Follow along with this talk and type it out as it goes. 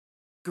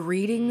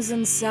Greetings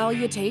and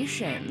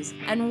salutations,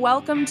 and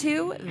welcome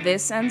to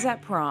This Ends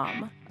at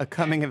Prom. A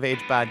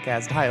coming-of-age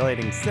podcast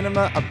highlighting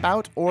cinema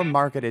about or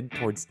marketed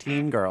towards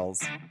teen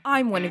girls.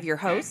 I'm one of your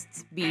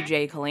hosts,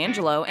 BJ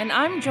Colangelo, and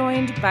I'm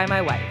joined by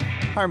my wife.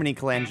 Harmony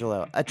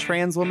Colangelo, a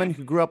trans woman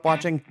who grew up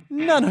watching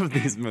none of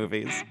these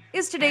movies.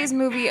 Is today's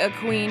movie a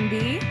queen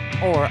bee?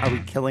 Or are we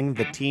killing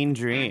the teen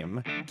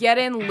dream? Get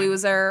in,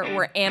 loser.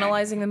 We're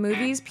analyzing the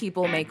movies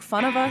people make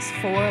fun of us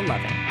for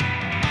loving.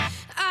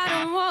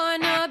 I don't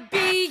wanna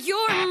be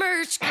your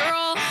merch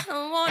girl.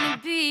 I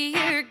wanna be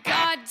your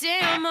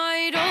goddamn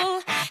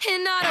idol.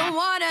 And I don't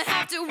wanna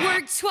have to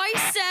work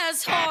twice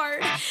as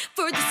hard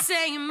for the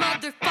same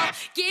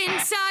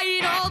motherfucking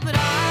title. But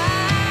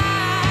I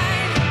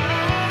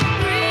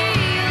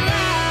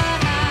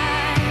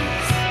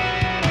realize that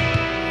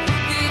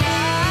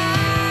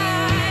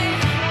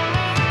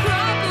I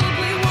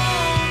probably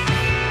won't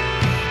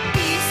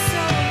be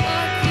so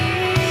lucky.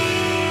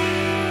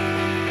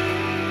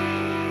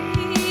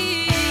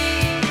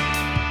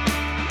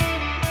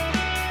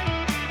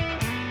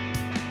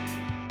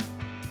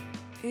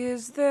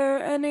 Is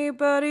there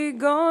anybody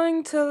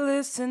going to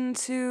listen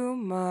to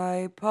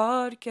my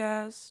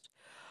podcast?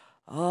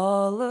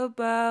 All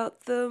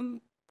about the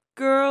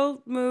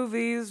girl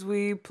movies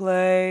we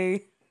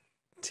play.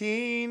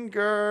 Teen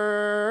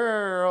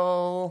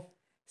girl.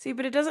 See,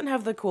 but it doesn't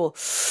have the cool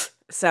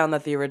sound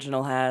that the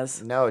original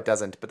has. No, it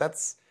doesn't, but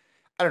that's...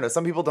 I don't know,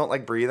 some people don't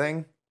like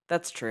breathing.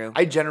 That's true.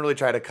 I generally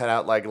try to cut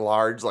out,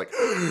 large,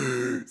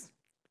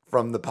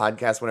 from the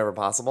podcast whenever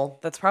possible.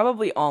 That's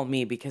probably all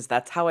me because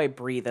that's how I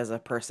breathe as a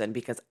person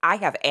because I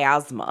have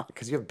asthma.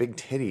 Because you have big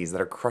titties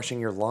that are crushing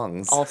your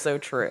lungs. Also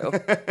true.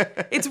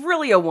 It's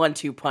really a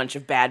 1-2 punch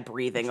of bad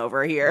breathing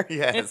over here.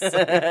 Yes.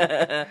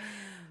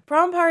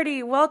 Prom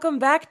Party, welcome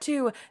back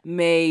to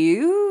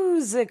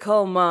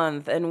Musical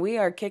Month, and we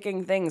are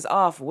kicking things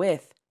off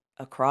with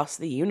Across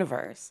the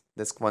Universe.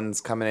 This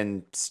one's coming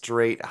in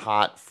straight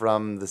hot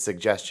from the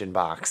suggestion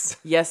box.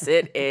 Yes,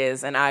 it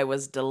is, and I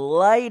was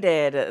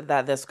delighted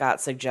that this got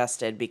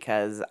suggested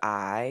because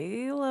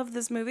I love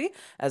this movie,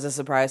 as a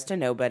surprise to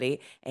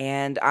nobody,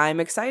 and I'm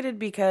excited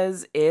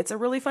because it's a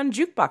really fun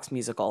jukebox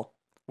musical.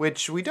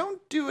 Which we don't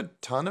do a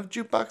ton of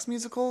jukebox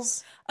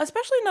musicals.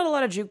 Especially not a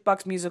lot of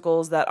jukebox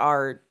musicals that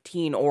are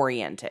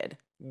teen-oriented.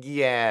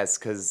 Yes,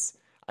 because,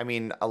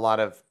 a lot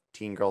of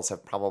teen girls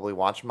have probably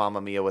watched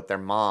Mamma Mia with their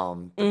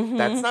mom, but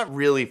that's not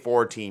really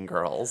for teen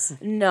girls.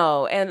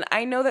 No, and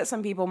I know that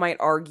some people might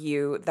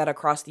argue that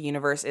Across the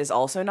Universe is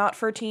also not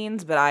for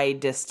teens, but I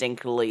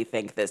distinctly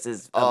think this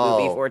is a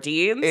movie for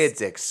teens.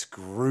 It's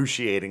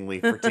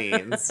excruciatingly for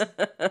teens.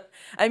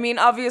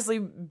 Obviously,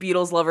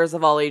 Beatles lovers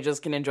of all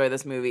ages can enjoy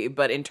this movie,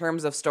 but in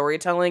terms of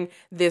storytelling,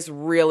 this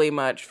really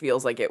much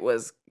feels like it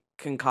was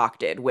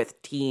concocted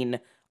with teen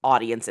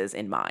audiences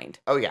in mind.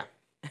 Oh, yeah.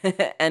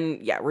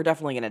 And yeah, we're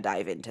definitely going to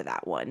dive into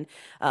that one.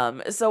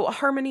 So,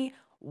 Harmony,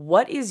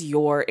 what is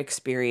your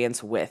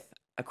experience with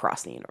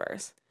Across the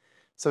Universe?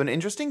 So an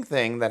interesting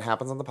thing that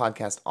happens on the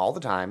podcast all the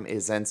time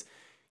is since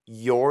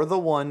you're the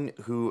one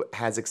who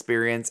has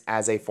experience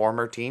as a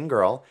former teen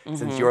girl,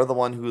 since you're the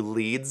one who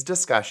leads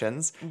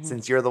discussions,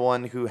 since you're the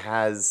one who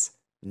has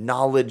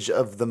knowledge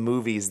of the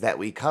movies that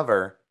we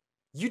cover,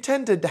 you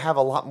tend to have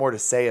a lot more to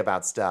say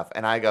about stuff.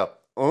 And I go,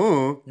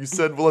 oh, you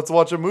said, well, let's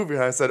watch a movie.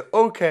 And I said,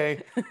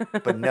 okay.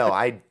 But no,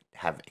 I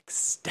have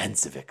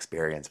extensive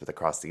experience with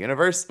Across the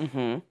Universe.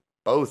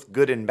 Both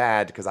good and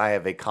bad, because I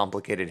have a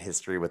complicated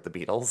history with the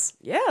Beatles.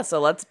 Yeah,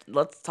 so let's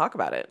talk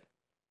about it.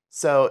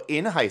 So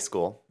in high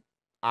school,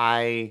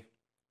 I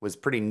was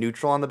pretty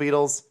neutral on the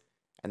Beatles.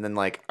 And then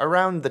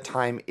around the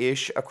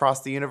time-ish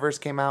Across the Universe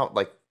came out,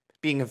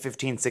 being a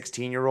 15,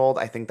 16-year-old,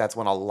 I think that's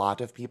when a lot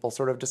of people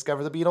sort of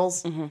discover the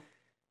Beatles.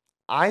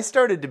 I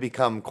started to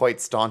become quite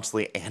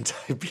staunchly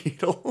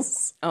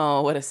anti-Beatles.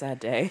 Oh, what a sad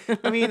day.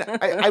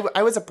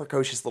 I was a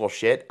precocious little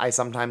shit. I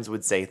sometimes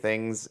would say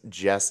things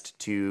just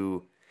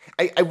to...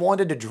 I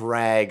wanted to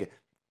drag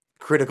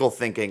critical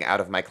thinking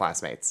out of my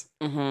classmates.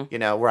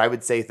 Where I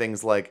would say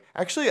things like,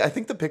 actually, I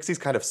think the Pixies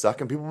kind of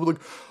suck. And people were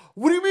like,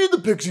 what do you mean the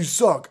Pixies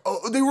suck?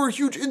 Oh, they were a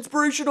huge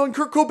inspiration on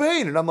Kurt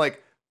Cobain. And I'm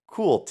like,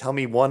 cool, tell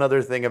me one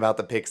other thing about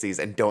the Pixies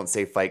and don't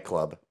say Fight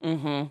Club.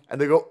 And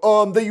they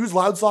go, they use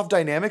loud, soft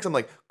dynamics. I'm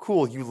like,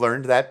 cool, you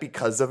learned that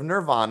because of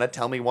Nirvana.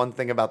 Tell me one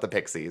thing about the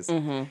Pixies.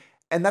 And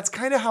that's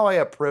kind of how I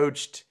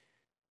approached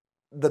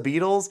the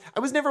Beatles. I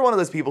was never one of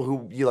those people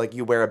who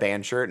you wear a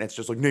band shirt and it's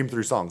just name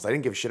 3 songs. I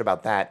didn't give a shit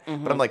about that.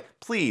 But I'm like,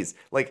 please,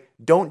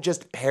 don't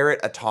just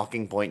parrot a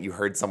talking point you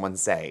heard someone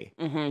say.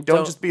 Don't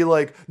just be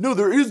like, no,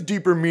 there is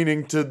deeper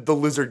meaning to the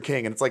Lizard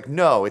King. And it's like,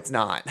 no, it's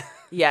not.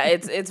 Yeah,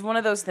 it's one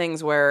of those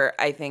things where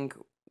I think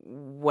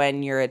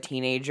when you're a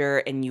teenager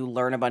and you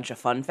learn a bunch of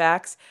fun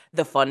facts,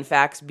 the fun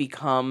facts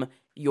become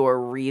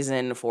your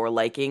reason for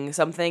liking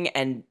something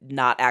and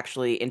not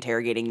actually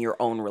interrogating your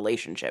own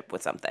relationship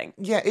with something.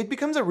 Yeah, it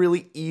becomes a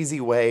really easy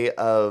way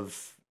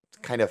of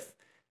kind of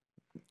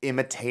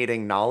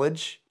imitating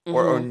knowledge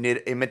or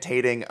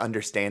imitating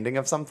understanding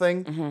of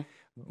something,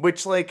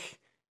 which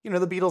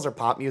the Beatles are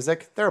pop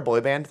music. They're a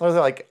boy band. They're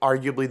like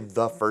arguably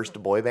the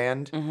first boy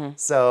band.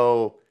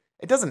 So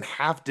it doesn't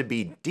have to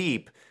be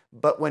deep.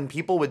 But when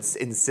people would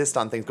insist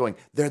on things going,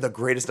 they're the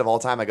greatest of all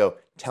time, I go,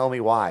 tell me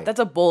why. That's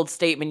a bold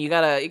statement. You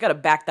gotta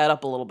back that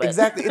up a little bit.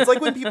 Exactly. It's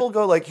like when people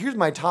go like, here's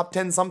my top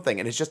 10 something,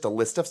 and it's just a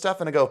list of stuff,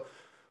 and I go,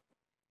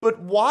 but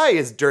why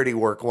is Dirty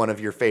Work one of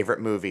your favorite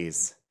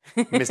movies,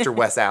 Mr.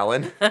 Wes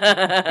Allen?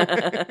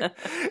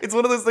 It's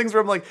one of those things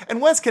where I'm like,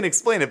 and Wes can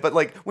explain it, but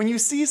like when you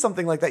see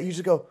something like that, you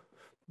just go,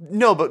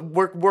 no, but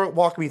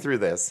walk me through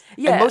this.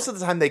 Yeah. And most of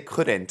the time they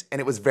couldn't, and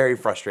it was very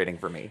frustrating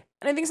for me.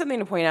 And I think something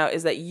to point out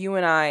is that you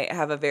and I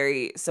have a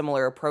very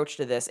similar approach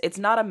to this. It's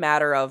not a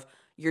matter of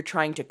you're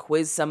trying to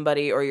quiz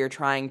somebody or you're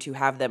trying to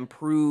have them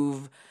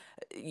prove,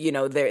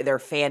 their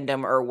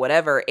fandom or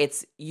whatever.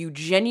 It's you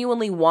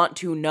genuinely want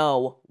to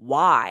know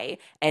why,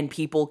 and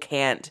people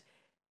can't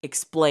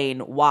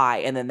explain why,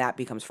 and then that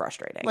becomes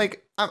frustrating.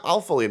 Like,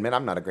 I'll fully admit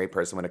I'm not a great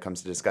person when it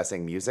comes to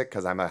discussing music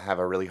because have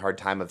a really hard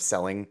time of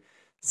selling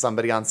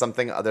somebody on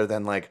something other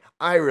than like,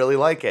 I really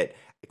like it,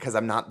 because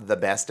I'm not the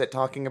best at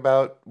talking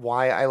about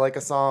why I like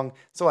a song.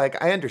 So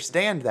like, I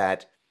understand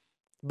that,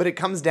 but it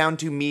comes down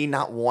to me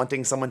not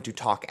wanting someone to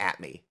talk at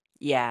me.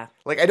 Yeah.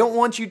 Like, I don't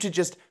want you to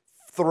just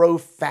throw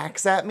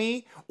facts at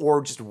me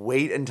or just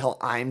wait until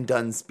I'm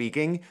done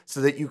speaking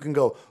so that you can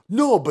go,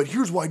 no, but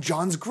here's why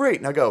John's great.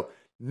 And I go,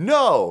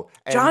 no.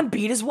 And John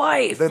beat his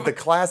wife. The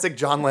classic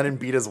John Lennon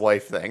beat his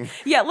wife thing.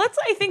 Yeah,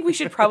 I think we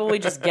should probably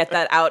just get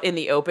that out in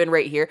the open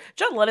right here.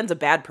 John Lennon's a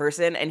bad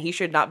person, and he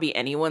should not be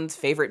anyone's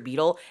favorite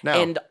Beatle. No.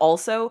 And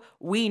also,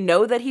 we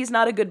know that he's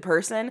not a good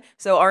person,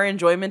 so our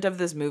enjoyment of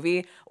this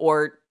movie,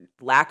 or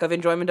lack of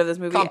enjoyment of this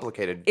movie,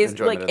 Complicated is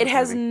enjoyment like, of it this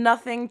has movie.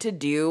 nothing to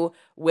do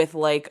with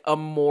like a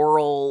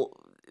moral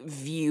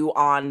view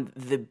on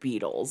the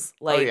Beatles.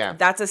 Like, yeah.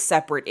 that's a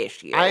separate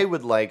issue. I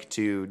would like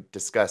to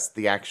discuss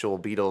the actual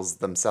Beatles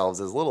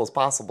themselves as little as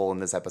possible in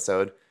this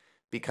episode,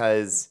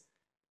 because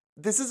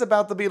this is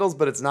about the Beatles,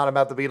 but it's not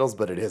about the Beatles,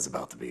 but it is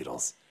about the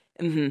Beatles.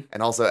 Mm-hmm.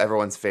 And also,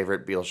 everyone's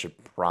favorite Beatle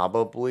should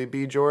probably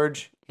be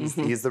George.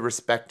 He's the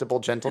respectable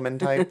gentleman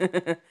type.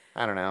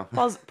 I don't know.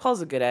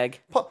 Paul's a good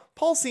egg.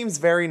 Paul seems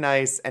very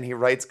nice, and he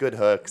writes good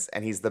hooks,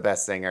 and he's the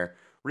best singer.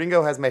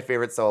 Ringo has my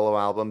favorite solo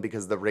album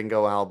because the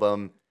Ringo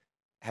album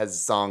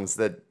has songs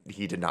that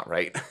he did not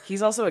write.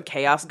 He's also a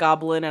chaos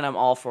goblin, and I'm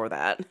all for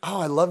that.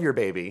 Oh, I love your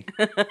baby.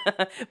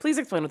 Please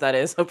explain what that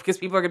is, because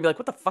people are going to be like,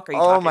 what the fuck are you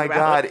talking about? Oh my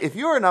God. If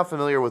you are not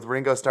familiar with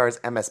Ringo Starr's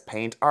MS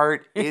Paint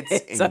art,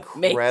 it's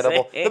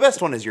incredible. amazing. The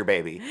best one is your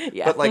baby.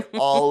 Yeah. But like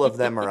all of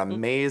them are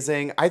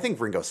amazing. I think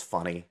Ringo's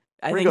funny.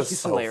 I Ringo's think he's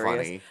so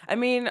hilarious. funny. I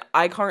mean,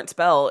 I Can't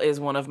Spell is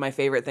one of my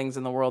favorite things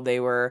in the world. They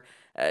were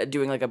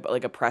doing like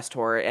a press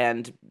tour,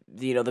 and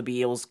the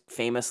Beatles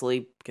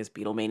famously, because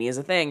Beatlemania is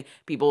a thing,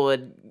 people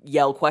would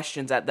yell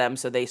questions at them,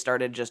 so they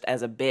started just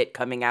as a bit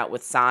coming out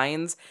with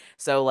signs.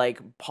 So like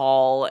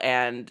Paul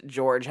and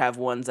George have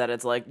ones that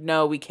it's like,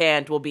 no, we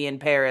can't, we'll be in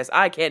Paris,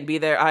 I can't be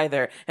there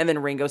either, and then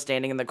Ringo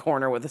standing in the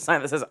corner with a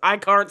sign that says, I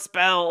can't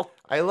spell.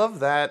 I love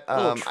that.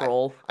 Little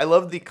troll. I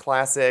love the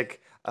classic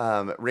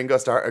Ringo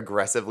Starr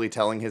aggressively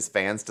telling his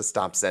fans to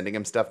stop sending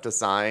him stuff to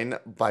sign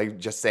by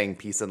just saying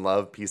peace and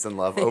love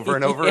over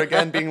and over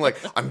again, being like,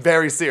 I'm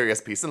very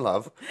serious, peace and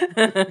love.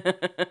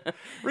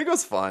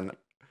 Ringo's fun,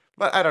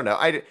 but I don't know.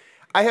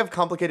 I have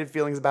complicated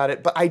feelings about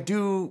it, but I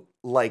do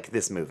like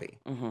this movie.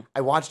 Mm-hmm. I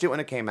watched it when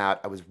it came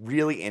out. I was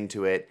really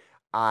into it.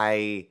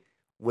 I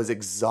was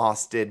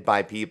exhausted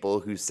by people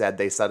who said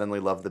they suddenly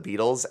loved the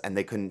Beatles and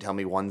they couldn't tell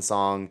me one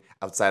song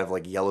outside of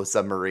like Yellow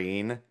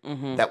Submarine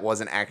that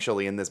wasn't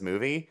actually in this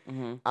movie.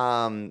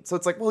 So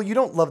it's like, well, you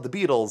don't love the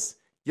Beatles,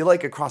 you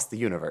like Across the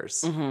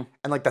Universe. And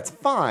like, that's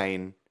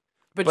fine.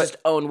 But just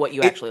own what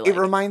you actually like. It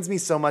reminds me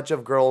so much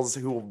of girls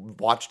who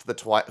watched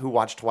Twilight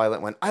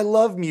and went, I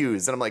love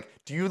Muse. And I'm like,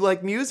 do you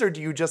like Muse or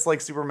do you just like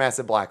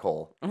Supermassive Black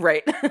Hole?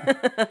 Right.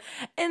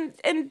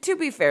 and to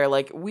be fair,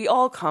 like, we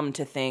all come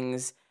to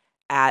things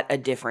at a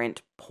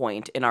different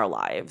point in our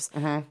lives.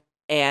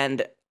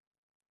 And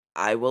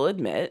I will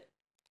admit,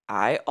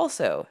 I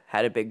also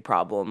had a big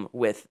problem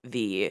with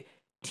the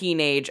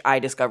teenage I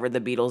discovered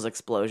the Beatles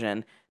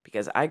explosion,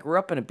 because I grew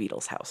up in a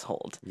Beatles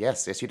household.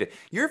 Yes, you did.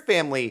 Your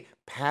family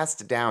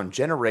passed down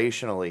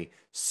generationally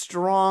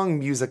strong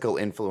musical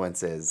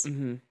influences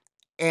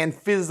and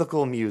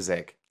physical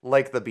music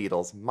like the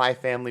Beatles. My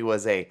family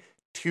was a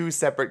 2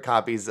 separate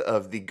copies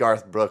of the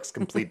Garth Brooks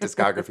complete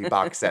discography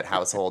box set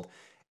household.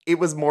 It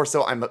was more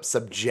so I'm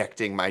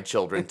subjecting my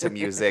children to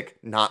music,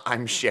 not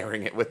I'm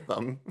sharing it with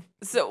them.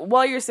 So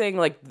while you're saying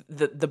like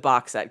the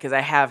box set, because I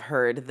have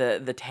heard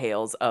the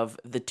tales of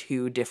the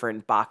 2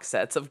 different box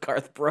sets of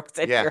Garth Brooks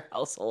in your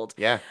household.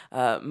 Yeah.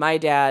 My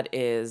dad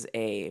is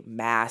a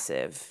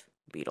massive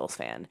Beatles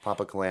fan.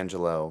 Papa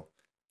Colangelo.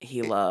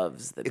 He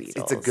loves the Beatles.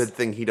 It's a good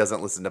thing he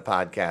doesn't listen to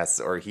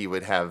podcasts or he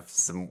would have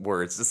some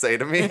words to say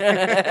to me.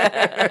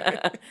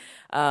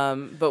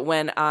 But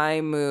when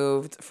I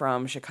moved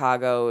from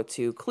Chicago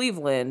to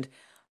Cleveland,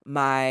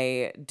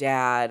 my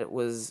dad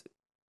was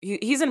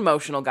he's an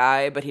emotional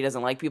guy, but he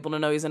doesn't like people to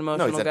know he's an No,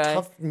 emotional he's a guy.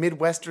 tough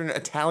Midwestern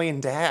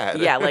Italian dad.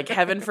 Yeah, like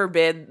heaven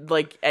forbid,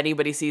 like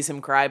anybody sees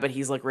him cry, but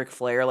he's like Ric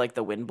Flair, like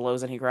the wind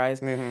blows and he cries.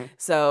 Mm-hmm.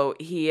 So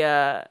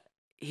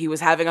he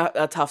was having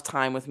a tough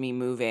time with me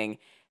moving,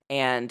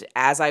 and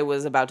as I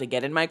was about to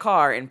get in my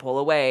car and pull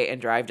away and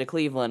drive to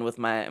Cleveland with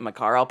my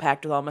car all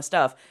packed with all my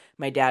stuff,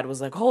 my dad was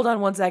like, "Hold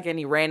on one second."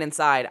 He ran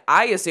inside.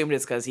 I assumed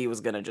it's because he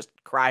was gonna just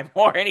cry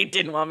more and he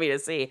didn't want me to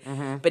see,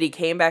 but he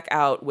came back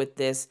out with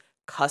this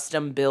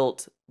custom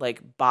built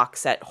like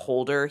box set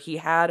holder he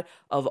had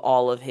of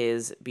all of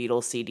his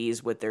Beatles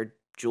CDs with their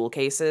jewel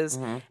cases,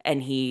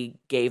 and he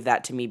gave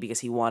that to me because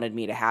he wanted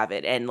me to have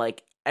it. And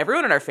like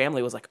everyone in our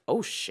family was like,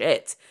 "Oh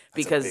shit,"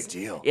 because big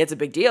deal. it's a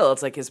big deal.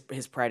 It's like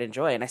his pride and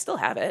joy, and I still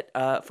have it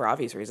for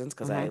obvious reasons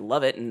because I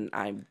love it, and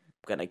I'm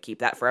gonna keep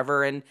that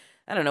forever. And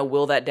I don't know,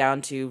 will that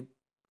down to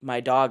my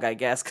dog, I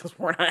guess, because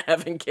we're not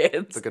having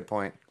kids. That's a good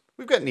point.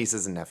 We've got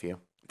nieces and nephew.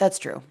 That's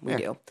true. We Yeah,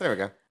 do. There we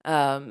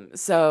go.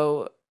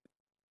 So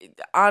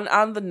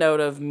on the note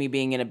of me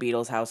being in a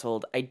Beatles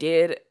household, I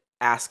did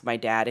ask my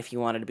dad if he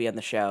wanted to be on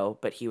the show,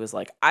 but he was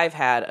like, "I've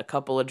had a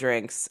couple of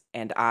drinks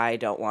and I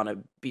don't want to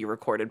be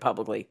recorded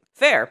publicly."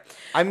 Fair.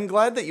 I'm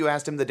glad that you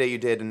asked him the day you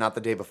did and not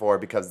the day before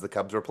because the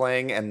Cubs were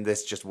playing and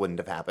this just wouldn't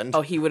have happened.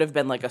 Oh, he would have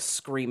been like a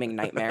screaming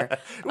nightmare.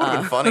 It would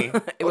have been funny.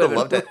 I would have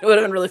loved it. It would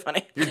have been really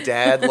funny. Your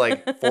dad,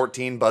 like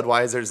 14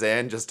 Budweisers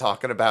in, just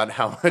talking about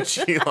how much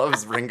he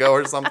loves Ringo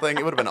or something.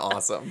 It would have been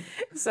awesome.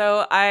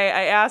 So I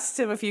asked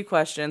him a few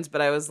questions,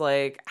 but I was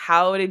like,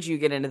 "How did you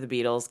get into the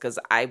Beatles?" Because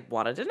I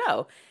wanted to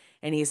know.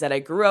 And he said, "I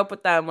grew up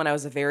with them when I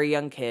was a very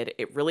young kid.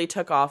 It really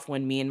took off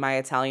when me and my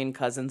Italian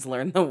cousins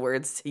learned the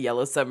words to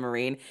Yellow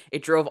Submarine.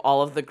 It drove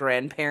all of the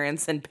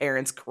grandparents and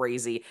parents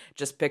crazy.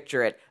 Just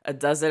picture it. A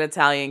dozen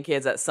Italian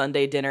kids at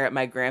Sunday dinner at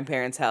my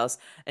grandparents' house,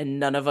 and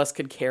none of us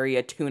could carry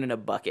a tune in a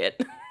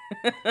bucket."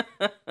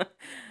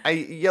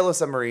 Yellow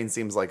Submarine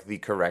seems like the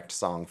correct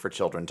song for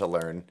children to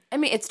learn. I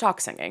mean, it's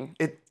talk singing.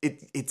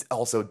 It's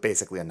also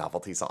basically a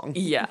novelty song.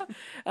 Yeah.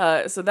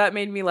 So that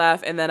made me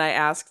laugh. And then I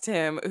asked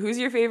him, "Who's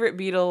your favorite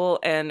Beatle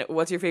and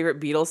what's your favorite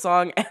Beatles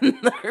song?" And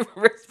the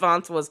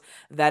response was,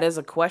 "That is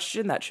a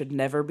question that should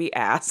never be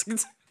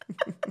asked."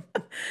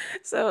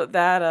 So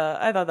that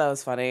I thought that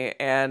was funny,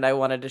 and I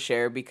wanted to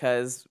share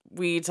because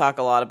we talk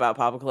a lot about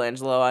Papa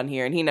Colangelo on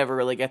here, and he never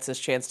really gets his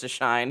chance to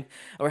shine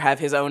or have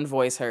his own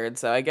voice heard.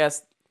 So I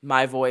guess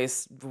my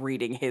voice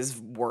reading his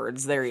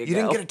words. There you go. You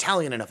didn't get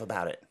Italian enough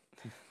about it.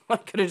 I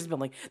could have just been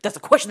like, "That's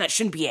a question that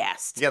shouldn't be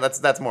asked." Yeah,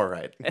 that's more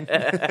right.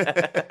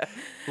 A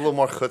little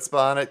more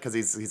chutzpah on it because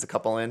he's a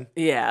couple in.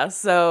 Yeah.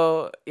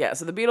 So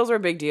the Beatles were a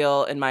big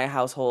deal in my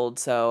household.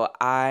 So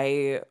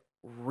I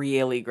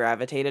really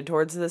gravitated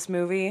towards this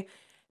movie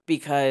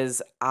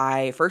because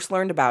I first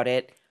learned about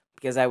it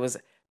because I was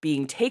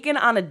being taken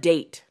on a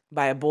date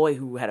by a boy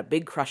who had a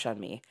big crush on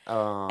me.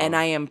 And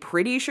I am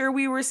pretty sure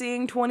we were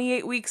seeing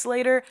 28 Weeks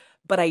Later,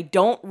 but I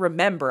don't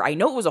remember. I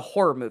know it was a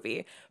horror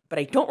movie, but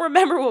I don't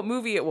remember what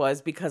movie it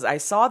was because I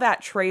saw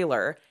that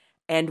trailer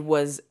and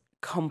was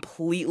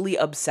completely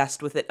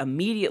obsessed with it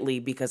immediately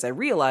because I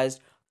realized,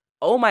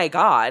 oh my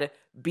God,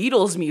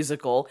 Beatles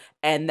musical.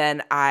 And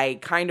then I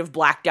kind of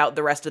blacked out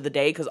the rest of the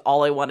day because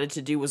all I wanted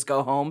to do was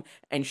go home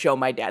and show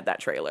my dad that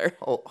trailer.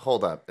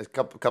 Hold up. A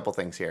couple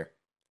things here.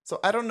 So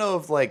I don't know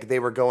if like they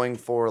were going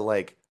for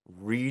like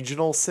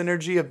regional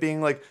synergy of being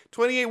like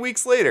 28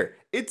 Weeks Later.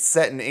 It's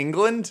set in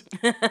England.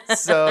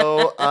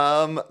 So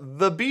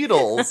the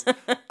Beatles,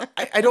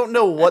 I don't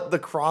know what the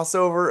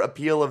crossover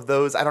appeal of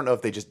those. I don't know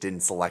if they just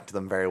didn't select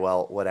them very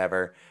well,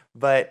 whatever.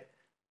 But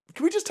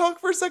can we just talk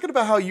for a second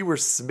about how you were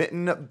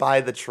smitten by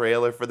the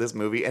trailer for this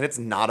movie and it's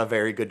not a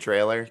very good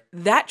trailer?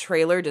 That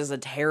trailer does a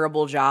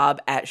terrible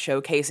job at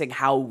showcasing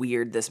how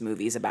weird this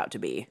movie is about to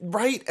be.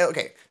 Right?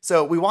 Okay.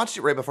 So we watched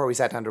it right before we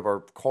sat down to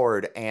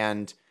record,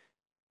 and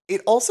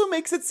it also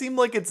makes it seem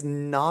like it's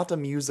not a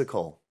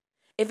musical.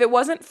 If it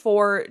wasn't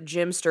for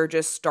Jim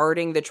Sturgis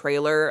starting the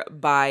trailer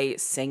by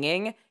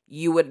singing,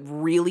 you would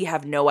really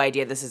have no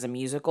idea this is a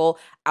musical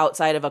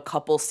outside of a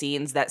couple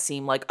scenes that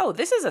seem like, oh,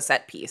 this is a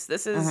set piece.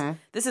 This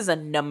is a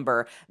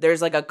number.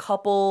 There's like a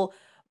couple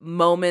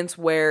moments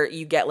where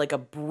you get like a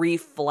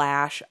brief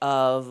flash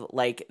of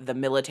like the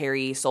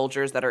military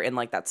soldiers that are in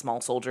like that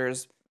small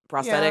soldiers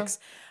prosthetics.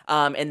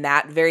 And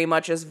that very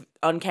much is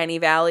Uncanny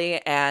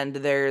Valley. And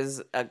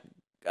there's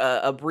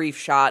a brief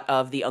shot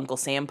of the Uncle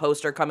Sam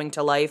poster coming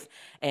to life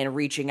and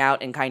reaching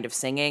out and kind of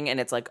singing. And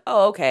it's like,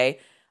 oh, okay,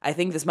 I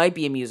think this might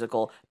be a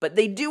musical. But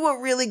they do a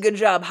really good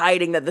job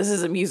hiding that this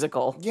is a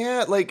musical.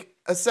 Yeah, like,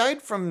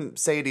 aside from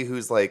Sadie,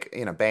 who's, like,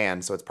 in a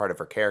band, so it's part of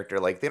her character,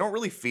 like, they don't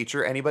really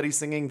feature anybody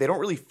singing. They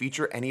don't really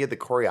feature any of the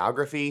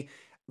choreography.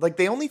 Like,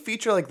 they only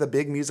feature, like, the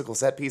big musical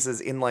set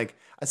pieces in, like,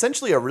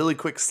 essentially a really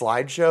quick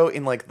slideshow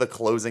in, like, the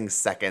closing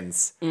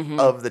seconds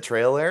of the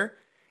trailer.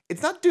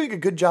 It's not doing a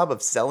good job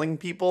of selling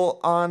people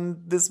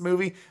on this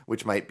movie,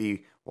 which might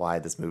be why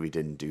this movie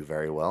didn't do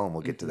very well, and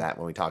we'll get to that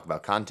when we talk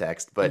about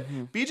context. But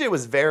BJ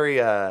was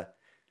very,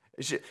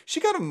 she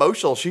got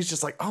emotional. She's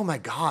just like, oh my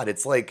God,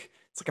 it's like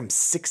like I'm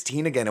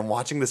 16 again and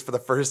watching this for the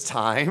first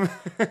time.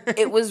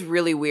 It was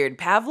really weird.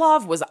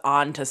 Pavlov was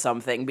on to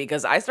something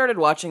because I started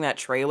watching that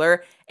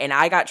trailer and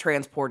I got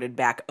transported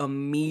back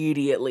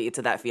immediately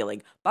to that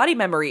feeling. Body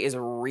memory is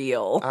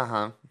real.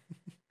 Uh-huh.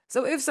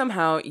 So if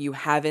somehow you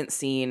haven't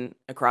seen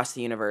Across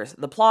the Universe,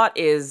 the plot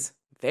is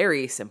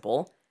very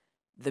simple.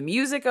 The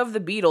music of the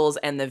Beatles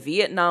and the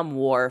Vietnam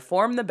War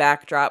form the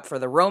backdrop for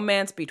the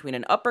romance between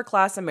an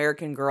upper-class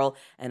American girl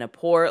and a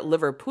poor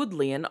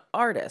Liverpudlian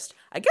artist.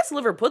 I guess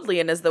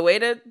Liverpudlian is the way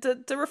to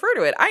refer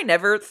to it. I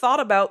never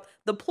thought about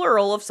the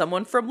plural of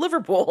someone from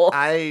Liverpool.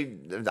 I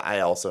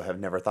also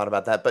have never thought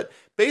about that, but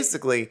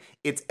basically,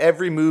 it's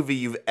every movie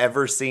you've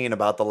ever seen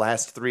about the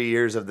last 3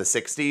 years of the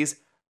 60s,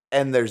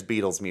 and there's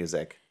Beatles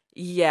music.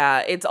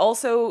 Yeah, it's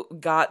also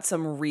got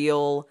some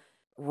real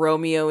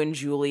Romeo and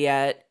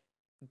Juliet,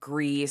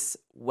 Grease,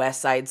 West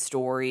Side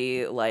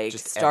Story, like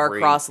Just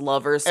star-crossed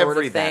lovers sort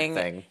every of that thing.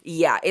 thing.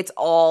 Yeah, it's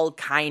all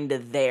kind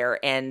of there.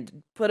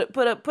 And put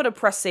a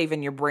press save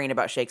in your brain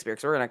about Shakespeare,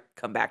 because we're gonna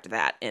come back to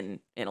that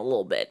in a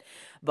little bit.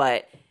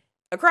 But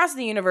Across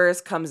the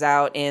Universe comes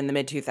out in the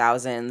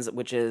mid-2000s,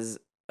 which is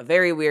a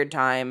very weird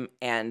time.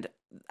 And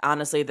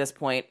honestly, at this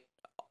point,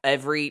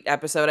 every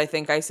episode I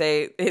think I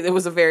say it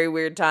was a very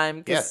weird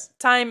time. 'Cause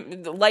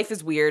life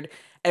is weird.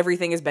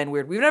 Everything has been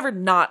weird. We've never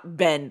not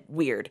been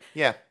weird.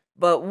 Yeah.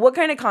 But what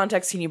kind of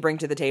context can you bring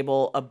to the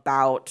table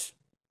about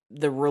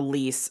the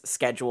release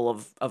schedule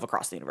of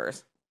Across the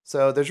Universe?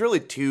 So there's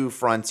really two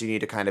fronts you need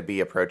to kind of be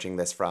approaching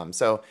this from.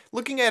 So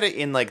looking at it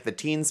in like the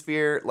teen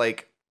sphere,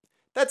 like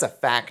that's a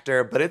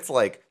factor, but it's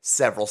like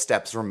several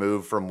steps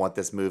removed from what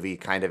this movie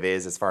kind of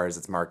is as far as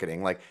its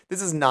marketing. Like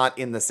this is not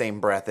in the same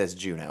breath as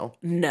Juno.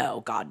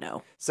 No, God,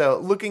 no. So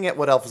looking at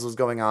what else was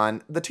going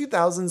on, the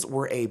 2000s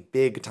were a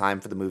big time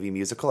for the movie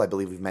musical. I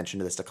believe we've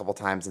mentioned this a couple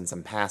times in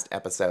some past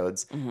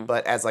episodes.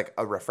 But as like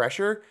a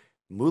refresher,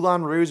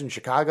 Moulin Rouge in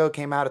Chicago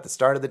came out at the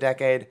start of the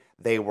decade.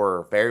 They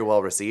were very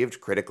well received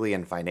critically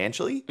and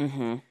financially.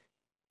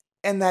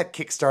 And that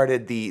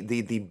kickstarted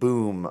the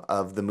boom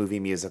of the movie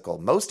musical,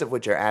 most of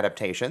which are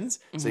adaptations.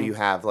 So you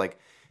have like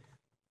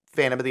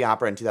Phantom of the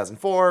Opera in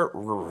 2004,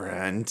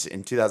 Rent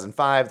in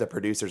 2005, The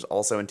Producers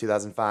also in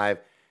 2005,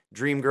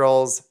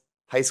 Dreamgirls,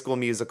 High School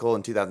Musical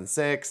in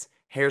 2006,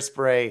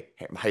 Hairspray,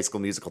 High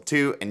School Musical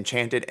 2,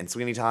 Enchanted, and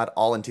Sweeney Todd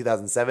all in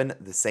 2007,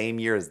 the same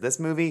year as this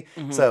movie.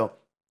 So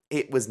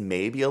it was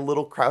maybe a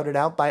little crowded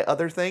out by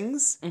other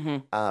things.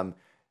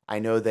 I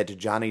know that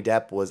Johnny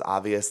Depp was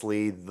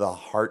obviously the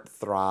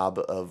heartthrob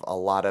of a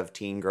lot of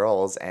teen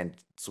girls, and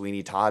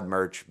Sweeney Todd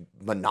merch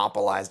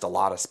monopolized a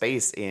lot of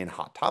space in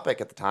Hot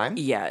Topic at the time.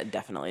 Yeah, it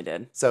definitely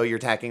did. So you're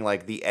tackling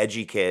like the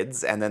edgy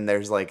kids, and then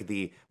there's like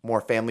the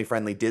more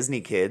family-friendly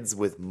Disney kids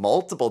with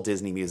multiple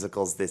Disney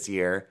musicals this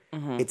year.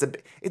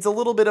 It's a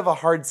little bit of a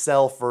hard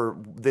sell for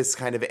this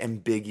kind of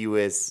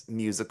ambiguous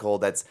musical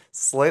that's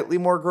slightly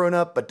more grown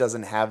up, but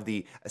doesn't have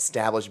the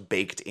established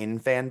baked-in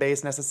fan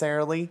base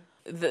necessarily.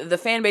 The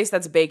fan base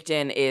that's baked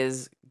in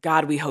is,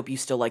 God, we hope you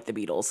still like the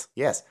Beatles.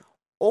 Yes.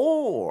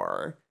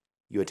 Or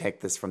you would take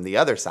this from the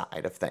other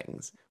side of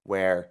things,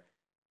 where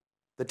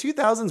the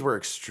 2000s were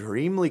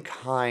extremely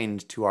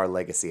kind to our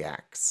legacy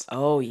acts.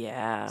 Oh,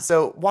 yeah.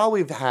 So while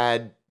we've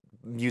had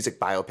music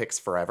biopics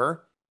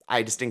forever,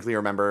 I distinctly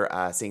remember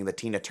seeing the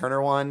Tina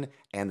Turner one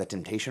and the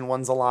Temptation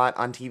ones a lot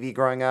on TV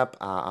growing up,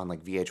 on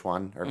like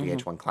VH1 or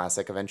VH1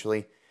 Classic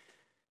eventually.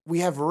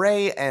 We have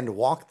Ray and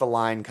Walk the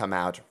Line come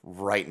out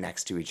right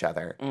next to each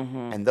other.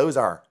 And those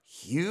are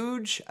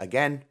huge,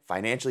 again,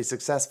 financially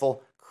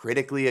successful,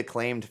 critically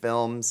acclaimed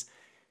films.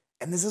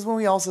 And this is when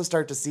we also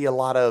start to see a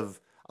lot of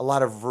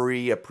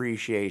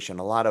reappreciation,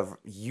 a lot of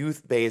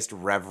youth-based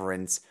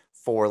reverence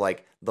for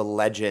like the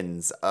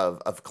legends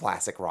of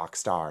classic rock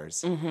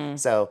stars.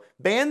 So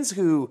bands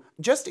who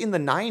just in the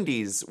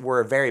 90s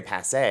were very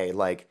passé,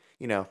 like,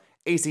 you know,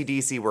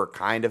 AC/DC were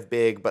kind of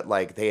big, but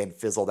like they had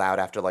fizzled out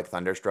after like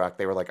Thunderstruck.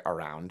 They were like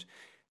around.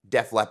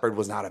 Def Leppard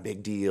was not a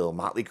big deal.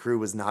 Motley Crue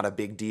was not a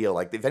big deal.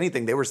 Like if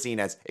anything, they were seen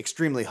as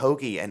extremely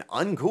hokey and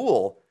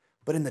uncool.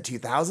 But in the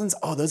 2000s,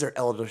 oh, those are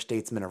elder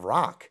statesmen of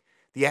rock.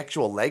 The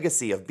actual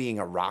legacy of being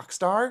a rock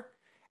star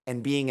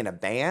and being in a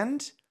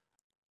band,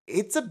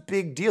 it's a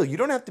big deal. You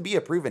don't have to be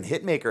a proven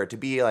hitmaker to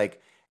be like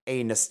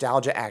a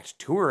nostalgia act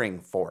touring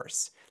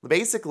force.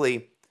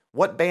 Basically,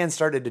 what bands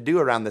started to do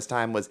around this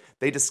time was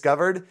they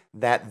discovered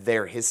that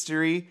their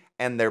history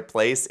and their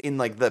place in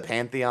like the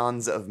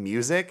pantheons of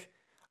music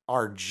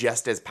are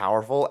just as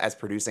powerful as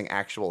producing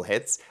actual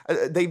hits.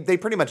 They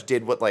pretty much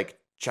did what like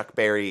Chuck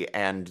Berry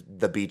and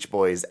the Beach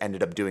Boys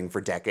ended up doing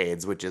for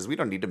decades, which is we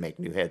don't need to make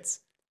new hits.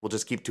 We'll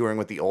just keep touring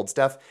with the old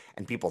stuff,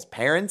 and people's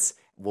parents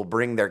will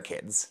bring their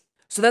kids.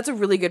 So that's a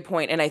really good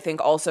point, and I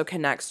think also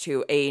connects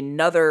to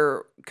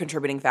another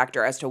contributing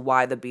factor as to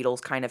why the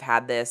Beatles kind of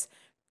had this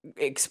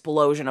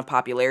explosion of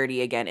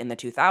popularity again in the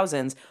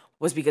 2000s,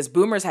 was because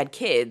boomers had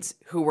kids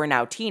who were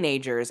now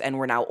teenagers and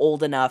were now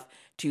old enough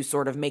to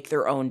sort of make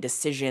their own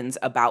decisions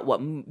about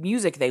what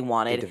music they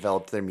wanted. They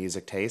developed their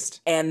music taste.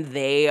 And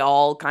they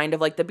all kind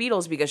of like the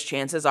Beatles because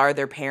chances are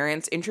their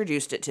parents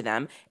introduced it to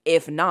them.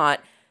 If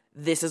not,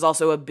 this is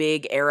also a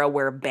big era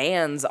where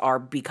bands are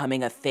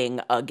becoming a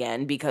thing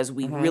again because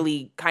we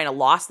really kind of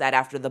lost that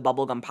after the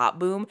bubblegum pop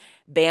boom.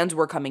 Bands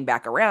were coming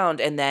back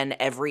around, and then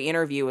every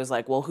interview was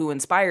like, well, who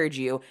inspired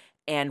you?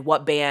 And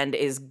what band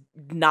is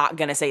not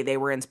going to say they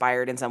were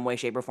inspired in some way,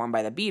 shape, or form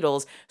by the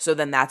Beatles? So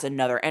then that's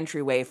another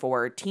entryway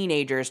for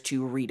teenagers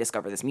to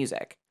rediscover this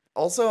music.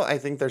 Also, I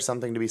think there's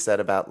something to be said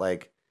about,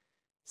 like,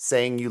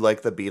 saying you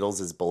like the Beatles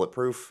is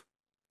bulletproof.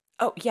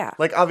 Oh, yeah.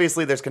 Like,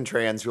 obviously, there's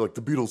contrarians who are like,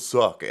 the Beatles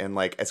suck. And,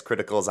 like, as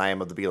critical as I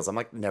am of the Beatles, I'm,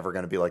 like, never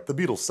going to be like, the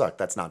Beatles suck.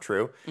 That's not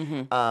true.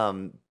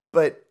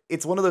 But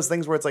it's one of those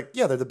things where it's like,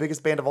 yeah, they're the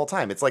biggest band of all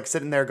time. It's like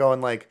sitting there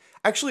going, like,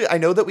 actually, I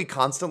know that we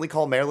constantly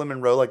call Marilyn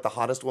Monroe, like, the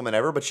hottest woman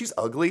ever, but she's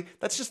ugly.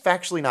 That's just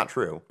factually not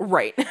true.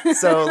 Right.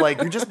 So, like,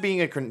 you're just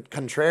being a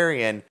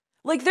contrarian.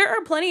 Like, there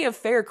are plenty of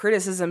fair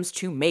criticisms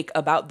to make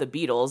about the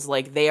Beatles.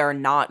 Like, they are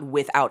not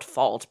without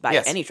fault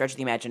by any stretch of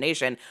the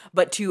imagination.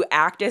 But to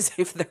act as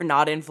if they're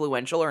not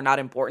influential or not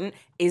important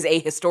is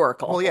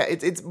ahistorical. Well, yeah,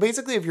 it's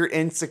basically if you're an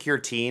insecure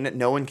teen,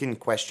 no one can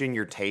question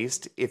your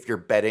taste if you're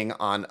betting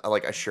on,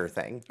 like, a sure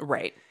thing.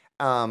 Right.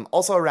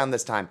 Also around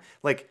this time,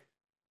 like,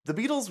 the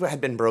Beatles had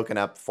been broken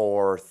up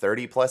for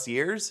 30 plus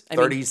years. I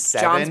mean,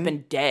 37. John's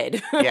been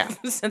dead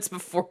since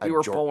before we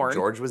were born.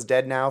 George was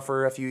dead now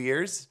for a few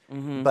years.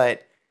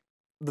 But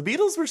the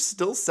Beatles were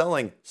still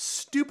selling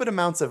stupid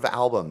amounts of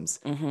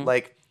albums.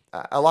 Like,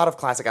 a lot of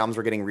classic albums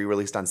were getting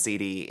re-released on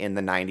CD in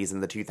the 90s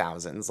and the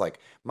 2000s. Like,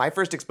 my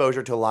first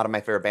exposure to a lot of my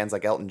favorite bands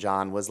like Elton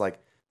John was,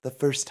 like, the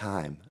first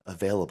time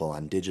available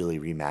on digitally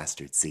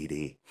remastered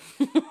CD.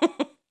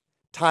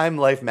 Time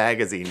Life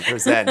magazine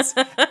presents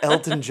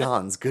Elton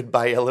John's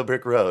Goodbye Yellow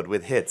Brick Road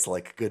with hits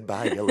like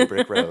Goodbye Yellow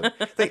Brick Road.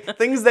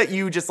 Things that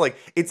you just like,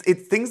 it's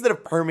things that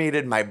have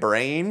permeated my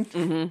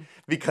brain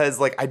because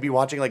like I'd be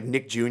watching like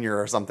Nick Jr.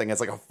 or something as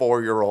like a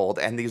 4-year-old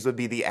and these would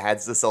be the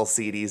ads to sell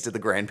CDs to the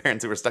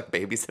grandparents who were stuck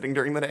babysitting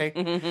during the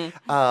day.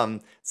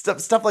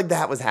 Stuff like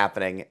that was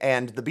happening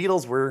and the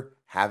Beatles were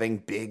having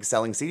big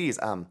selling CDs.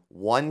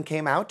 One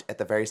came out at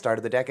the very start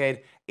of the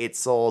decade. It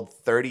sold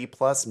 30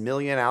 plus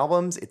million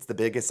albums. It's the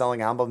biggest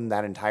selling album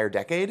that entire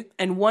decade.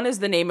 And One is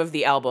the name of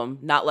the album,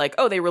 not like,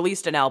 oh, they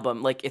released an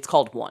album. Like, it's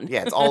called One.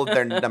 Yeah, it's all of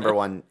their number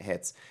one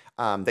hits.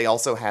 They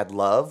also had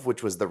Love,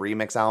 which was the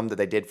remix album that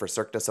they did for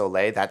Cirque du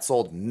Soleil. That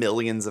sold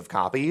millions of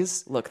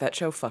copies. Look, that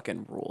show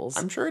fucking rules.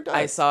 I'm sure it does.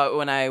 I saw it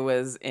when I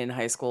was in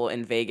high school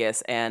in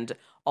Vegas, and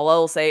all I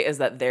will say is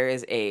that there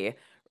is a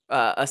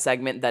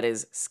segment that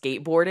is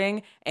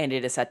skateboarding, and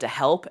it is set to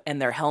Help,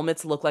 and their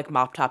helmets look like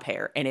mop top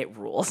hair, and it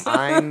rules.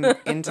 I'm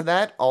into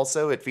that.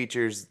 Also, it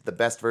features the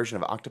best version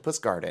of Octopus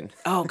Garden.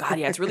 Oh god,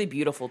 yeah, it's really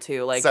beautiful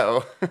too. Like,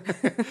 so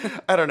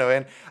I don't know,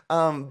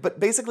 man. But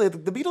basically,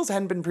 the Beatles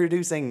hadn't been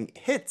producing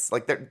hits.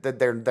 Like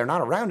they're not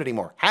around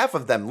anymore. Half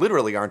of them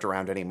literally aren't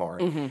around anymore.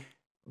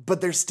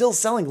 But they're still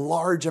selling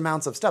large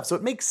amounts of stuff. So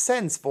it makes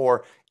sense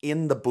for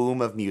in the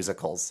boom of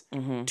musicals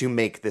to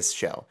make this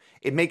show.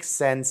 It makes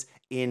sense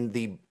in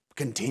the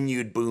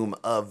continued boom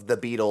of the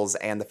Beatles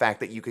and the fact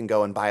that you can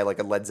go and buy like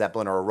a Led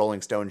Zeppelin or a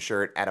Rolling Stone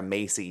shirt at a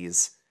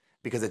Macy's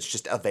because it's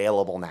just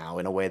available now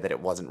in a way that it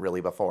wasn't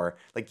really before.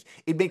 Like,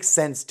 it makes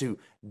sense to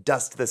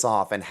dust this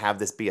off and have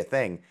this be a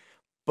thing.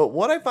 But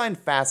what I find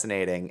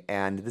fascinating,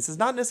 and this is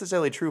not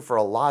necessarily true for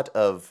a lot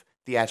of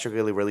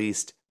theatrically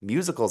released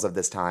musicals of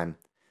this time,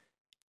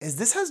 is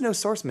this has no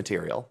source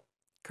material.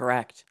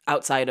 Correct.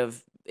 Outside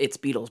of it's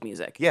Beatles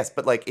music. Yes,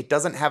 but like it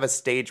doesn't have a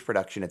stage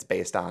production it's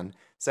based on.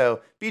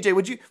 So, BJ,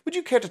 would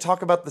you care to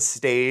talk about the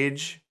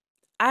stage?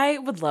 I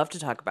would love to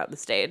talk about the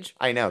stage.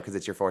 I know, because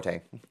it's your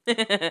forte.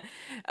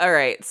 All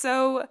right,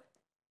 so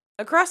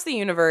Across the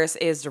Universe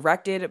is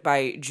directed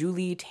by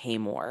Julie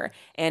Taymor.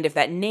 And if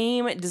that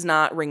name does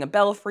not ring a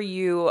bell for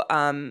you,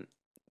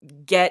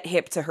 get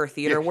hip to her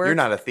theater work. You're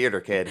not a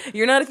theater kid.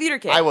 You're not a theater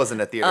kid. I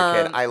wasn't a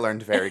theater kid. I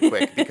learned very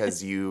quick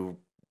because you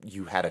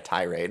had a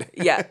tirade.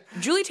 Yeah.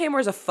 Julie Taymor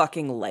is a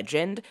fucking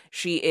legend.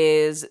 She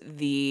is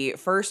the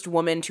first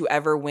woman to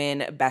ever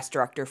win Best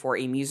Director for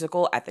a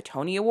musical at the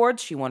Tony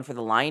Awards. She won for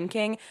The Lion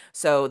King.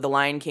 So The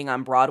Lion King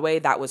on Broadway,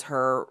 that was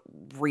her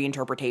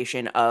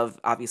reinterpretation of,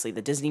 obviously,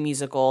 the Disney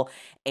musical.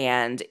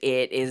 And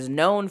it is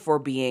known for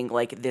being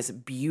like this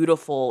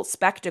beautiful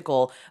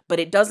spectacle, but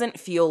it doesn't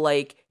feel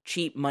like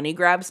cheap money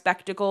grab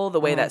spectacle the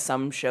way that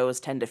some shows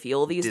tend to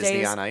feel these days.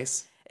 Disney on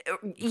Ice?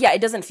 Yeah,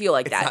 it doesn't feel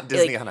like It's that. not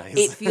Disney on Ice.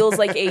 It feels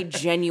like a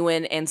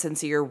genuine and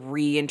sincere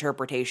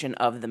reinterpretation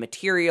of the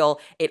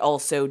material. It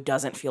also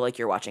doesn't feel like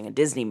you're watching a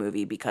Disney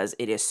movie because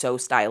it is so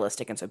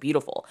stylistic and so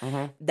beautiful.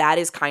 That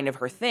is kind of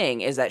her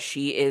thing, is that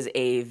she is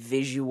a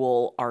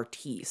visual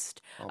artiste.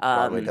 Well,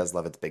 Broadway does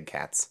love its big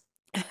cats.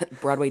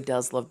 Broadway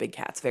does love big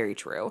cats, very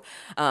true.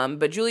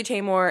 But Julie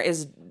Taymor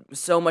is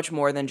so much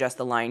more than just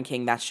The Lion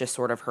King. That's just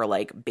sort of her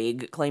like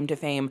big claim to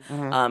fame.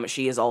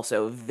 She is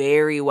also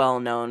very well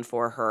known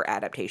for her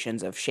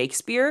adaptations of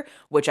Shakespeare,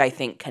 which I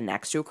think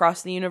connects to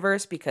Across the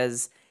Universe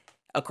because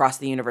Across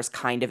the Universe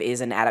kind of is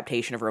an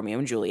adaptation of Romeo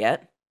and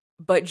Juliet.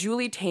 But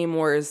Julie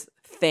Taymor's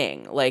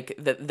thing, like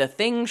the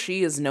thing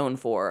she is known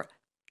for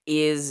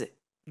is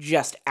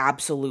just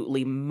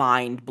absolutely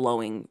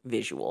mind-blowing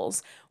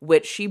visuals,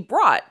 which she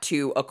brought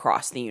to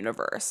Across the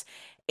Universe.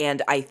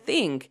 And I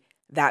think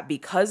that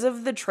because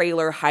of the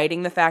trailer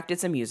hiding the fact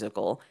it's a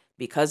musical,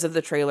 because of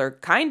the trailer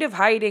kind of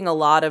hiding a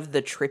lot of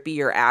the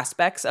trippier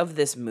aspects of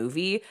this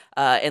movie,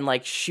 and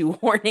like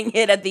shoehorning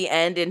it at the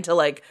end into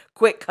like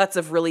quick cuts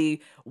of really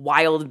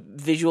wild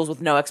visuals with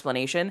no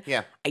explanation.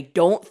 Yeah. I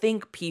don't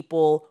think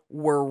people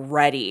were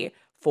ready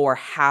for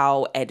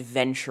how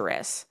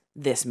adventurous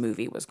this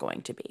movie was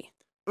going to be.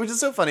 Which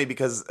is so funny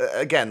because,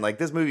 again, like,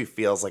 this movie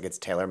feels like it's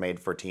tailor-made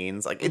for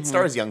teens. Like, it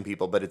stars young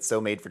people, but it's so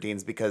made for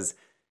teens because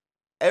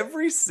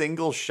every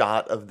single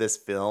shot of this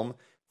film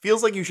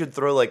feels like you should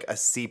throw, like, a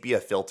sepia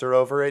filter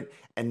over it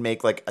and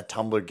make, like, a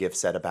Tumblr gift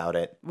set about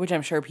it. Which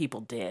I'm sure people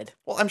did.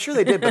 Well, I'm sure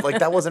they did, but, like,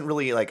 that wasn't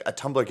really, like, a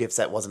Tumblr gift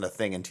set wasn't a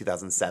thing in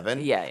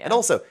 2007. Yeah. And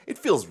also, it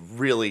feels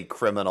really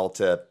criminal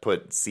to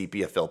put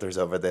sepia filters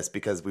over this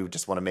because we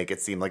just want to make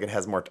it seem like it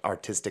has more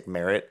artistic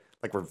merit.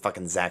 Like we're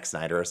fucking Zack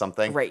Snyder or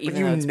something. Right, But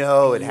even though you it's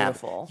know it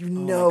beautiful. happened. You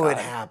Oh my know it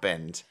God.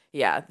 happened.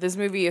 Yeah, this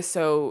movie is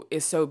so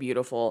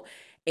beautiful.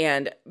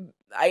 And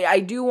I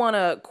do want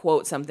to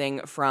quote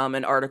something from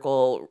an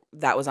article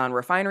that was on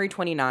Refinery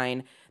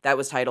 29 that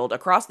was titled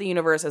Across the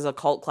Universe as a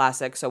Cult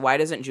Classic, so why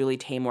doesn't Julie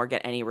Taymor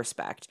get any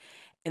respect?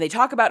 And they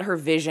talk about her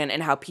vision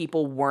and how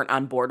people weren't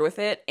on board with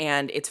it,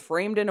 and it's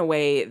framed in a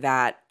way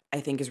that I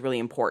think is really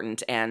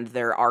important, and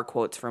there are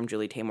quotes from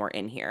Julie Taymor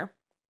in here.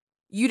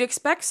 You'd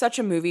expect such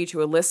a movie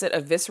to elicit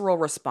a visceral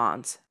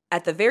response.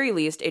 At the very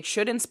least, it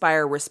should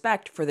inspire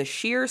respect for the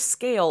sheer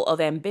scale of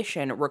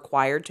ambition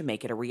required to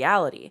make it a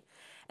reality.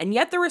 And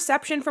yet the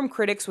reception from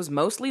critics was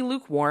mostly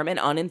lukewarm and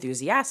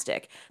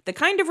unenthusiastic, the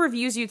kind of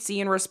reviews you'd see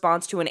in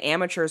response to an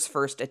amateur's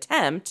first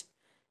attempt,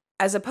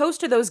 as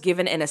opposed to those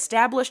given an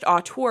established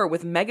auteur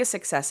with mega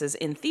successes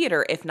in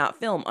theater, if not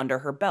film, under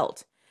her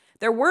belt.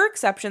 There were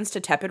exceptions to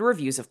tepid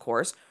reviews, of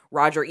course.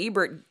 Roger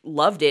Ebert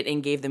loved it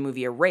and gave the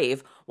movie a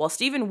rave, while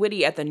Stephen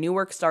Whitty at the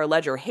Newark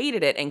Star-Ledger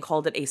hated it and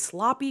called it a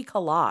sloppy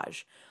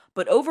collage.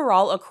 But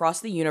overall,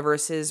 Across the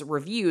Universe's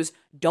reviews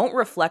don't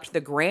reflect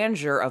the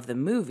grandeur of the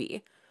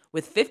movie.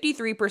 With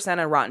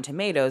 53% on Rotten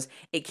Tomatoes,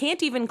 it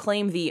can't even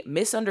claim the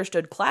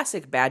misunderstood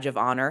classic badge of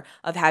honor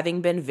of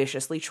having been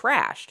viciously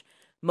trashed.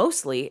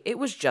 Mostly, it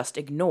was just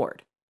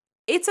ignored.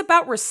 It's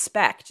about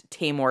respect,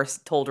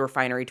 Taymor told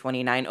Refinery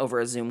 29 over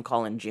a Zoom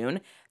call in June.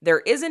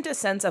 There isn't a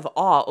sense of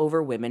awe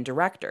over women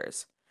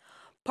directors.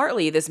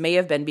 Partly, this may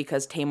have been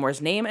because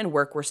Taymor's name and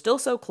work were still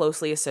so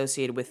closely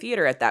associated with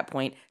theater at that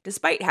point,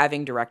 despite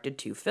having directed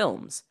 2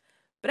 films.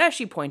 But as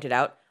she pointed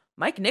out,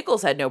 Mike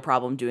Nichols had no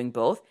problem doing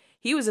both.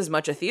 He was as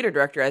much a theater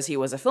director as he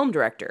was a film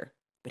director.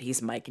 But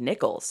he's Mike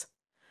Nichols.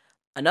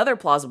 Another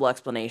plausible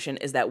explanation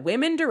is that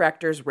women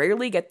directors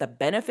rarely get the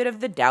benefit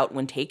of the doubt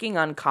when taking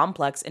on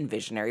complex and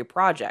visionary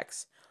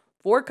projects.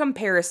 For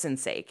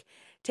comparison's sake,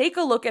 take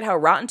a look at how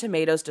Rotten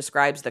Tomatoes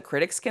describes the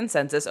critics'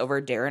 consensus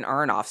over Darren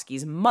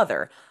Aronofsky's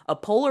Mother, a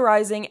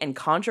polarizing and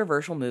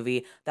controversial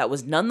movie that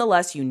was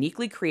nonetheless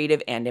uniquely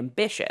creative and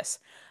ambitious.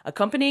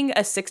 Accompanying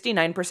a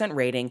 69%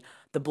 rating,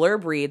 the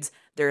blurb reads,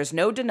 "There is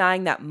no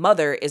denying that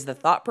Mother is the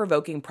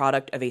thought-provoking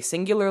product of a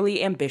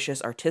singularly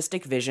ambitious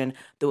artistic vision,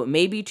 though it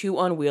may be too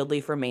unwieldy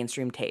for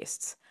mainstream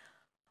tastes."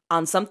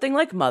 On something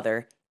like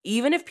Mother,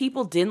 even if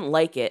people didn't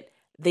like it,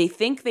 they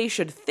think they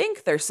should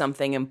think there's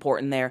something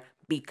important there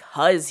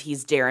because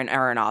he's Darren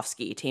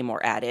Aronofsky, Taymor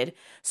added.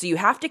 So you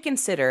have to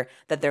consider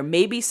that there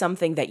may be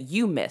something that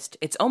you missed.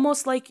 It's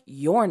almost like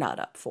you're not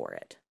up for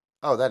it.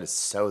 Oh, that is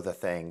so the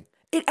thing.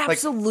 It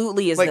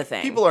absolutely is Like, the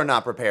thing. people are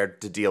not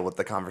prepared to deal with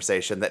the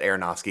conversation that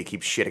Aronofsky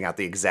keeps shitting out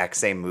the exact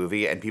same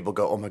movie, and people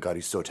go, oh my god,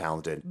 he's so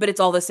talented. But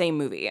it's all the same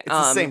movie. It's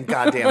the same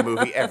goddamn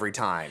movie every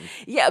time.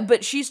 Yeah,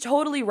 but she's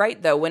totally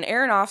right, though. When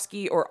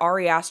Aronofsky or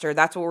Ari Aster,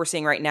 that's what we're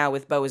seeing right now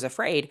with Beau is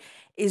Afraid,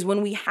 is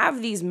when we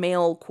have these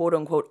male,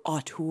 quote-unquote,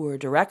 auteur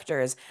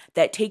directors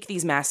that take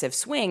these massive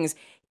swings,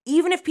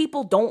 even if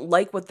people don't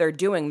like what they're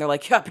doing, they're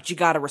like, yeah, but you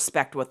gotta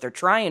respect what they're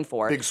trying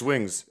for. Big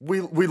swings. We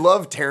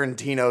love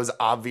Tarantino's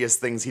obvious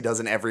things he does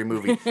in every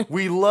movie.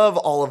 We love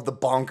all of the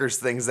bonkers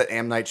things that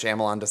M. Night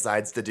Shyamalan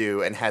decides to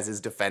do and has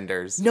his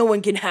defenders. No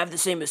one can have the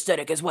same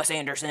aesthetic as Wes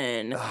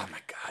Anderson. Oh my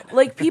god.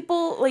 Like,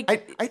 people, like...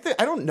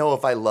 I don't know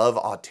if I love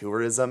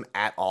auteurism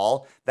at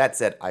all. That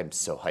said, I'm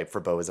so hyped for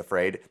Beau is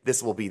Afraid.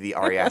 This will be the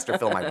Ari Aster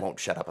film I won't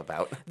shut up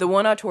about. The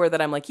one auteur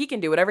that I'm like, he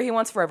can do whatever he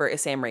wants forever is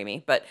Sam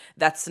Raimi, but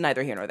that's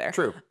neither here nor there.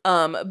 True.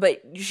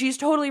 But she's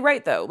totally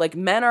right, though. Like,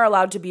 men are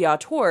allowed to be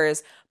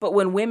auteurs, but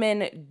when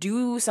women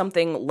do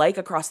something like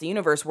Across the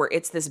Universe, where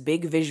it's this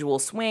big visual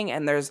swing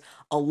and there's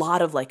a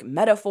lot of, like,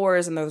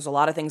 metaphors and there's a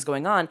lot of things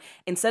going on,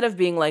 instead of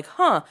being like,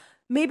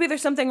 maybe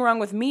there's something wrong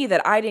with me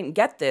that I didn't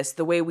get this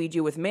the way we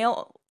do with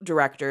male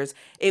directors,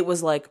 it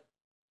was like,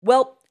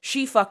 well,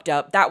 she fucked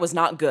up. That was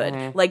not good.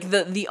 Mm-hmm. Like,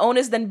 the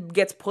onus then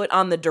gets put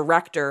on the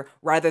director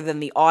rather than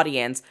the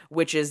audience,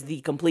 which is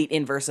the complete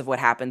inverse of what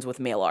happens with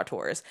male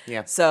auteurs.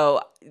 Yeah.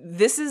 So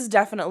this is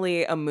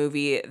definitely a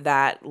movie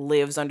that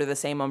lives under the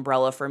same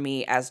umbrella for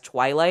me as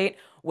Twilight,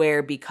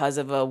 where because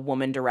of a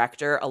woman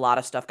director, a lot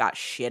of stuff got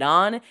shit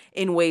on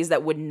in ways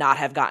that would not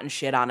have gotten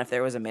shit on if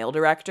there was a male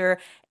director.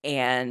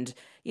 And,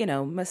 you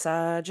know,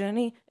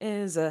 misogyny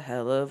is a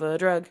hell of a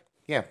drug.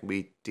 Yeah,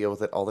 we deal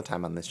with it all the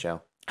time on this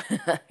show.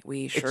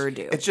 We sure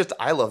do. It's just,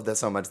 I love this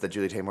so much that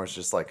Julie Taymor's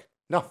just like,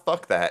 no,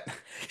 fuck that.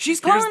 She's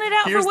calling it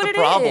out here's for what the it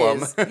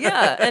problem. is.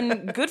 Yeah,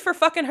 and good for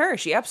fucking her.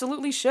 She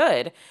absolutely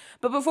should.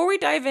 But before we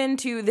dive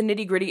into the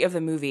nitty-gritty of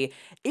the movie,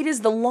 it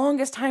is the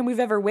longest time we've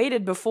ever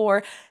waited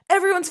before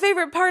everyone's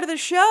favorite part of the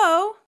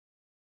show.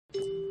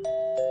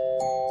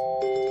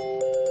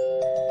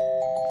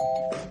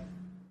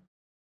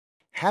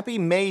 Happy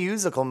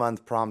May-Musical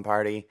Month, Prom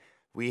Party.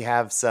 We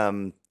have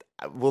some,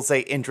 we'll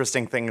say,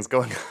 interesting things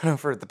going on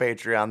over at the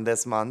Patreon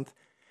this month.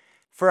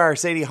 For our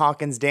Sadie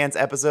Hawkins dance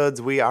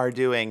episodes, we are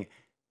doing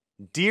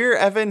Dear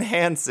Evan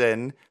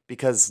Hansen,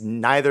 because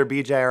neither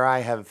BJ or I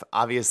have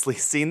obviously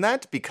seen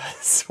that,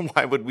 because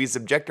why would we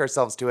subject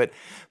ourselves to it?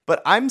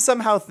 But I'm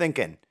somehow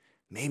thinking,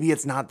 maybe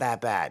it's not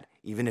that bad,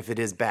 even if it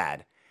is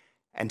bad.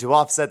 And to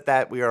offset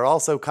that, we are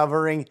also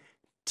covering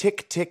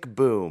Tick Tick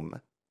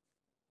Boom.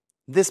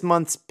 This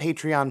month's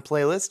Patreon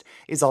playlist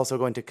is also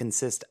going to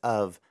consist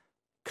of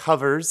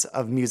covers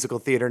of musical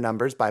theater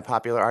numbers by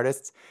popular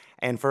artists.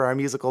 And for our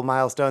musical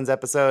milestones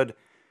episode,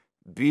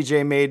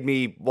 BJ made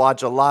me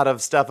watch a lot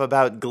of stuff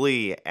about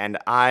Glee, and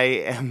I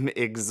am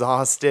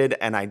exhausted,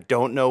 and I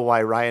don't know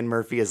why Ryan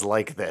Murphy is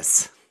like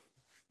this.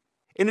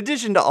 In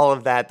addition to all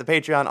of that, the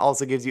Patreon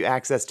also gives you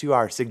access to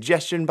our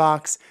suggestion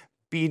box,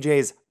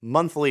 BJ's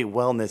monthly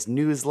wellness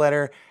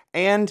newsletter,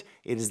 and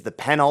it is the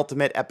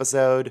penultimate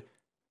episode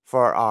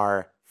for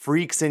our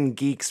Freaks and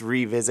Geeks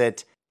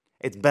revisit.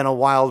 It's been a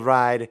wild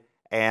ride,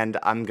 and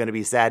I'm going to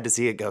be sad to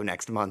see it go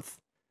next month.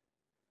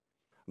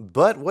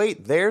 But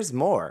wait, there's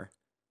more.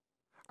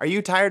 Are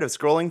you tired of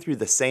scrolling through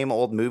the same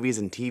old movies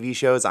and TV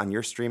shows on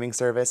your streaming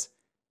service?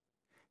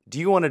 Do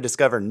you want to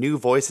discover new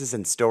voices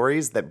and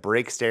stories that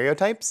break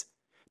stereotypes?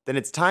 Then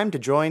it's time to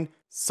join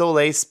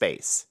Soleil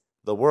Space,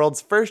 the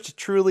world's first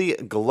truly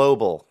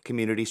global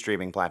community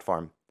streaming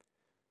platform.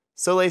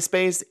 Soleil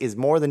Space is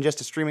more than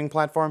just a streaming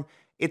platform.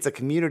 It's a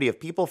community of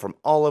people from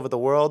all over the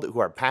world who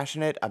are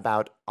passionate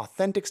about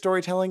authentic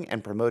storytelling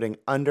and promoting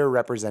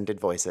underrepresented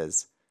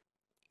voices.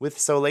 With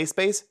Soleil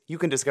Space, you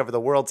can discover the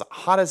world's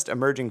hottest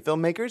emerging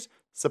filmmakers,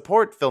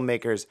 support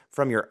filmmakers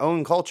from your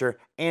own culture,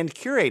 and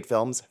curate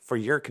films for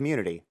your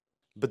community.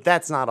 But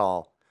that's not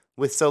all.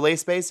 With Soleil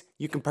Space,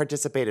 you can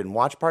participate in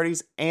watch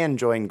parties and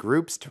join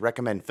groups to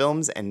recommend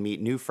films and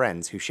meet new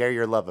friends who share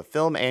your love of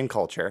film and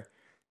culture.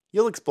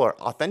 You'll explore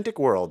authentic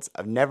worlds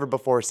of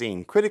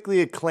never-before-seen,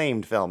 critically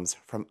acclaimed films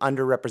from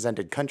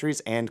underrepresented countries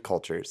and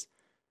cultures.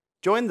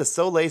 Join the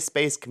Soleil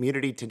Space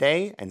community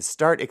today and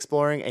start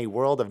exploring a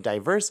world of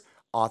diverse,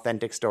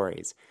 authentic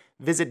stories.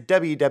 Visit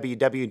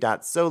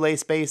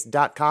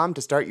www.soleilspace.com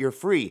to start your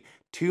free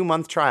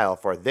 2-month trial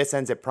for This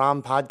Ends at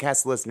Prom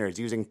podcast listeners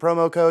using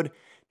promo code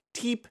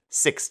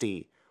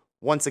TEEP60.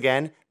 Once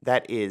again,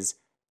 that is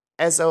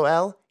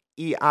SOLEIL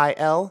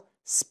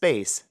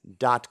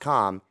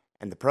space.com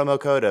and the promo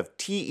code of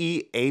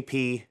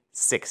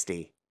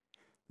TEAP60.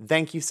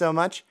 Thank you so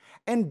much,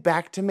 and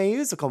back to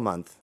May-Musical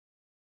Month.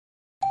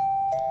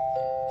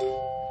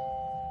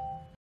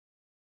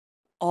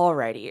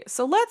 Alrighty,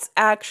 so let's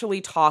actually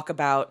talk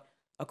about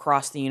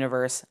Across the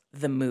Universe,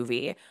 the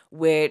movie,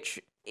 which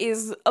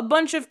is a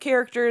bunch of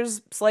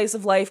characters, slice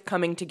of life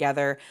coming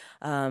together.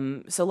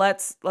 So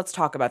let's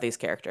talk about these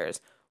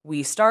characters.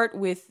 We start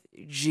with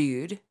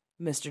Jude,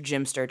 Mr.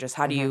 Jim Sturgis.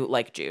 How do you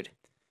like Jude?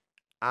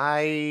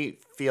 I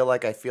feel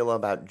like I feel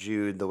about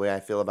Jude the way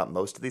I feel about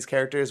most of these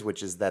characters,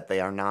 which is that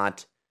they are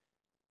not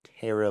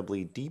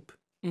terribly deep.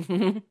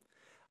 He's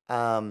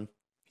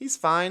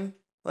fine.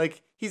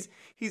 Like he's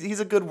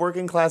a good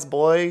working class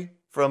boy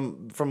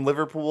from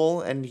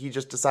Liverpool, and he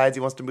just decides he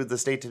wants to move to the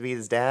state to meet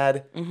his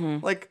dad.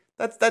 Like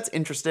that's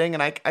interesting,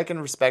 and I can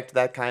respect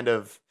that kind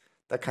of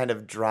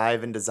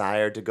drive and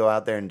desire to go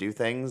out there and do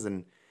things.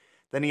 And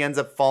then he ends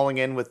up falling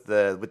in with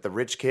the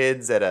rich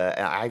kids at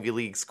an Ivy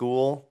League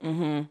school,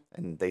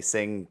 and they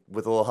sing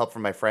 "With a Little Help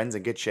from My Friends"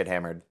 and get shit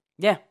hammered.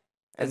 Yeah,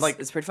 and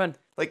it's pretty fun.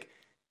 Like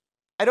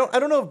I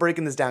don't know if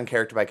breaking this down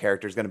character by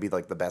character is going to be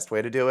like the best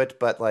way to do it,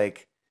 but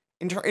like.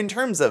 In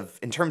terms of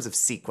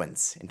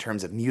sequence, in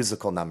terms of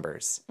musical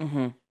numbers,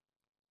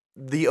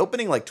 the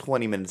opening like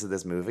 20 minutes of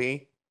this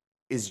movie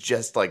is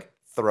just like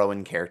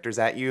throwing characters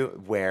at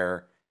you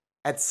where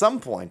at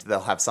some point they'll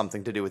have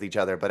something to do with each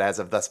other, but as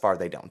of thus far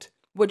they don't.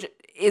 Which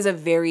is a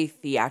very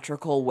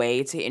theatrical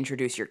way to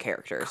introduce your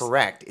characters.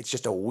 Correct. It's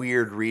just a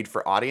weird read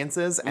for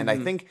audiences, and I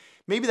think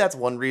maybe that's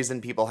one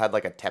reason people had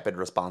like a tepid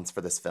response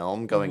for this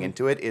film going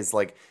into it is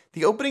like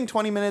the opening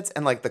 20 minutes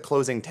and like the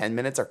closing 10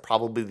 minutes are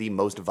probably the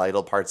most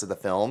vital parts of the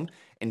film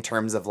in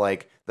terms of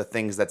like the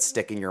things that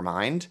stick in your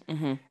mind.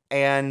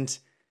 And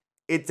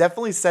it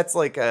definitely sets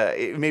like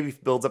it maybe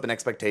builds up an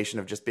expectation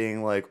of just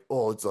being like,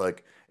 oh,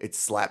 it's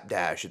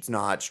slapdash. It's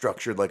not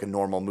structured like a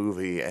normal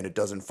movie, and it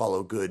doesn't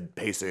follow good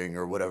pacing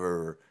or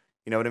whatever.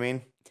 You know what I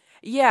mean?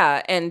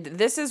 Yeah, and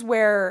this is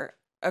where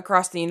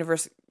Across the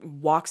Universe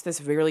walks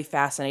this really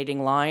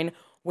fascinating line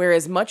where,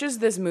 as much as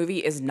this movie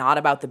is not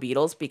about the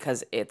Beatles,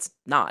 because it's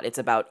not, it's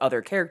about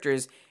other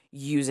characters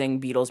using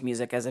Beatles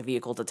music as a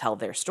vehicle to tell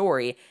their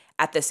story,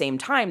 at the same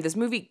time, this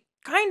movie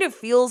kind of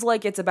feels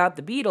like it's about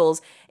the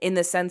Beatles in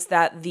the sense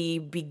that the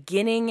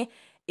beginning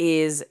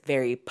is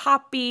very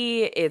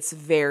poppy. It's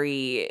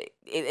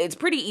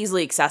pretty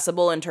easily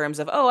accessible in terms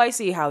of, oh, I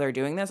see how they're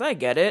doing this. I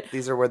get it.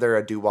 These are where they're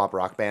a doo-wop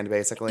rock band,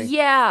 basically.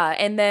 Yeah,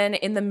 and then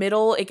in the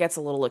middle, it gets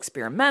a little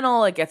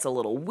experimental. It gets a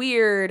little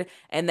weird.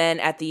 And then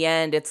at the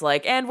end, it's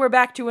like, and we're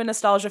back to a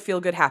nostalgia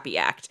feel-good happy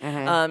act.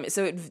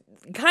 So it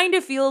kind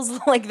of feels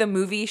like the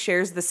movie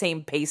shares the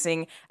same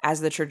pacing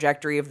as the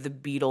trajectory of the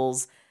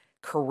Beatles'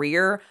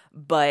 career,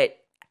 but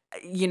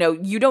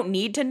you don't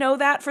need to know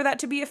that for that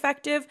to be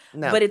effective.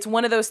 No. But it's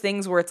one of those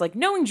things where it's like,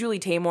 knowing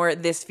Julie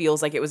Taymor, this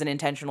feels like it was an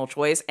intentional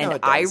choice. And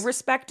I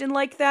respect and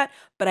like that,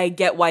 but I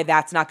get why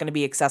that's not going to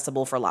be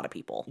accessible for a lot of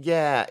people.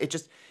 Yeah,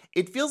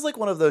 it feels like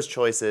one of those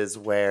choices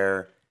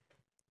where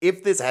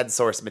if this had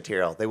source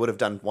material, they would have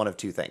done one of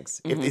two things.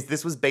 If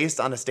this was based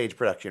on a stage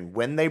production,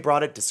 when they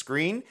brought it to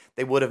screen,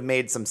 they would have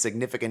made some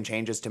significant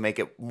changes to make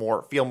it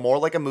feel more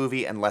like a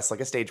movie and less like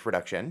a stage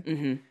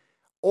production.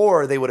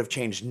 Or they would have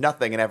changed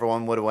nothing and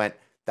everyone would have went,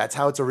 that's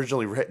how it's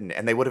originally written.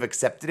 And they would have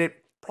accepted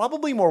it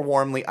probably more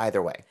warmly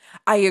either way.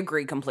 I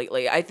agree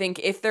completely. I think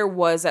if there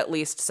was at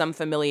least some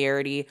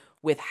familiarity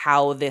with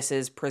how this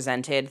is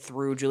presented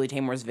through Julie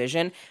Taymor's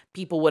vision,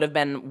 people would have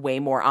been way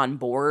more on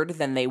board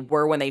than they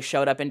were when they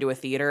showed up into a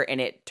theater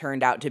and it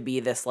turned out to be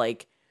this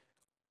like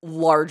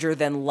larger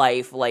than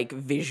life like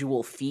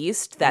visual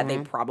feast that they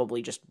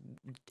probably just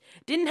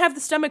didn't have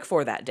the stomach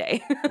for that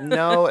day.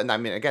 No, and I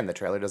mean, again, the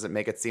trailer doesn't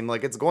make it seem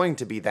like it's going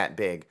to be that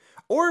big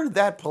or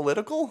that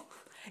political.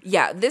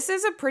 Yeah, this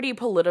is a pretty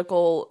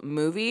political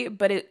movie,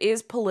 but it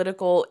is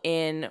political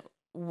in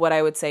what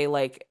I would say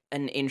like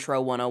an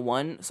intro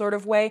 101 sort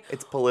of way.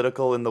 It's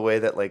political in the way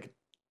that like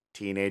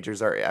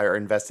teenagers are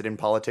invested in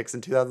politics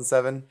in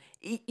 2007.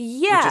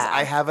 Yeah. Which is,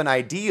 I have an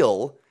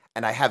ideal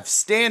and I have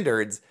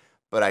standards,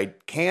 but I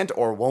can't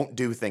or won't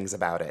do things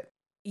about it.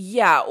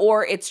 Yeah,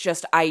 or it's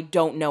just I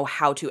don't know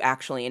how to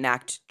actually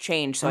enact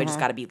change, so I just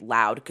got to be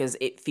loud because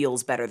it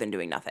feels better than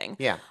doing nothing.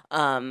 Yeah.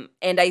 And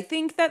I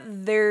think that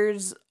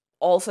there's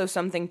also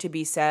something to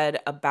be said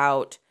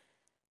about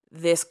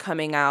this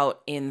coming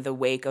out in the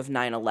wake of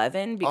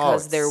 9/11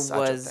 because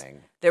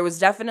there was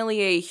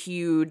definitely a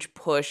huge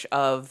push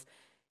of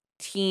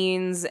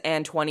teens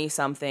and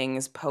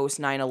 20-somethings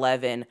post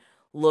 9/11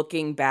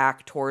 looking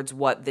back towards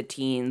what the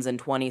teens and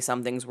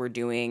 20-somethings were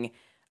doing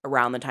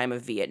around the time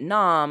of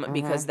Vietnam,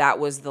 because that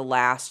was the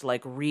last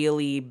like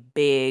really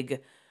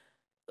big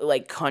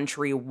like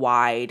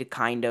countrywide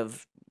kind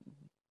of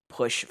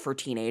push for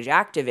teenage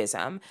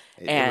activism.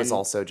 It was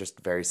also just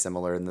very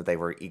similar in that they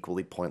were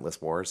equally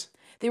pointless wars.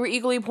 They were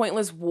equally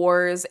pointless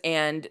wars,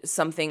 and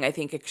something I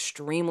think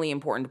extremely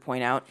important to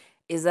point out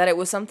is that it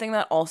was something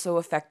that also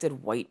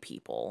affected white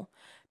people,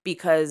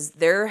 because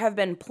there have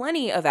been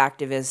plenty of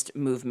activist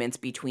movements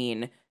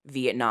between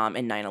Vietnam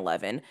and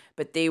 9/11,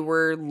 but they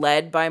were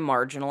led by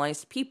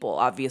marginalized people.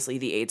 Obviously,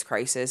 the AIDS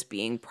crisis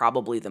being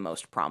probably the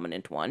most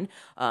prominent one,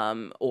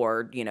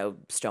 or,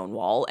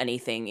 Stonewall,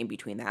 anything in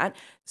between that.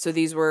 So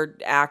these were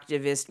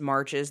activist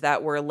marches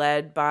that were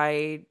led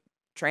by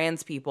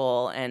trans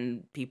people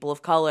and people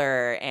of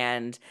color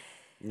and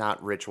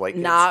not rich white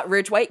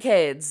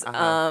kids.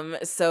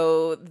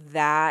 So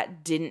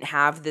that didn't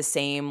have the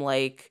same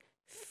like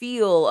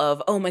feel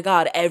of, oh my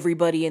God,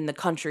 everybody in the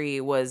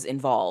country was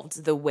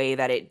involved the way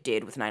that it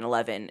did with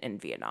 9/11 in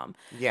Vietnam.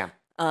 Yeah.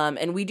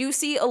 And we do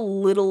see a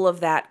little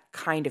of that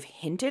kind of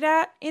hinted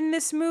at in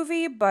this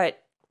movie,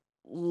 but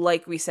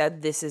like we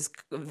said, this is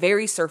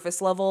very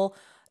surface level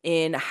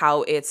in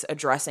how it's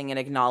addressing and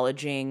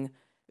acknowledging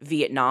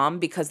Vietnam,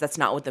 because that's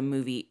not what the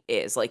movie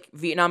is. Like,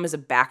 Vietnam is a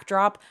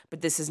backdrop,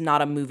 but this is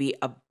not a movie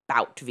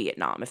about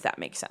Vietnam, if that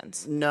makes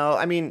sense. No,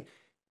 I mean,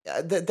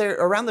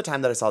 around the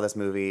time that I saw this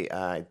movie,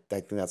 I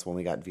think that's when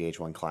we got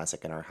VH1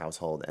 Classic in our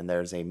household, and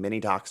there's a mini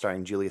doc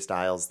starring Julia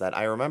Stiles that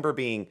I remember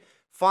being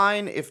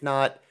fine, if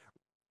not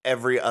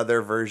every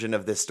other version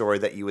of this story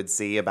that you would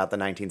see about the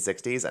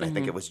 1960s, and I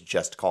think it was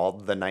just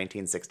called the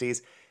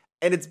 1960s.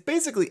 And it's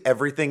basically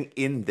everything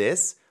in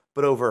this,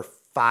 but over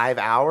 5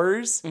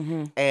 hours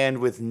and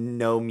with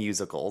no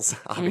musicals,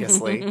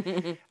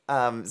 obviously.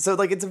 So,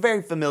 like, it's a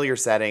very familiar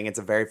setting. It's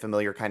a very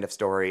familiar kind of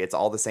story. It's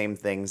all the same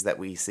things that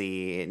we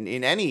see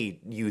in any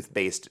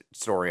youth-based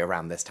story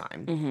around this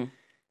time.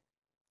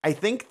 I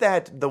think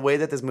that the way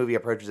that this movie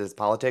approaches its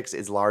politics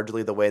is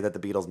largely the way that the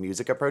Beatles'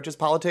 music approaches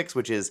politics,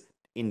 which is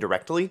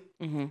indirectly.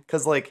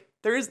 Because, like,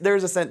 there's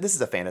a sense, this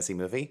is a fantasy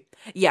movie.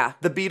 Yeah.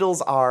 The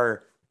Beatles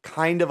are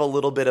kind of a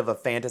little bit of a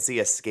fantasy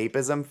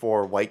escapism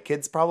for white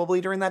kids probably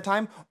during that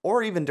time,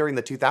 or even during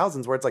the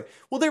 2000s, where it's like,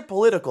 well, they're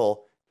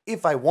political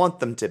if I want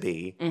them to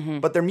be,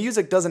 but their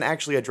music doesn't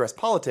actually address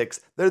politics.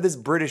 They're this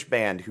British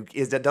band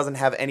that doesn't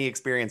have any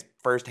experience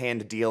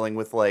firsthand dealing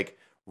with like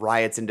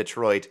riots in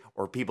Detroit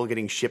or people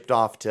getting shipped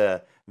off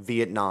to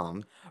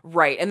Vietnam.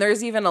 Right. And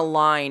there's even a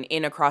line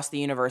in Across the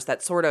Universe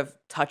that sort of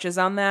touches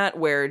on that,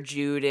 where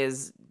Jude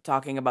is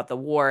talking about the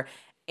war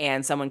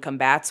and someone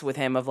combats with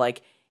him of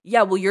like,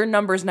 yeah, well, your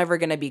number's never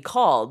going to be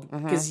called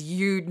because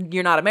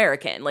you're not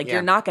American. Like,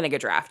 you're not going to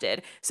get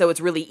drafted. So it's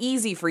really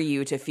easy for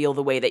you to feel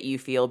the way that you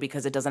feel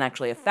because it doesn't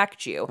actually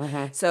affect you.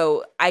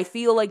 So I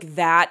feel like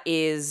that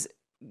is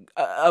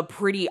a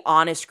pretty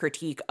honest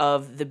critique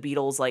of the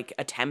Beatles' like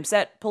attempts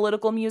at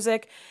political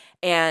music.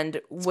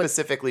 And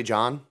Specifically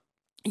John?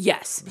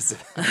 Yes.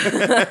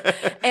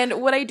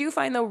 And what I do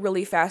find, though,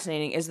 really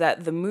fascinating is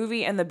that the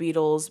movie and the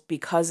Beatles,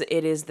 because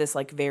it is this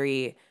like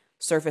very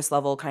surface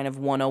level kind of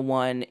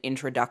 101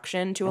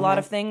 introduction to a lot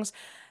of things,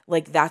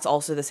 like that's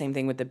also the same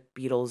thing with the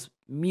Beatles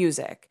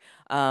music.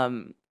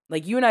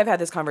 Like you and I have had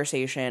this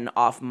conversation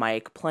off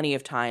mic plenty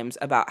of times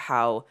about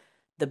how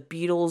the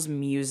Beatles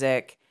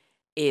music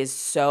is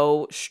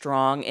so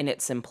strong in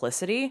its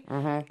simplicity,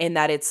 in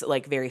that it's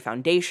like very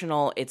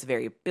foundational, it's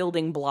very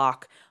building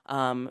block.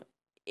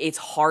 It's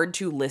hard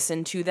to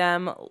listen to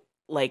them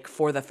like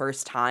for the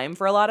first time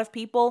for a lot of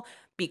people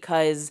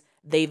because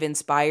they've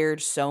inspired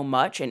so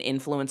much and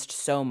influenced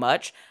so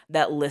much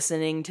that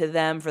listening to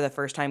them for the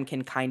first time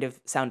can kind of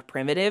sound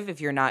primitive if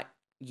you're not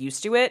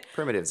used to it.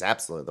 Primitive is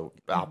absolutely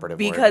the operative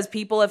Because word.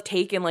 people have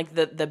taken like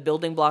the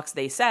building blocks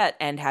they set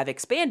and have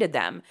expanded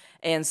them.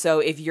 And so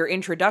if your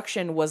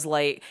introduction was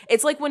like,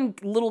 it's like when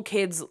little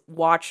kids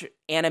watch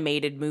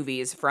animated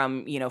movies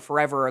from, you know,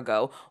 forever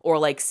ago, or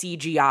like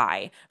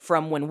CGI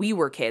from when we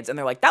were kids, and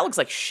they're like, that looks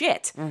like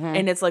shit.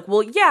 And it's like,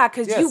 well, yeah,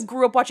 because you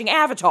grew up watching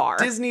Avatar.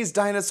 Disney's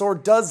dinosaur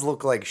does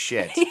look like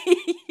shit.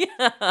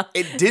 Yeah.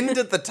 It didn't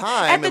at the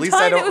time. the At least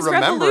I time, it don't was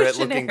remember it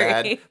looking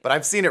revolutionary. bad. But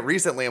I've seen it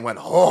recently and went,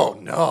 oh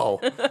no.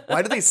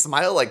 Why do they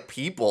smile like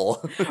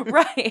people?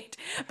 Right.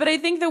 But I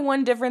think the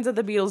one difference that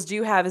the Beatles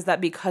do have is that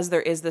because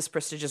there is this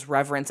prestigious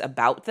reverence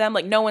about them,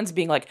 like no one's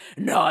being like,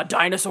 nah,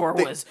 dinosaur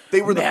was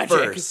They were magic.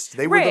 the first.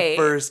 They were the Right.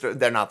 first.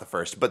 They're not the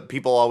first, but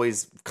people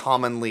always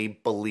commonly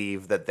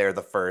believe that they're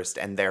the first,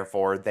 and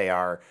therefore they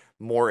are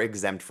more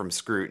exempt from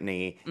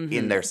scrutiny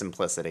in their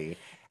simplicity.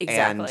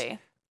 Exactly. And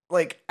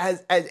like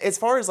as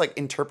far as like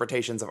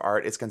interpretations of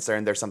art is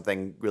concerned, there's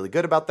something really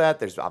good about that.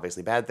 There's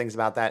obviously bad things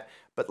about that,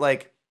 but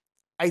like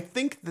I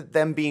think that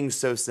them being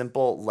so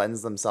simple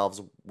lends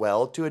themselves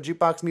well to a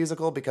jukebox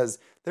musical because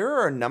there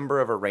are a number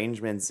of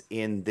arrangements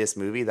in this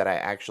movie that I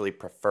actually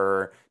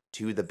prefer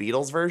to the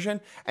Beatles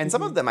version. And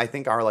some of them I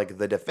think are like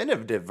the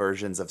definitive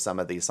versions of some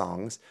of these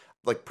songs.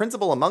 Like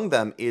principal among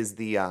them is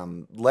the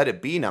Let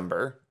It Be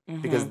number,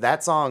 because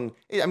that song,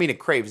 I mean, it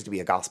craves to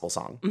be a gospel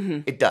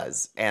song. It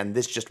does. And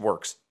this just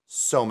works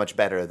so much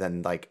better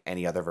than like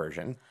any other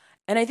version.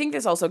 And I think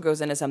this also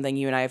goes into something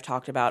you and I have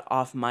talked about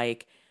off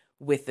mic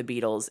with the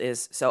Beatles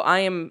is, so I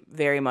am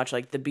very much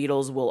like the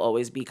Beatles will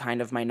always be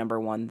kind of my number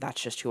one. That's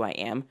just who I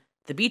am.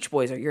 The Beach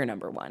Boys are your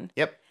number one.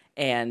 Yep.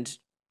 And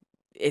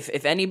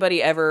if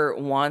anybody ever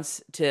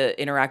wants to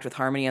interact with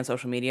Harmony on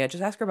social media,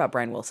 just ask her about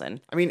Brian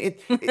Wilson. I mean,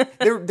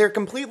 they're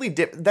completely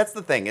different. That's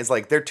the thing is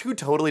like they're two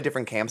totally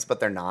different camps, but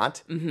they're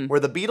not.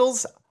 Where the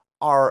Beatles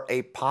are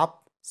a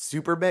pop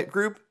superbit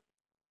group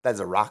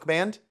that's a rock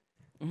band.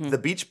 The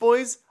Beach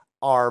Boys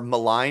are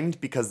maligned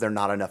because they're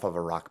not enough of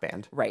a rock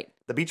band. Right.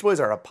 The Beach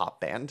Boys are a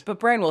pop band. But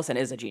Brian Wilson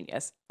is a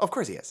genius. Of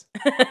course he is.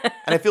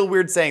 And I feel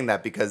weird saying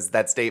that because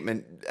that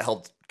statement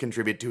helped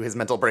contribute to his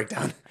mental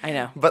breakdown. I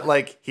know. But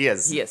like he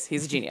is. He is.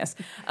 He's a genius.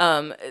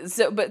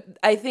 But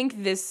I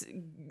think this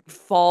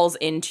falls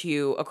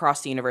into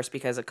Across the Universe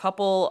because a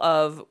couple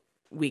of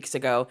weeks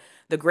ago,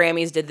 the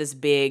Grammys did this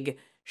big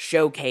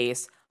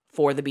showcase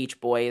for the Beach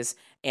Boys,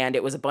 and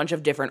it was a bunch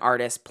of different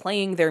artists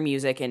playing their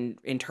music and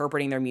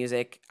interpreting their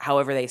music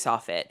however they saw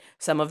fit.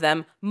 Some of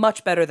them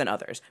much better than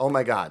others. Oh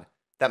my God.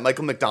 That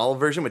Michael McDonald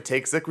version with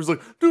Take Six was like,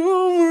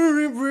 don't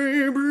worry,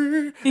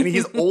 baby. And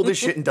he's old as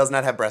shit and does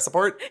not have breast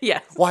support.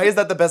 Yes. Why is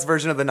that the best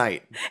version of the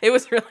night? It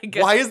was really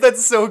good. Why is that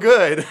so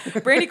good?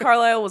 Brandy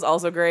Carlisle was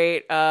also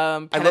great.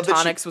 love that she-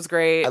 Pentatonics was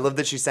great. I love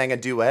that she sang a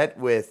duet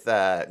with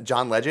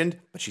John Legend,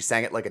 but she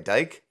sang it like a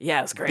dyke. Yeah,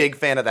 it was great. Big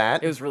fan of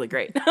that. It was really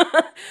great.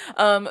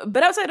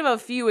 But outside of a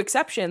few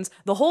exceptions,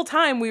 the whole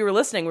time we were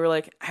listening, we were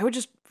like, I would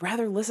just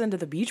rather listen to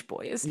the Beach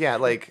Boys. Yeah,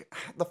 like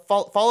the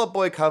Fall Out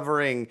Boy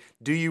covering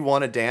Do You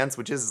Want to Dance,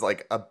 which is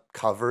like a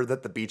cover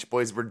that the Beach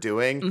Boys were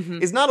doing,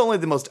 is not only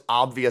the most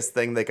obvious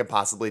thing they could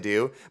possibly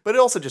do, but it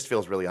also just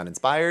feels really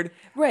uninspired.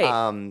 Right.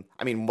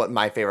 I mean, what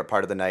my favorite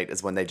part of the night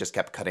is when they just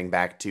kept cutting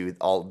back to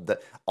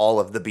all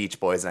of the Beach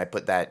Boys, and I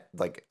put that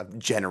like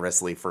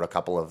generously for a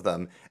couple of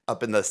them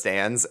up in the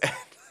stands.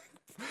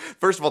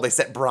 First of all, they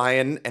set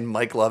Brian and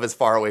Mike Love as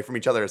far away from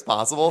each other as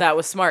possible. That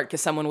was smart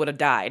because someone would have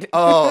died.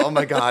 Oh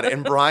my God.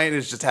 And Brian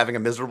is just having a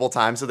miserable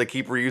time, so they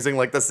keep reusing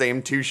like the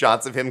same 2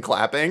 shots of him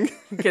clapping.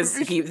 Because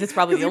that's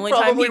probably the only He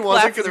time probably he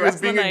wasn't clapped for because the he was rest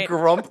of the being a night.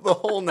 grump the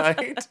whole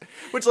night.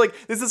 Which, like,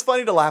 this is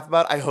funny to laugh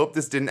about. I hope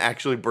this didn't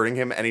actually bring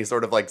him any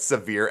sort of like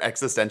severe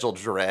existential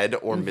dread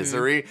or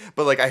misery.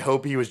 But like, I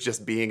hope he was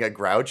just being a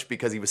grouch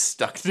because he was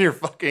stuck near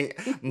fucking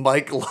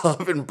Mike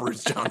Love and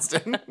Bruce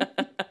Johnston.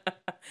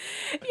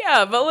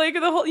 Yeah, but like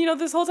the whole,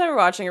 this whole time we're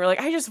watching it, we're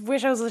like, I just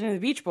wish I was listening to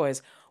the Beach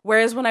Boys.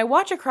 Whereas when I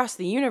watch Across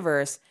the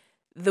Universe,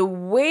 the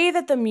way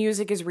that the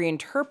music is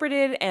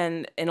reinterpreted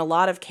and in a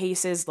lot of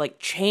cases like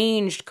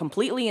changed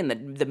completely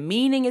and the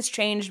meaning is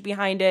changed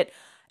behind it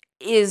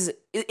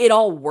it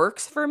all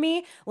works for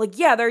me. Like,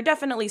 yeah, there are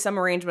definitely some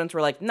arrangements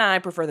where like, nah, I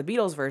prefer the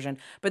Beatles version,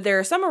 but there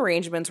are some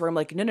arrangements where I'm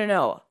like,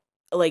 no.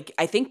 Like,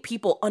 I think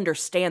people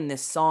understand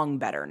this song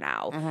better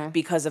now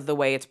because of the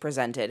way it's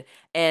presented.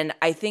 And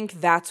I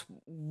think that's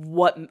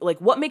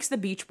what makes the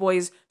Beach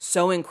Boys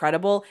so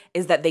incredible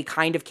is that they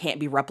kind of can't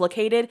be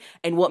replicated.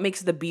 And what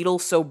makes the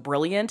Beatles so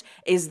brilliant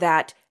is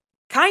that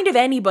kind of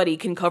anybody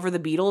can cover the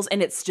Beatles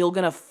and it's still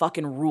gonna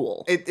fucking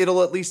rule.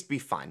 It'll at least be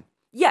fine.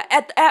 Yeah,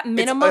 at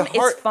minimum,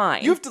 it's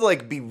fine. You have to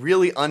like be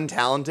really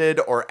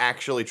untalented or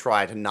actually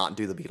try to not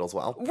do the Beatles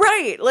well.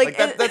 Right. Like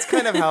that's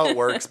kind of how it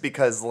works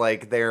because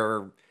like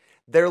they're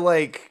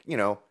like,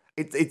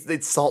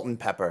 it's salt and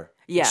pepper.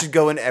 Yeah. It should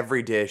go in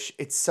every dish.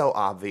 It's so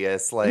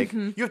obvious. Like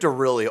you have to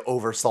really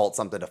oversalt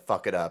something to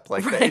fuck it up.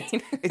 Like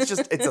it's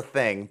a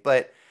thing.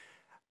 But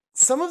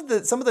some of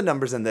the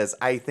numbers in this,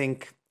 I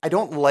think I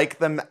don't like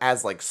them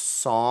as like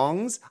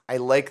songs. I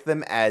like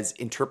them as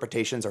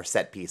interpretations or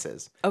set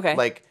pieces. Okay.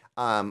 Like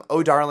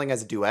Oh Darling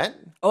as a duet.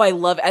 Oh, I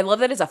love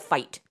that as a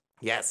fight.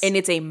 Yes. And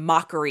it's a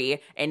mockery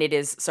and it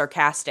is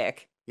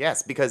sarcastic.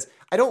 Yes, because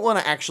I don't want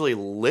to actually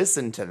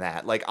listen to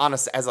that, like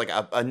honest as like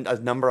a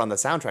number on the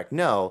soundtrack.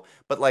 No,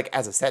 but like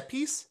as a set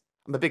piece,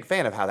 I'm a big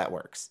fan of how that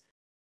works.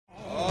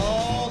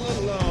 All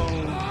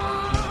alone.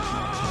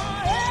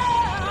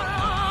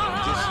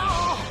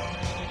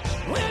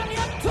 When you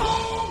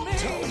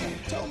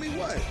Told me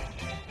what?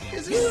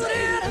 Is it you safe?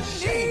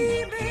 didn't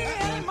need me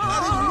anymore.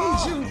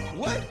 I didn't need you.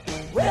 What?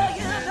 Well,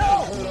 you know,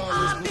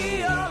 I'm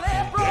nearly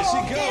There she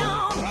broken.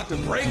 go. About to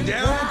break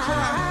down and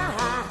cry.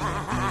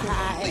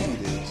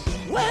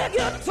 When you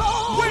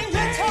told me,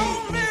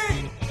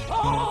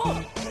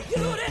 oh,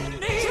 you didn't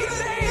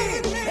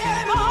need me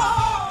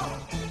anymore.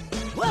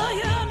 Well,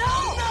 you know,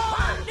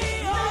 I'm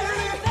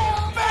nearly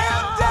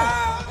fell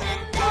down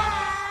and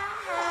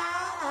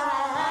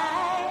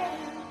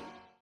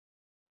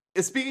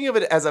died. Speaking of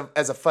it as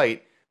a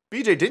fight,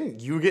 BJ, didn't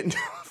you get into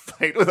a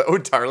fight with Oh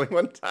Darling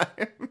one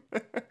time?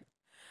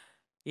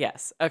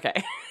 Yes.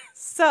 Okay.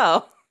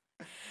 So,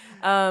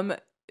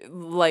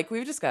 like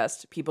we've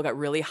discussed, people got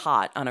really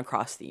hot on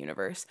Across the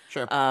Universe.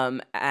 Sure.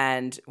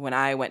 And when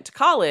I went to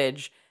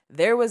college,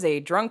 there was a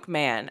drunk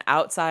man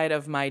outside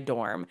of my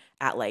dorm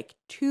at like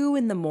 2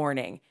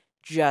 a.m,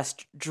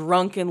 just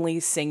drunkenly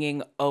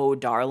singing "Oh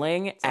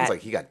Darling." Sounds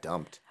like he got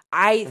dumped.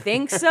 I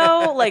think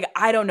so. Like,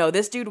 I don't know.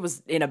 This dude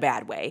was in a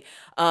bad way.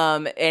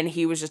 And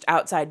he was just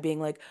outside being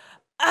like,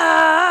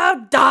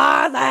 "Oh,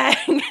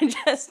 darling,"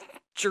 just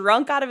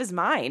drunk out of his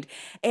mind.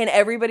 And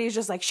everybody's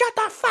just like, "Shut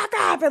the fuck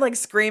up," and like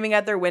screaming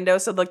at their window.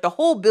 So like the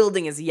whole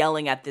building is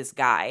yelling at this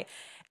guy.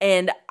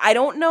 And I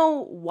don't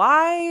know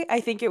why.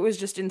 I think it was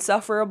just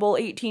insufferable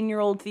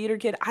 18-year-old theater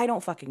kid. I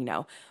don't fucking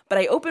know. But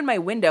I opened my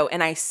window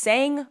and I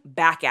sang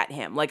back at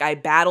him. Like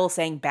I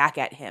sang back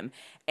at him.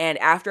 And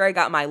after I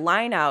got my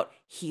line out,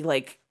 he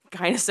like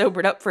kind of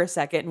sobered up for a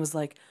second and was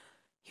like,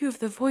 "You have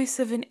the voice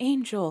of an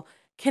angel.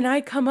 Can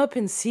I come up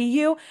and see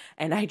you?"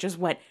 And I just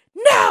went,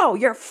 "No,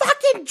 you're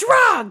fucking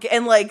drunk,"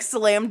 and like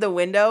slammed the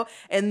window.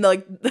 And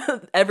like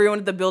everyone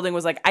at the building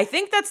was like, "I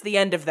think that's the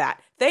end of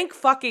that. Thank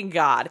fucking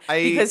God,"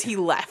 because he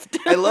left.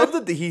 I love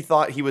that he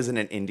thought he was in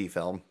an indie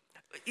film.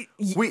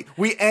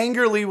 We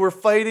angrily were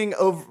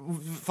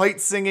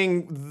fight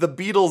singing the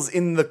Beatles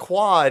in the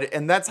quad,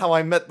 and that's how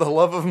I met the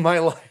love of my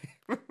life.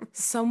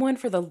 Someone,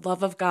 for the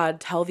love of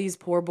God, tell these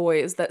poor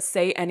boys that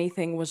Say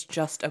Anything was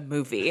just a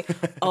movie.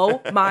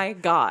 Oh my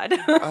God.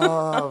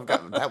 Oh,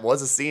 God, that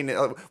was a scene.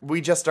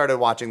 We just started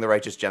watching The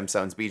Righteous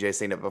Gemstones. BJ's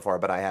seen it before,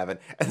 but I haven't.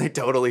 And they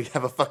totally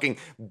have a fucking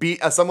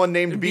someone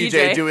named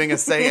BJ doing a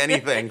Say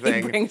Anything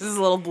thing. He brings his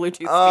little Bluetooth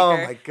speaker. Oh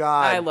my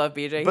God. I love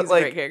BJ. But He's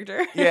a great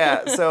character.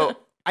 Yeah, so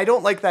I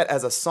don't like that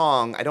as a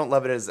song. I don't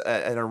love it as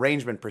an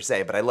arrangement per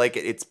se, but I like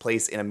its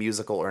place in a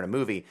musical or in a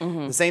movie.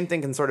 Mm-hmm. The same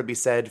thing can sort of be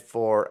said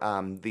for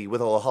the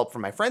With a Little Help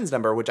from My Friends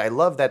number, which I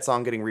love that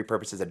song getting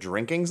repurposed as a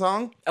drinking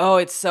song. Oh,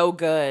 it's so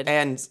good.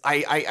 And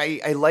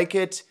I like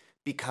it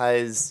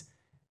because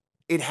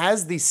it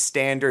has the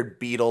standard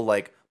Beatle,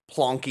 like,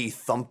 plonky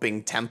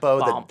thumping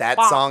tempo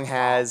that song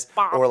has,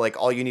 or like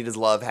All You Need Is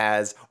Love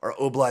has, or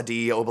Obla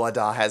Di, Obla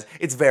Da has.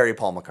 It's very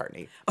Paul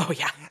McCartney. Oh,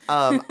 yeah.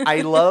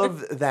 I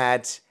love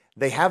that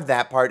they have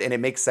that part and it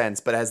makes sense,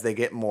 but as they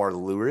get more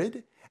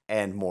lurid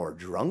and more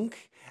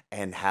drunk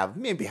and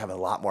maybe have a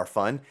lot more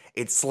fun,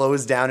 it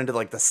slows down into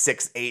like the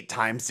 6/8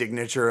 time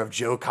signature of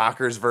Joe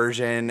Cocker's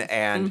version,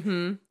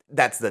 and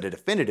that's the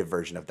definitive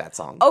version of that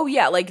song. Oh,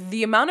 yeah. Like,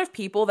 the amount of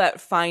people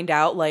that find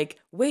out, like,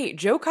 wait,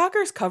 Joe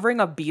Cocker's covering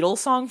a Beatles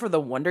song for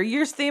the Wonder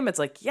Years theme? It's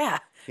like, yeah,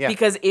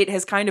 because it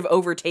has kind of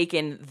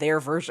overtaken their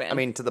version. I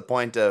mean, to the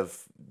point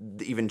of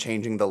even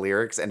changing the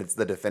lyrics, and it's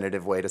the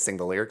definitive way to sing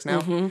the lyrics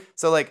now. Mm-hmm.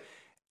 So, like,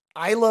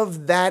 I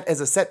love that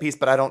as a set piece,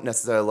 but I don't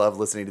necessarily love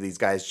listening to these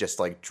guys just,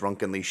 like,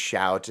 drunkenly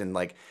shout, and,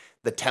 like,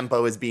 the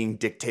tempo is being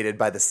dictated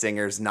by the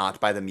singers, not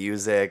by the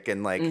music.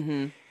 And like,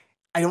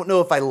 I don't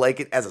know if I like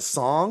it as a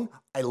song.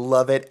 I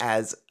love it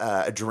as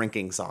a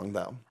drinking song,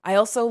 though. I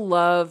also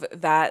love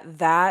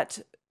that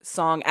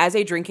song as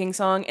a drinking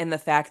song and the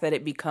fact that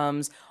it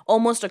becomes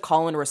almost a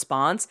call and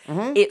response.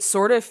 It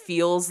sort of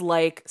feels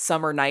like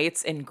Summer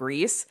Nights in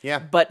Greece. Yeah.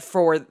 But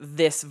for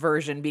this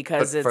version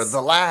because But it's for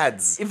the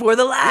lads. for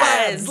the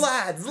lads.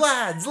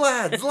 Lads.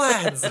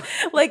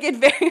 Like it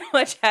very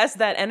much has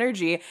that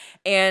energy,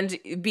 and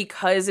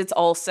because it's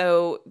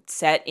also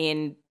set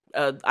in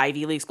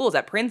Ivy League schools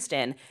at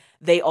Princeton,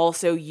 they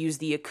also use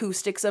the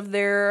acoustics of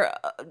their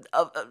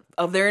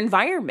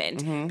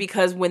environment,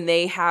 because when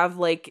they have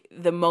like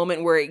the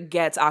moment where it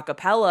gets a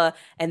cappella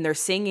and they're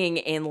singing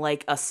in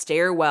like a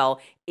stairwell,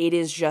 it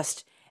is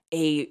just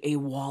a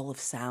wall of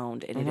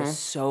sound, and it is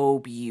so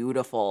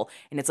beautiful.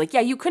 And it's like, yeah,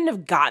 you couldn't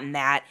have gotten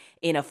that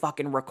in a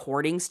fucking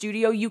recording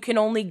studio. You can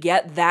only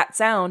get that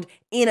sound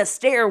in a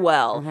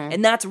stairwell,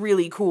 and that's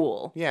really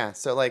cool. Yeah,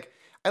 so like,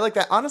 I like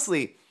that.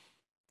 Honestly,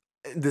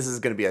 this is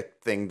going to be a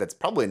thing that's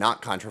probably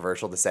not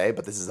controversial to say,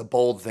 but this is a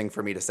bold thing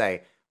for me to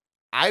say.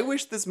 I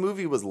wish this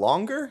movie was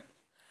longer.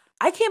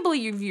 I can't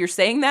believe you're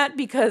saying that,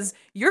 because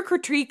your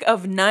critique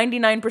of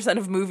 99%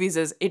 of movies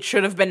is it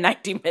should have been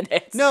 90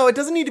 minutes. No, it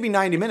doesn't need to be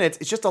 90 minutes.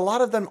 It's just a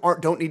lot of them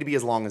don't need to be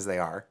as long as they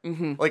are.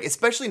 Like,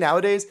 especially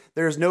nowadays,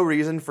 there's no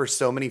reason for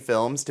so many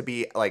films to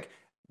be like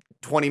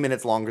 20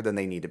 minutes longer than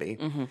they need to be.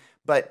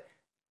 But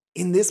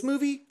in this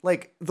movie,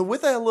 like,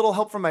 with a little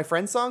help from my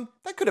friend song,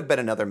 that could have been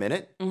another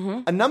minute.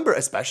 A number,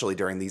 especially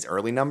during these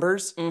early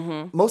numbers,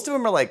 most of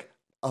them are like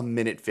a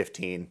minute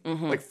 15,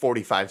 like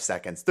 45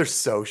 seconds. They're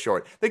so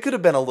short. They could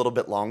have been a little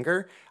bit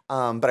longer,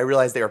 but I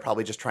realized they were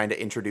probably just trying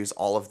to introduce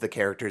all of the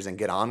characters and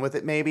get on with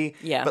it, maybe.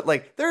 Yeah. But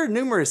like, there are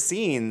numerous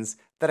scenes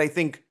that I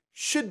think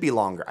should be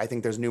longer. I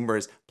think there's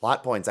numerous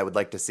plot points I would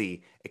like to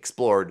see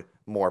explored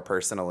more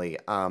personally.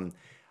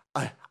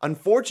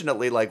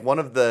 Unfortunately, like one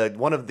of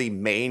the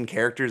main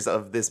characters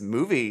of this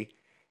movie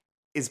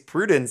is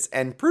Prudence,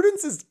 and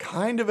Prudence is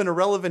kind of an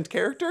irrelevant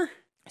character.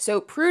 So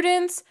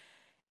Prudence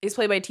is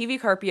played by TV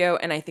Carpio,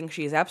 and I think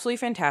she is absolutely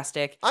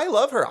fantastic. I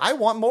love her. I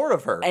want more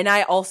of her. And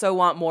I also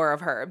want more of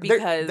her,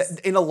 because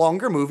in a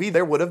longer movie,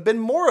 there would have been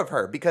more of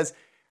her, because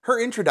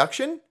her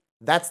introduction,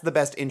 that's the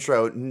best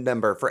intro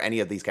number for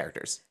any of these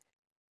characters.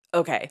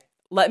 Okay,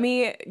 let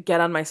me get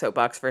on my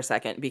soapbox for a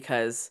second,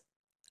 because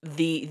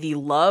the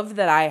love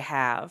that I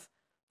have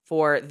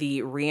for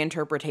the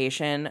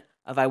reinterpretation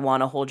of I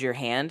Want to Hold Your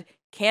Hand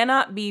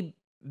cannot be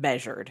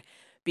measured.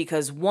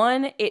 Because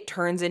one, it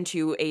turns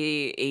into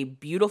a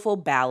beautiful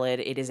ballad.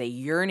 It is a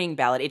yearning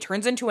ballad. It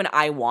turns into an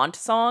I Want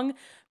song,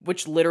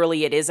 which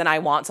literally it is an I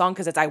Want song,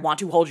 because it's I want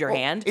to hold your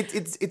hand.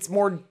 It's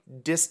more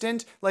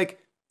distant.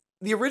 Like,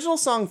 the original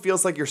song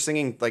feels like you're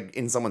singing like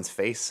in someone's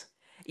face.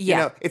 Yeah.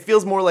 You know, it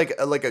feels more like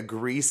a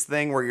Grease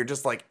thing where you're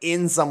just like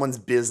in someone's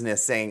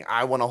business saying,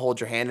 I want to hold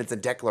your hand. It's a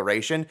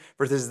declaration.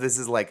 Versus this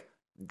is like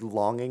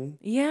longing.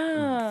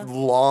 Yeah.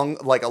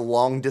 Like a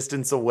long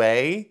distance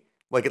away.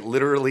 Like it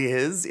literally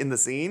is in the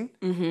scene.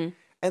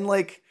 And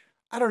like,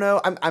 I don't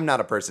know. I'm not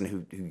a person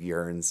who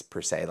yearns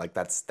per se. Like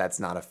that's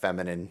not a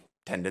feminine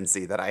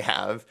tendency that I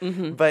have.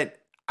 But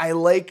I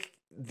like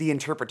the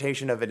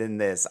interpretation of it in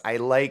this. I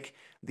like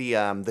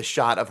the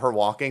shot of her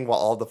walking while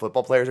all the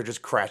football players are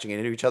just crashing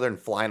into each other and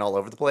flying all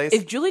over the place.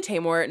 If Julie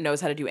Taymor knows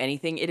how to do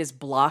anything, it is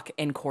block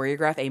and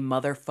choreograph a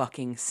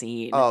motherfucking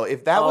scene. Oh,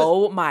 if that was...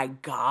 Oh my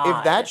God.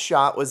 If that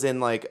shot was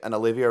in like an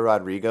Olivia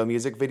Rodrigo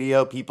music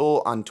video,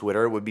 people on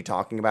Twitter would be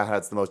talking about how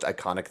it's the most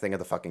iconic thing of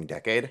the fucking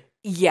decade.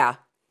 Yeah.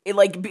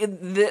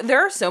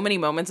 There are so many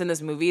moments in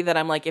this movie that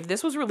I'm like, if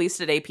this was released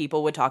today,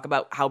 people would talk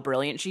about how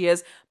brilliant she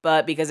is.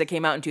 But because it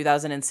came out in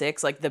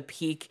 2006, like the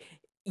peak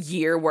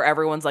year where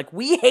everyone's like,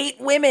 we hate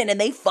women and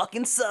they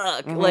fucking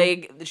suck.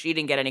 Like, she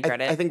didn't get any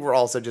credit. I think we're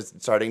also just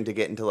starting to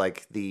get into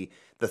like the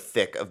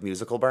thick of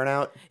musical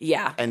burnout.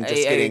 Yeah, and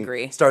just I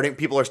agree.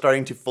 People are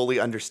starting to fully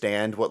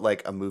understand what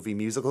like a movie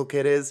musical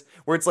kid is.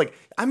 Where it's like,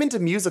 I'm into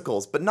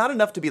musicals, but not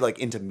enough to be like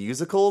into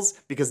musicals,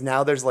 because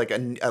now there's like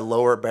a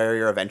lower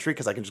barrier of entry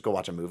because I can just go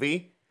watch a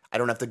movie. I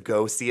don't have to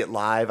go see it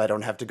live. I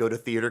don't have to go to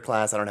theater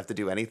class. I don't have to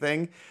do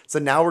anything. So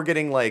now we're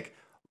getting like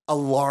a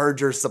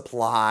larger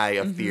supply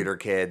of theater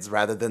kids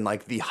rather than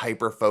like the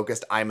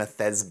hyper-focused I'm a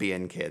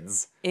thespian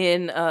kids.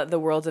 In the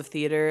world of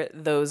theater,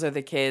 those are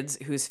the kids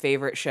whose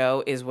favorite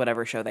show is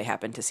whatever show they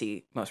happen to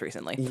see most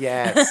recently.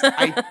 Yes,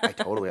 I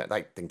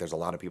think there's a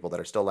lot of people that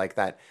are still like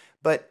that.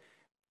 But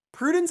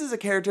Prudence is a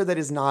character that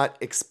is not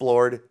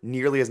explored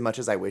nearly as much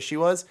as I wish she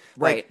was.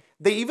 Like, Right.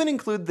 They even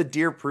include the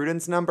Dear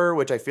Prudence number,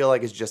 which I feel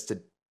like is just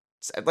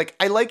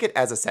I like it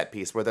as a set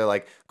piece where they're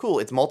like, cool,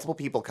 it's multiple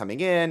people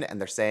coming in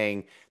and they're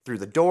saying through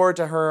the door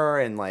to her,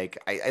 and like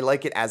I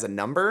like it as a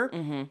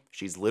number.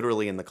 She's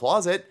literally in the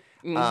closet.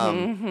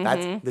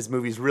 This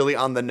movie's really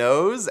on the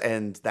nose,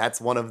 and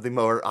that's one of the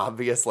more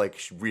obvious, like,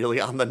 really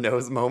on the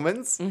nose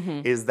moments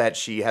is that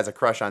she has a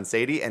crush on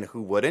Sadie, and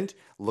who wouldn't?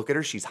 Look at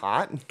her, she's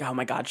hot. Oh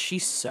my God,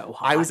 she's so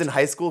hot. I was in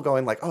high school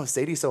going like, oh,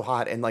 Sadie's so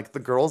hot, and like the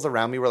girls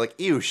around me were like,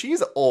 ew,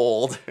 she's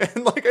old,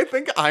 and like I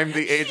think I'm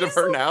the age of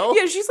her now.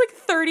 Yeah, she's like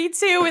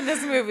 32 in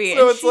this movie.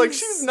 So and it's like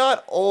she's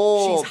not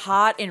old. She's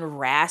hot and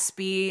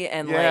raspy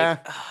and Yeah.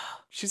 like.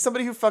 She's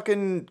somebody who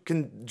fucking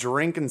can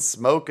drink and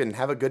smoke and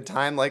have a good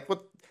time. Like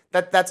what?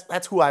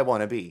 That's who I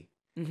want to be.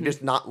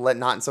 Just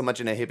not so much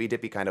in a hippy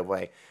dippy kind of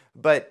way.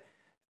 But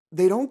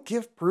they don't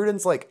give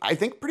Prudence, like, I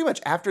think pretty much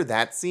after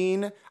that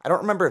scene, I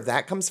don't remember if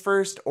that comes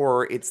first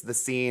or it's the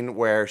scene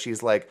where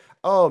she's like,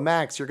 oh,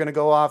 Max, you're going to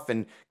go off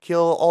and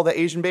kill all the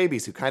Asian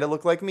babies who kind of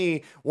look like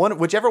me.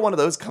 Whichever one of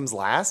those comes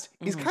last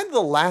is kind of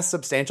the last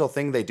substantial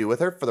thing they do with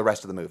her for the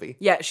rest of the movie.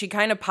 Yeah, she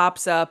kind of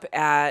pops up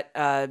at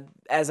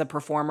as a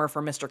performer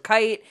for Mr.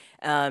 Kite.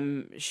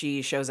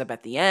 She shows up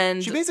at the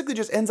end. She basically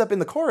just ends up in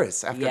the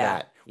chorus after Yeah,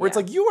 that, where it's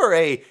yeah. like, you are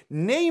a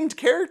named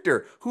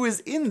character who is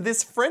in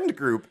this friend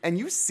group and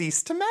you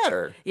cease to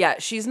matter. Yeah,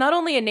 she's not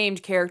only a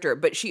named character,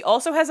 but she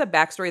also has a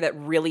backstory that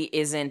really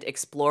isn't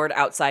explored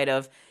outside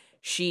of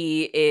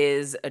she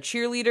is a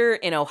cheerleader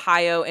in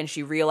Ohio and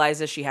she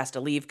realizes she has to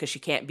leave because she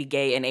can't be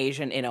gay and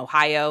Asian in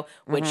Ohio,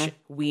 which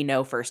we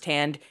know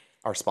firsthand.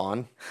 Our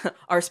Spawn.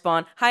 Our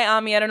Spawn. Hi,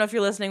 Ami. I don't know if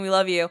you're listening. We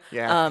love you.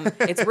 Yeah.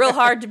 It's real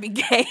hard to be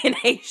gay and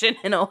Asian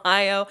in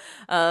Ohio.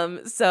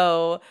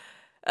 So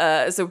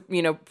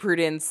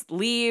Prudence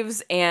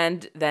leaves,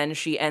 and then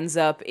she ends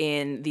up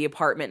in the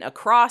apartment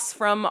across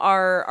from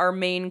our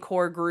main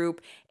core group,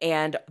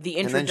 and the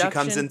And introduction. then she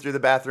comes in through the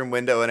bathroom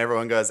window and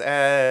everyone goes,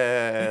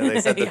 they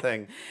said the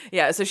thing.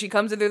 Yeah, so she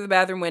comes in through the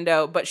bathroom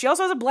window, but she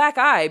also has a black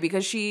eye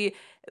because she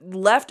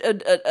left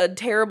a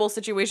terrible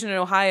situation in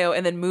Ohio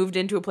and then moved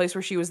into a place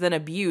where she was then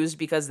abused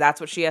because that's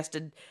what she has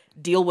to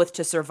deal with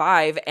to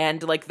survive,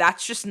 and like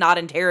that's just not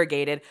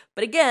interrogated.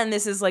 But again,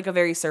 this is like a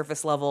very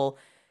surface level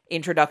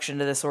introduction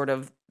to this sort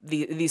of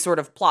the sort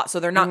of plot, so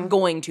they're not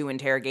going to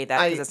interrogate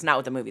that because that's not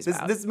what the movie's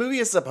about. This movie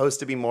is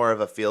supposed to be more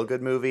of a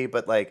feel-good movie,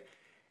 but like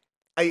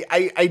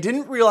I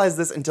didn't realize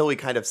this until we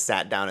kind of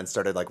sat down and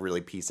started like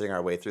really piecing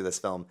our way through this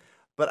film.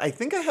 But I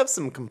think I have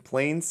some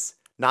complaints,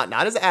 not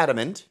as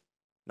adamant,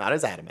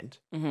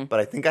 but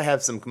I think I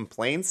have some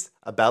complaints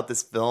about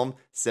this film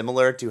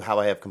similar to how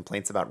I have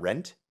complaints about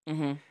Rent.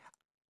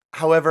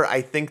 However,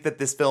 I think that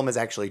this film is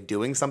actually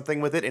doing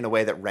something with it in a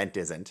way that Rent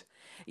isn't.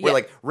 Where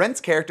like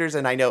Rent's characters,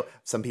 and I know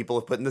some people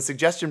have put in the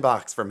suggestion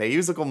box for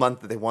Mayusical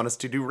Month that they want us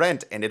to do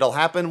Rent, and it'll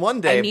happen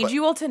one day. I need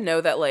you all to know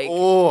that like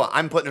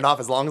I'm putting it off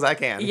as long as I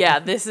can. yeah,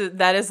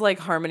 that is like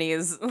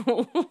Harmony's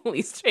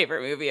least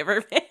favorite movie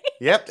ever made.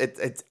 Yep,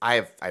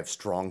 I have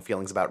strong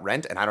feelings about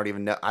Rent, and I don't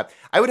even know.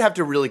 I would have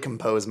to really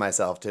compose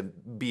myself to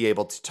be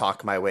able to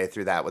talk my way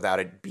through that without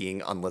it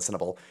being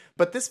unlistenable.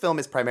 But this film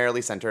is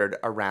primarily centered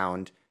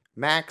around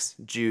Max,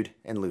 Jude,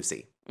 and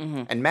Lucy.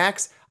 And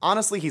Max,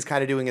 honestly, he's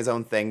kind of doing his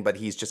own thing, but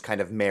he's just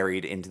kind of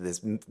married into this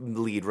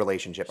lead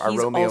relationship, our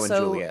Romeo and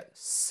Juliet.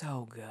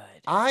 So good.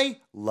 I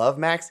love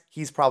Max.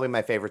 He's probably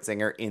my favorite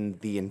singer in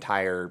the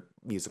entire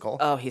musical.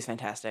 Oh, he's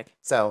fantastic.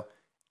 So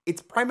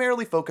it's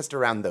primarily focused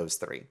around those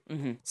three.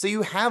 So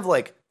you have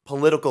like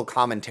political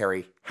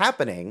commentary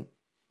happening,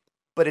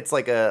 but it's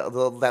like that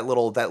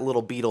little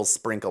Beatles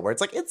sprinkle where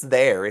it's like it's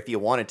there if you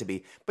want it to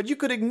be, but you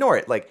could ignore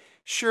it. Like,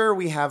 sure,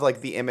 we have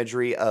like the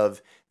imagery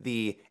of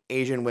the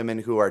Asian women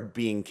who are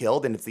being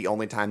killed, and it's the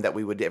only time that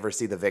we would ever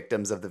see the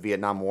victims of the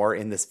Vietnam War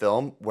in this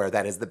film, where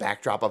that is the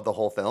backdrop of the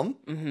whole film.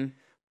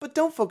 But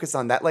don't focus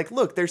on that. Like,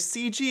 look, there's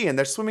CG and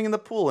they're swimming in the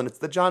pool, and it's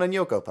the John and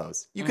Yoko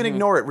pose. You can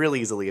ignore it real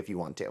easily if you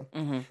want to.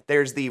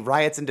 There's the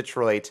riots in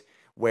Detroit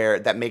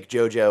that make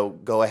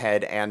JoJo go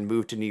ahead and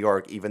move to New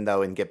York, even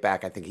though in Get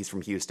Back, I think he's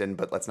from Houston,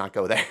 but let's not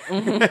go there.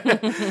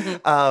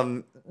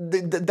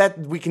 That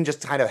we can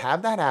just kind of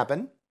have that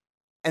happen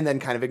and then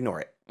kind of ignore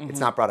it. It's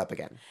not brought up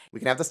again. We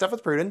can have the stuff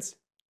with Prudence,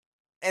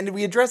 and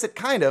we address it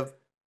kind of,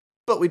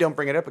 but we don't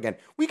bring it up again.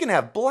 We can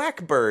have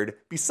Blackbird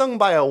be sung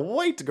by a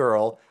white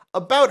girl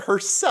about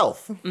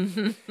herself,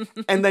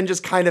 and then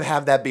just kind of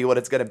have that be what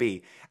it's going to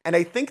be. And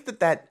I think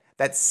that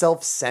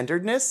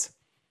self-centeredness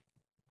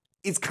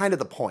is kind of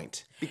the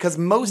point, because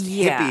most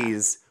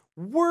hippies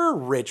were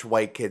rich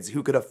white kids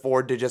who could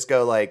afford to just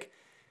go like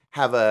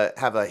have a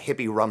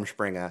hippie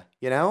Rumspringa,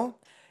 you know?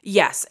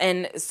 Yes,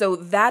 and so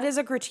that is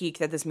a critique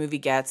that this movie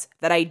gets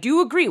that I do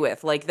agree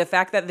with. Like the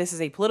fact that this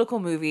is a political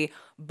movie,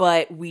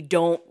 but we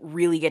don't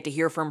really get to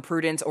hear from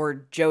Prudence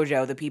or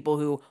JoJo, the people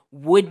who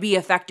would be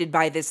affected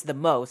by this the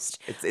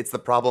most. It's the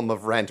problem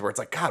of Rent, where it's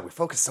like, God, we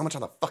focus so much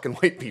on the fucking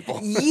white people.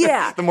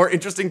 Yeah. The more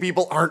interesting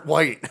people aren't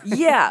white.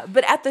 Yeah,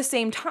 but at the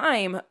same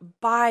time,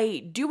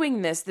 by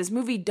doing this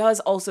movie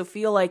does also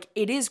feel like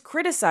it is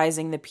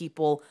criticizing the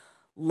people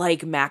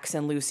like Max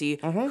and Lucy,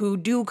 who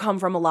do come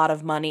from a lot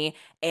of money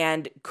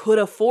and could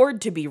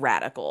afford to be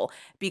radical,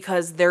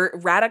 because they're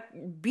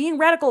being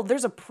radical,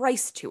 there's a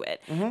price to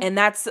it. And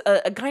that's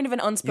a kind of an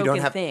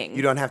unspoken thing.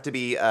 You don't have to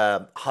be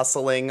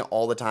hustling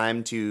all the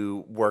time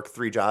to work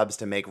 3 jobs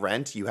to make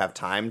rent. You have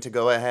time to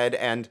go ahead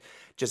and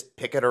just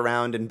pick it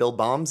around and build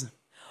bombs.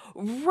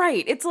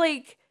 Right. It's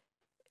like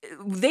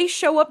they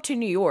show up to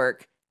New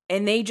York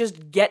and they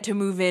just get to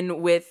move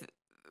in with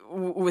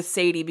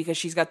Sadie because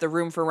she's got the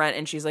room for rent,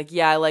 and she's like,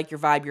 yeah, I like your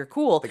vibe, you're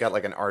cool. They got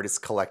like an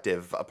artist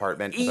collective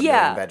apartment with a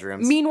million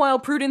bedrooms. Meanwhile,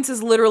 Prudence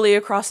is literally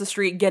across the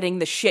street getting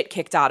the shit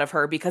kicked out of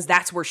her because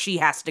that's where she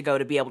has to go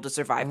to be able to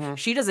survive.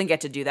 She doesn't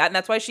get to do that, and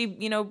that's why she,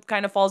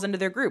 kind of falls into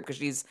their group, because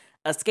she's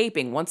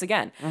escaping once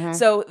again.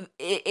 So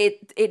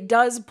it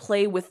does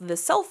play with the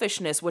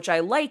selfishness, which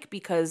I like,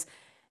 because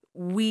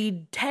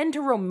we tend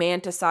to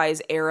romanticize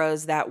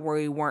eras that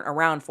we weren't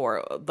around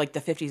for. Like the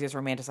 50s is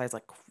romanticized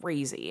like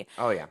crazy.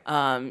 Oh, yeah.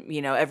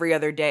 Every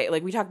other day.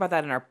 Like we talked about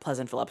that in our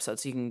Pleasantville episode,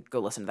 so you can go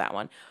listen to that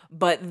one.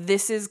 But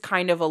this is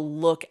kind of a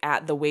look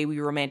at the way we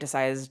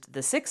romanticized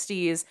the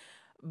 60s,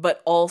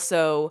 but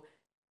also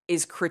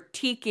is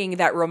critiquing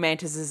that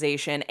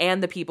romanticization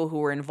and the people who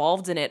were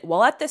involved in it,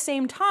 while at the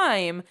same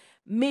time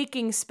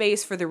making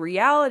space for the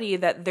reality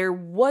that there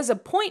was a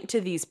point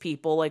to these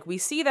people. Like we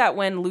see that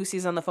when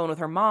Lucy's on the phone with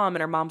her mom,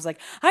 and her mom's like,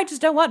 I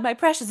just don't want my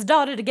precious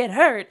daughter to get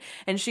hurt.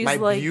 And she's my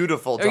like,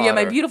 beautiful daughter.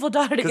 my beautiful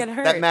daughter to get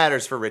hurt. That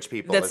matters for rich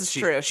people. That's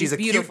true. She's a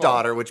beautiful. cute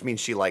daughter, which means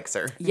she likes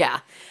her. Yeah.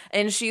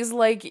 And she's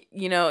like,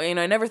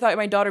 I never thought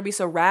my daughter would be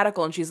so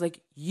radical. And she's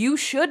like, you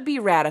should be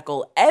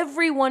radical.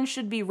 Everyone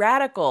should be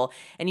radical.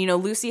 And,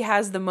 Lucy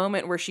has the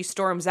moment where she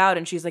storms out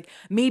and she's like,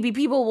 maybe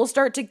people will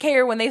start to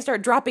care when they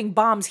start dropping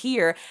bombs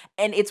here.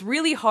 And it's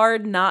really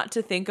hard not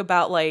to think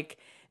about like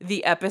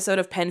the episode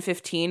of Pen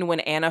 15 when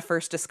Anna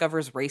first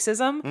discovers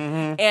racism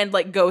and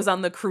like goes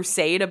on the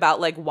crusade about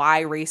like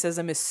why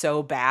racism is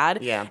so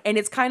bad. Yeah. And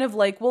it's kind of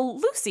like, well,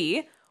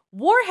 Lucy,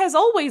 war has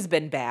always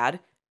been bad,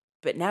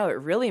 but now it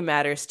really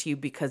matters to you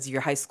because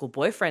your high school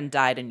boyfriend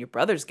died and your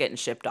brother's getting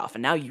shipped off,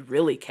 and now you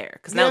really care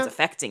because now it's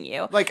affecting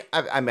you. Like,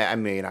 I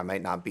mean, I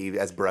might not be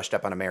as brushed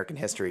up on American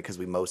history because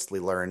we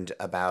mostly learned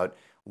about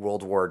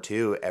World War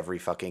II every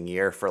fucking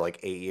year for like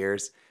 8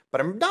 years. But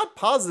I'm not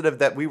positive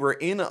that we were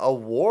in a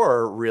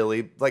war,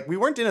 really. Like, we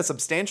weren't in a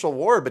substantial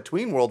war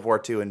between World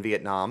War II and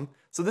Vietnam.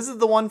 So this is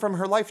the one from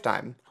her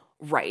lifetime.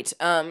 Right.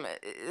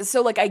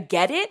 So, like, I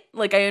get it.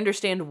 Like, I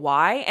understand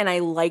why. And I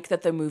like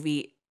that the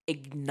movie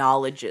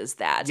acknowledges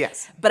that.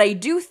 Yes. But I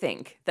do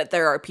think that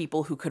there are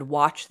people who could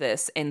watch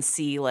this and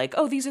see, like,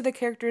 oh, these are the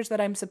characters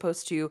that I'm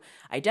supposed to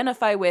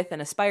identify with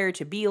and aspire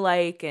to be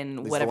like,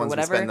 and These whatever, are the ones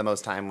whatever. we spend the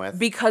most time with.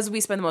 Because we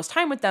spend the most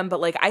time with them.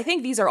 But, like, I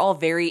think these are all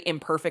very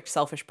imperfect,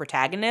 selfish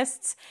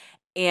protagonists,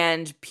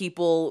 and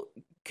people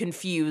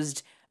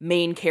confused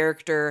main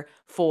character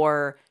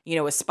for,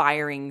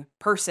 aspiring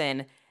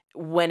person,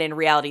 when in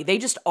reality they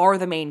just are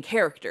the main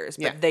characters,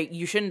 but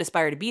you shouldn't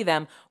aspire to be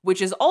them, which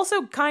is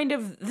also kind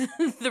of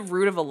the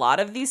root of a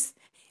lot of these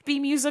hippie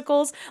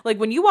musicals.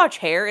 Like when you watch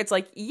Hair, it's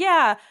like,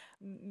 yeah,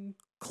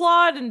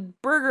 Claude and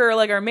Berger are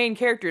like our main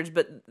characters,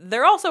 but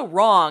they're also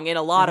wrong in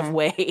a lot of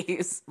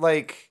ways.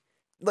 Like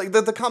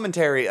the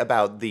commentary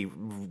about the,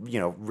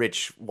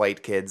 rich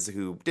white kids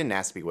who didn't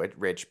ask to be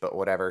rich, but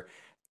whatever.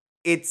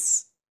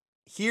 It's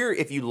here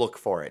if you look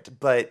for it,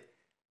 but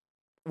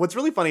what's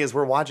really funny is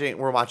we're watching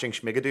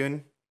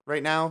Schmigadoon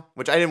right now,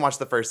 which I didn't watch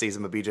the first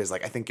season, but BJ's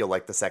like, I think you'll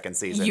like the second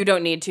season. You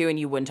don't need to, and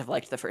you wouldn't have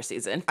liked the first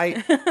season. I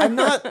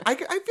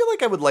feel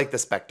like I would like the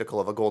spectacle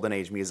of a Golden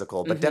Age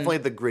musical, but definitely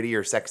the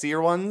grittier,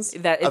 sexier ones.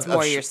 That it's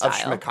more your style. Of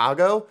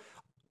Chicago.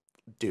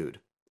 Dude.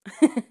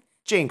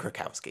 Jane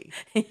Krakowski.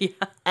 Yeah.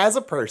 As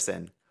a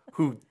person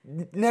who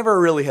never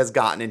really has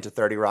gotten into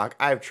 30 Rock,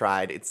 I've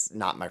tried. It's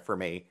not for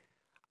me.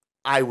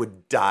 I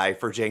would die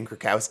for Jane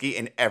Krakowski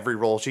in every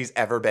role she's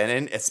ever been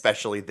in,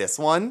 especially this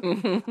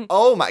one.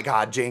 Oh my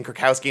God, Jane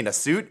Krakowski in a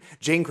suit.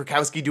 Jane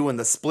Krakowski doing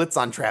the splits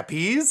on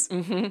trapeze.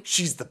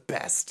 She's the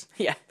best.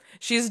 Yeah.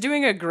 She's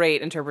doing a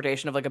great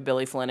interpretation of like a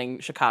Billy Flynning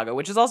Chicago,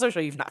 which is also a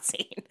show you've not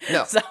seen.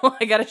 No. So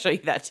I gotta show you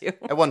that too.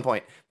 At one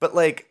point. But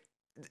like,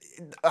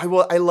 I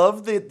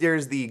love that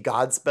there's the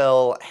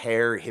Godspell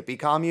Hair hippie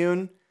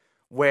commune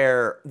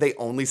where they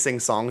only sing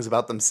songs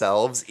about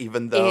themselves,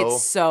 even though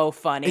it's so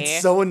funny.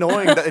 It's so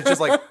annoying that it's just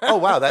like, oh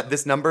wow,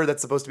 this number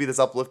that's supposed to be this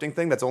uplifting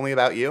thing that's only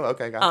about you.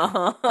 Okay,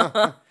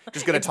 gotcha.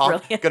 Just gonna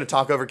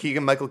talk over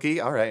Keegan Michael Key.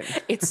 All right.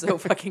 It's so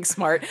fucking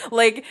smart.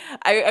 Like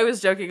I was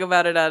joking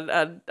about it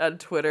on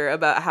Twitter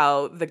about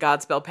how the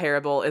Godspell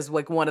parable is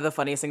like one of the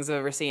funniest things I've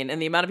ever seen,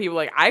 and the amount of people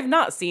like, I've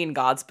not seen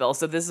Godspell,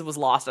 so this was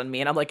lost on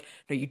me, and I'm like,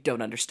 no, you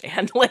don't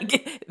understand.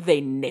 Like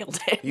they nailed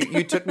it.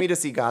 You took me to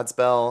see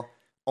Godspell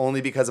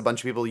only because a bunch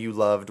of people you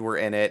loved were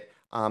in it.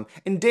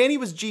 And Danny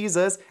was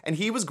Jesus, and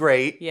he was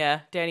great. Yeah,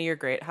 Danny, you're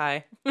great.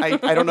 Hi. I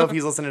don't know if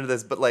he's listening to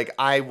this, but like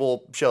I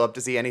will show up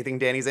to see anything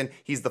Danny's in.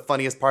 He's the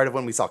funniest part of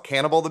when we saw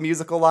Cannibal the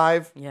musical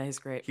live. Yeah, he's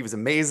great. He was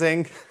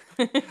amazing.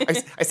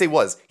 I say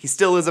was. He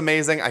still is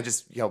amazing. I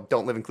just,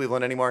 don't live in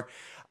Cleveland anymore.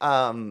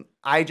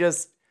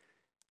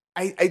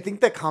 I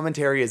think that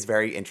commentary is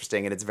very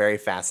interesting and it's very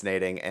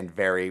fascinating and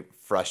very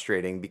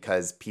frustrating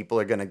because people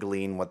are going to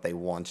glean what they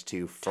want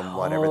to from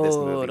whatever this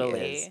movie is.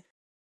 Totally.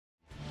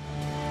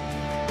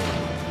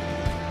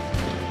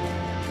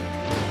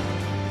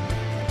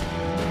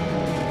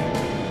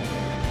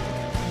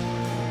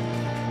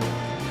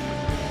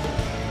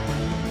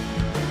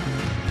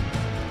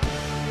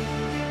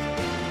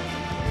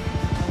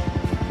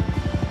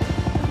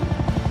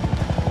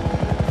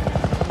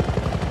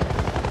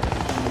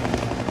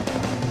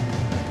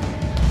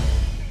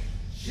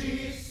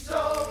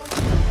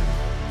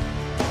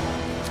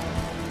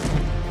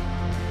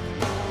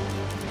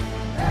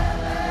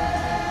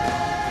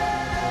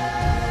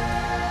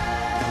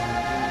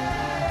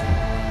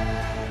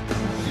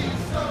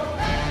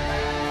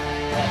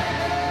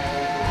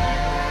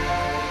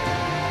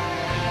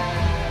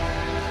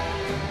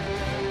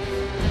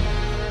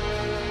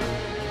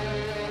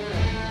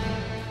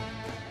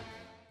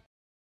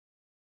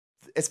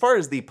 As far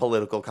as the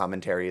political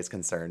commentary is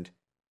concerned,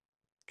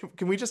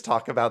 can we just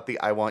talk about the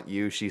I Want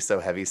You, She's So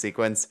Heavy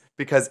sequence?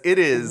 Because it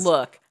is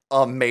Look,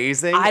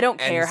 amazing. I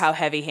don't and care how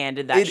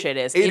heavy-handed that shit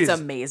is. it It's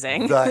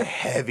amazing. The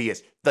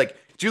heaviest. Like,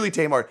 Julie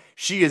Taymor,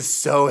 she is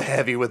so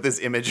heavy with this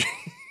imagery.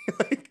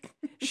 Like,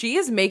 She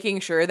is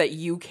making sure that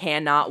you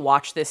cannot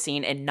watch this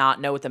scene and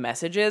not know what the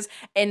message is.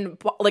 And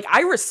like,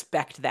 I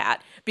respect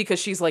that because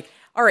she's like,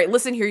 all right,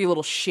 listen here, you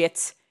little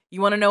shits. You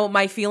want to know what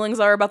my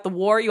feelings are about the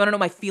war? You want to know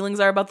what my feelings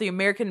are about the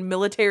American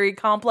military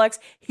complex?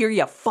 Here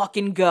you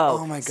fucking go.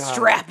 oh my God.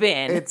 Strap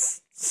in.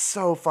 It's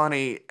so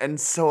funny and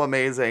so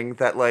amazing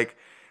that, like,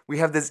 we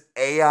have this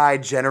AI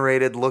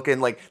generated looking,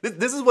 like,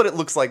 this is what it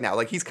looks like now.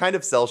 Like, he's kind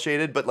of cell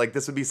shaded, but like,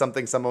 this would be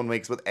something someone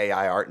makes with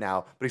AI art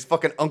now. But he's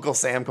fucking Uncle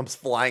Sam comes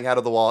flying out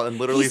of the wall and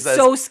literally He's says,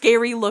 so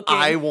scary looking.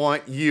 I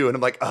want you. And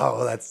I'm like,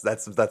 oh,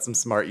 that's some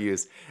smart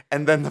use.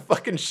 And then the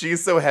fucking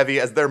She's So Heavy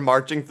as they're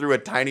marching through a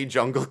tiny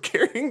jungle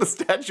carrying the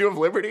Statue of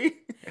Liberty.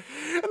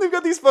 And they've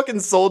got these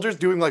fucking soldiers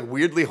doing like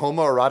weirdly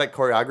homoerotic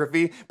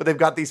choreography, but they've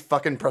got these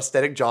fucking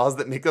prosthetic jaws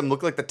that make them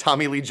look like the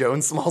Tommy Lee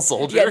Jones small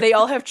soldier. Yeah, they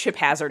all have Chip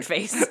Hazard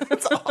face.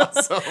 It's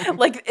awesome.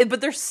 Like,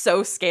 but they're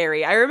so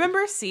scary. I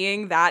remember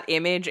seeing that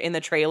image in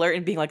the trailer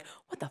and being like,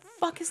 what the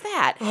fuck is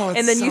that? Oh, it's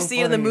and then you so see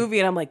it in the funny. movie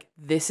and I'm like,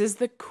 this is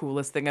the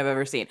coolest thing I've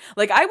ever seen.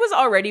 Like, I was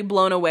already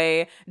blown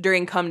away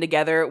during Come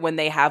Together when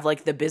they have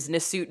like the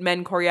business suit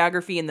men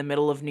choreography in the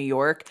middle of New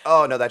York,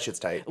 Oh, no, that shit's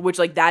tight. which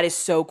like that is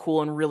so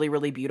cool and really,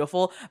 really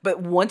beautiful. But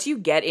once you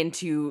get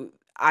into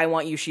I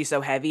Want You, She's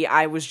So Heavy,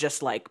 I was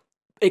just like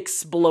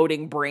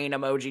exploding brain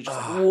emoji. Just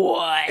like,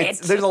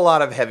 what? There's a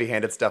lot of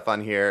heavy-handed stuff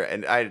on here,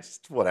 and I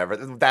just, whatever.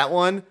 That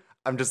one,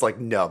 I'm just like,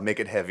 no, make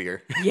it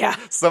heavier. Yeah.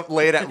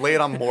 Lay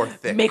it on more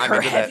thick. Make I'm her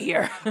into that.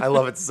 heavier. I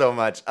love it so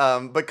much.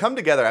 But Come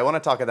Together, I want to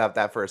talk about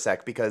that for a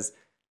sec because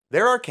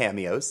there are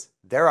cameos.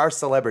 There are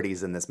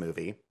celebrities in this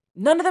movie.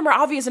 None of them are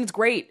obvious and it's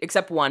great,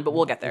 except one, but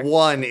we'll get there.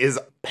 One is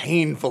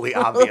painfully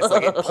obvious.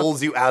 Like, it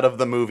pulls you out of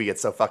the movie.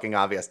 It's so fucking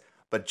obvious.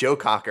 But Joe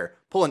Cocker,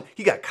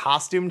 he got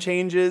costume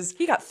changes.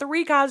 He got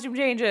 3 costume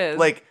changes.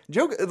 Like,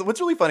 what's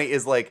really funny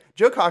is, like,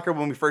 Joe Cocker,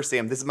 when we first see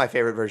him, this is my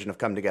favorite version of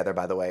Come Together,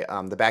 by the way.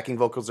 The backing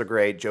vocals are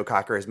great. Joe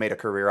Cocker has made a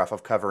career off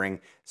of covering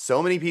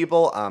so many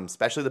people,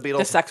 especially the Beatles.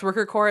 the sex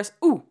worker chorus.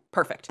 Ooh,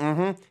 perfect.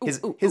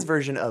 His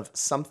version of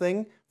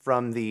Something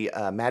from the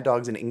Mad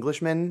Dogs and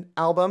Englishmen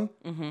album.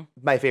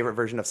 My favorite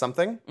version of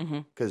Something,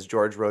 because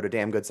George wrote a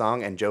damn good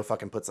song and Joe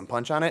fucking put some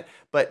punch on it.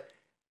 But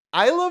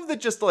I love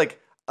that just, like,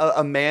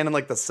 a man in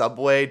like the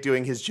subway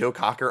doing his Joe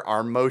Cocker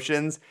arm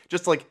motions.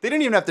 Just like, they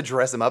didn't even have to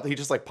dress him up. He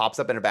just like pops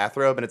up in a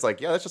bathrobe and it's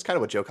like, yeah, that's just kind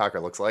of what Joe Cocker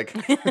looks like.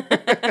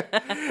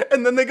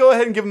 And then they go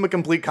ahead and give him a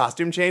complete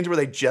costume change where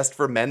they just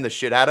for men the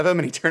shit out of him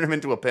and he turn him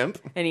into a pimp.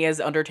 And he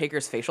has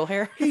Undertaker's facial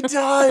hair. He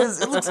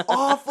does. It looks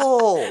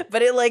awful.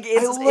 But it like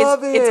it's love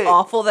it's it.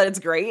 awful that it's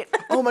great.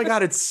 Oh my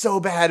God, it's so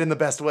bad in the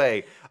best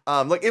way.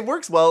 Like, it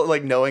works well,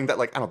 like, knowing that,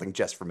 like, I don't think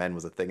Just for Men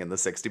was a thing in the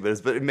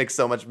 60s, but it makes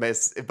so much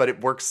but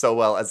it works so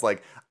well as,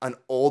 like, an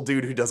old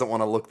dude who doesn't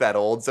want to look that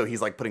old, so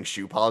he's, like, putting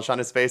shoe polish on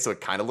his face, so it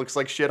kind of looks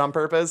like shit on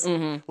purpose.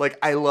 Like,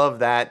 I love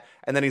that.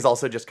 And then he's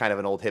also just kind of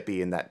an old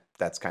hippie, and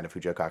that's kind of who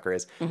Joe Cocker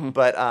is.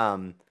 But,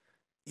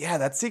 yeah,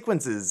 that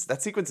sequence is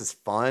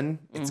fun.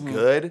 It's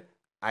good.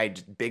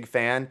 Big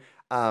fan.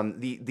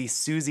 The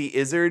Susie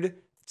Izzard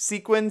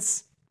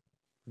sequence,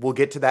 we'll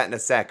get to that in a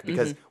sec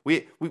because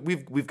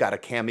we've got a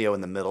cameo in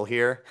the middle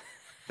here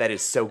that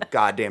is so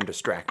goddamn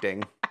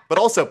distracting, but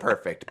also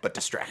perfect, but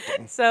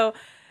distracting. So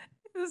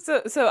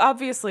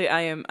obviously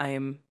I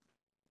am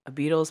a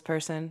Beatles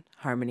person.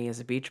 Harmony is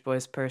a Beach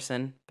Boys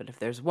person. But if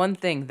there's one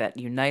thing that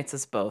unites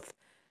us both,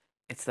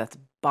 it's that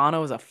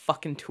Bono is a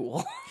fucking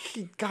tool.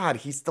 God,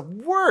 he's the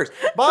worst.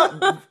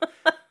 But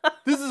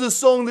this is a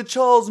song that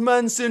Charles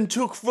Manson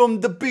took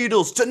from the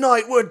Beatles.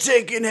 Tonight we're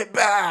taking it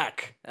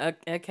back.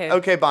 Okay.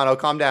 Okay, Bono,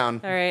 calm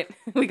down. All right.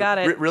 We got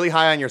it. Really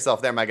high on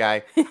yourself there, my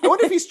guy. I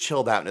wonder if he's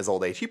chilled out in his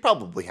old age. He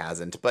probably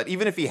hasn't. But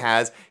even if he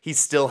has, he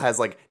still has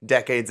like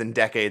decades and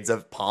decades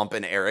of pomp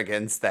and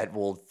arrogance that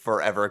will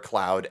forever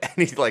cloud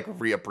any like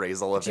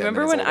reappraisal of him. Do you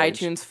remember in his when old age.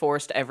 iTunes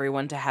forced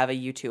everyone to have a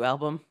U2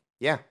 album?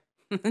 Yeah.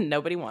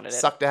 Nobody wanted it.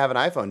 Sucked to have an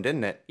iPhone,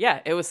 didn't it?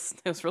 Yeah, it was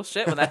real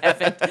shit when that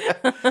happened.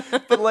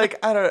 But like,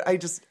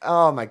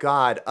 oh my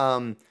God.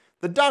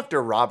 The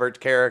Dr. Robert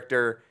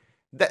character,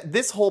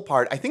 this whole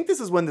part, I think this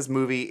is when this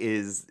movie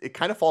it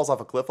kind of falls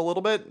off a cliff a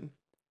little bit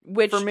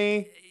Which, for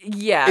me.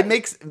 yeah.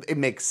 It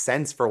makes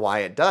sense for why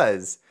it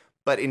does.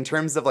 But in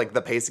terms of like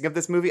the pacing of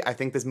this movie, I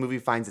think this movie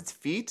finds its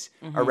feet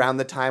around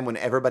the time when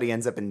everybody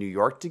ends up in New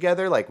York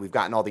together. Like we've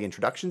gotten all the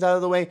introductions out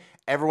of the way.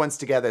 Everyone's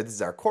together. This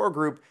is our core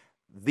group.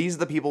 These are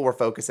the people we're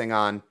focusing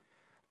on.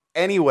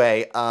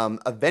 Anyway,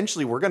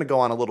 eventually we're going to go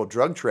on a little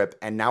drug trip,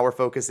 and now we're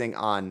focusing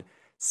on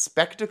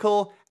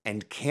spectacle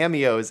and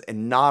cameos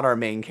and not our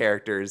main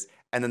characters.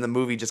 And then the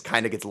movie just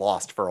kind of gets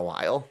lost for a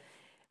while.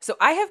 So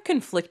I have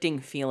conflicting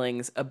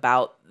feelings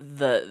about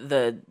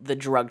the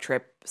drug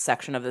trip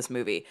section of this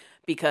movie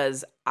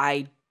because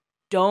I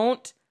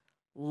don't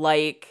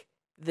like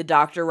the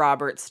Dr.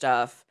 Robert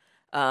stuff,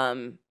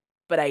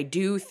 but I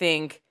do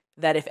think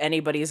that if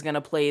anybody's going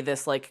to play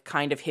this like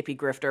kind of hippie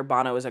grifter,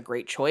 Bono is a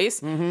great choice,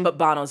 but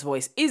Bono's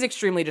voice is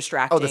extremely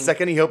distracting. Oh, the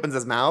second he opens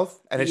his mouth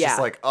and it's just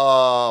Yeah. like,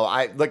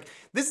 oh,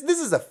 this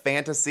is a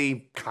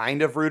fantasy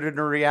kind of rooted in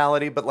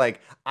reality, but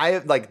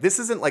this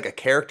isn't like a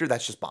character,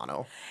 that's just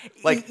Bono.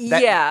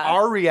 Yeah.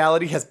 Our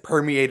reality has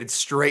permeated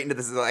straight into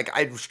this,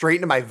 straight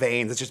into my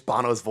veins. It's just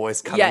Bono's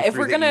voice coming Yeah, if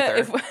through we're the gonna,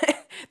 ether.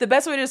 the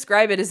best way to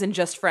describe it is in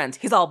Just Friends.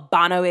 He's all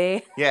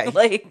Bono-y. Yeah,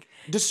 like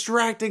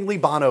distractingly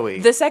Bono-y.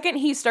 the second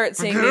he starts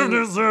singing,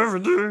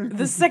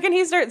 the second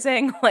he starts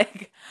saying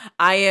like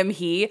 "I am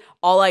he,"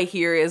 all I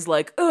hear is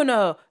like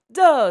 "Uno,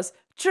 dos,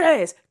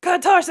 tres,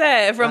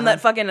 catorce" from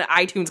that fucking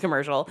iTunes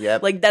commercial.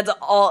 Yep. Like that's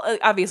all.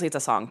 Obviously, it's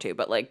a song too,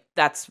 but like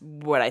that's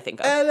what I think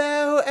of.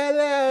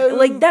 Hello.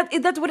 Like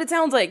that's what it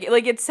sounds like.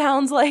 Like it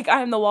sounds like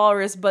I'm the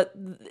Walrus, but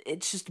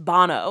it's just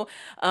Bono.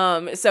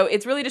 So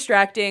it's really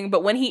distracting.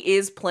 But when he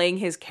is playing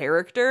his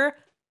character,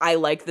 I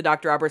like the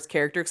Dr. Roberts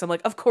character because I'm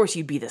like, of course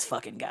you'd be this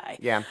fucking guy.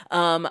 Yeah.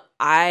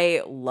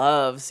 I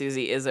love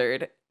Susie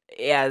Izzard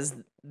as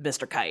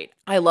Mr. Kite.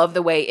 I love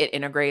the way it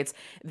integrates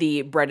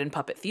the bread and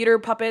puppet theater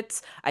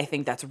puppets. I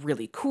think that's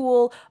really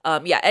cool.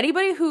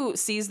 Anybody who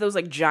sees those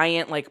like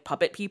giant like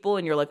puppet people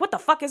and you're like, what the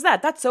fuck is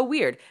that? That's so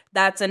weird.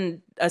 That's a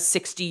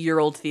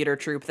 60-year-old theater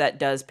troupe that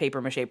does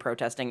paper mache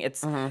protesting.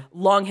 It's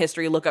long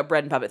history. Look up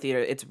bread and puppet theater.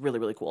 It's really,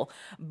 really cool.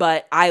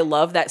 But I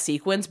love that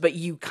sequence, but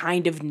you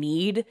kind of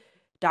need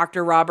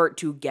Dr. Robert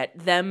to get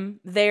them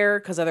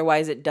there because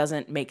otherwise it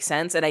doesn't make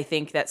sense. And I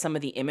think that some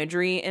of the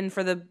imagery in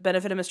For the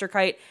Benefit of Mr.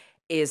 Kite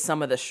is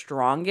some of the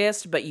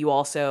strongest, but you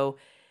also,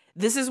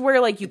 this is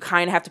where like you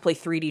kind of have to play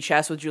 3D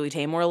chess with Julie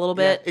Taymor a little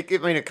bit.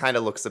 It kind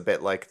of looks a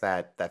bit like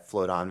that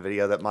Float On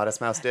video that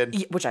Modest Mouse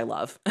did. Which I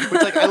love.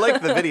 Which, I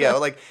like the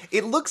video.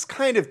 It looks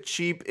kind of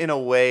cheap in a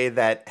way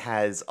that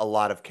has a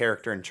lot of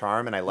character and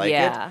charm, and I like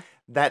it.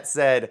 That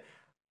said,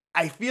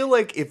 I feel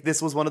like if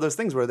this was one of those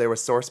things where there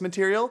was source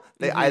material,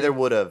 they either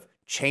would have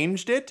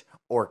changed it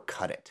or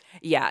cut it.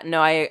 Yeah,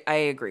 no, I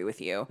agree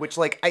with you. Which,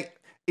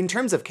 in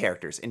terms of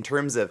characters, in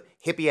terms of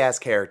hippie-ass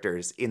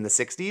characters in the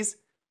 60s,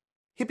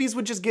 hippies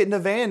would just get in a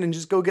van and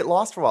just go get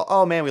lost for a while.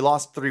 Oh man, we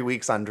lost 3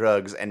 weeks on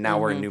drugs and now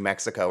we're in New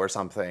Mexico or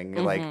something.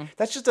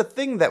 That's just a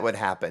thing that would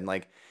happen.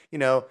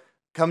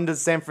 Come to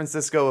San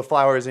Francisco with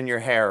flowers in your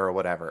hair or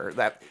whatever.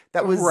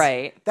 That was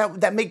right.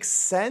 That makes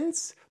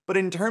sense. But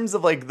in terms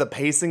of the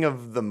pacing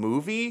of the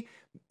movie,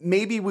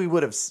 maybe we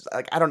would have,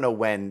 I don't know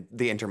when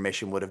the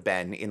intermission would have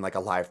been in a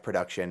live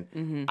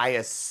production. I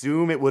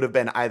assume it would have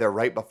been either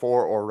right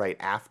before or right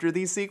after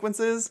these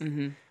sequences.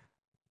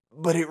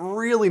 But it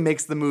really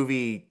makes the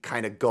movie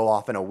kind of go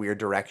off in a weird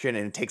direction,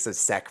 and it takes a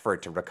sec for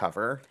it to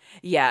recover.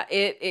 Yeah,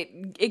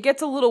 it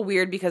gets a little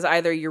weird because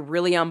either you're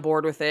really on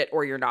board with it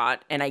or you're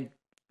not, and I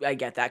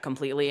get that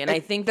completely. And I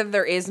think that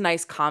there is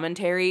nice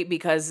commentary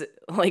because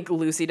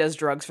Lucy does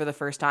drugs for the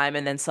first time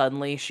and then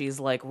suddenly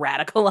she's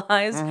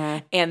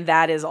radicalized. And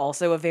that is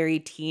also a very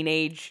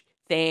teenage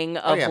thing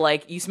of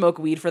you smoke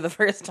weed for the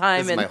first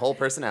time. This is my whole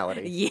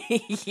personality.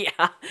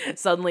 Yeah.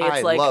 Suddenly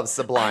it's I love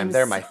Sublime.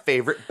 They're my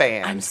favorite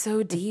band. I'm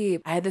so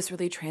deep. I had this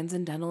really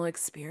transcendental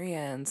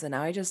experience and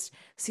now I just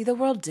see the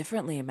world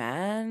differently,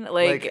 man.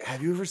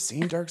 Have you ever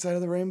seen Dark Side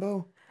of the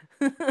Rainbow?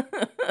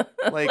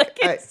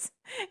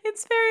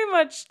 It's very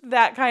much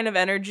that kind of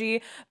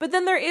energy. But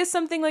then there is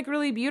something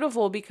really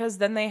beautiful because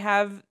then they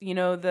have,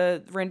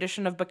 the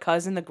rendition of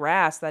Because in the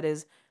Grass that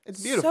is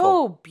beautiful.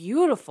 So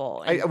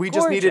beautiful. We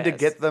just needed to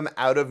get them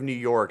out of New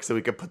York so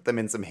we could put them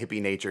in some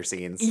hippie nature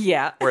scenes.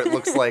 Yeah. Where it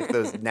looks like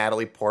those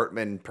Natalie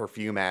Portman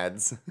perfume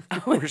ads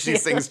where she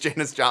sings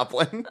Janis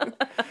Joplin.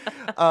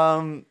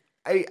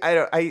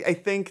 I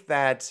think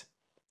that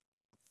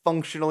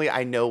functionally,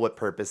 I know what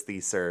purpose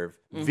these serve.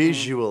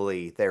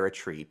 Visually, they're a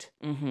treat.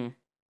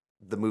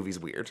 The movie's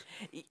weird.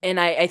 And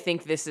I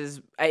think this is...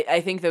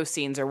 I think those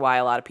scenes are why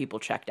a lot of people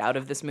checked out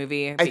of this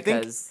movie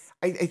because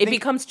I think it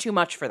becomes too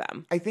much for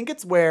them. I think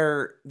it's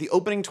where the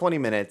opening 20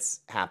 minutes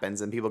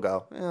happens and people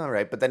go, all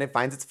right, but then it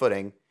finds its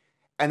footing.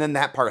 And then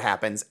that part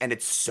happens and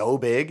it's so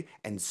big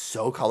and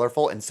so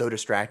colorful and so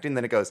distracting.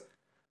 Then it goes,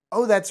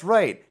 oh, that's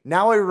right.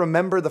 Now I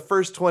remember the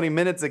first 20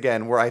 minutes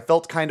again where I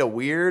felt kind of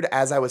weird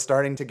as I was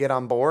starting to get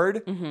on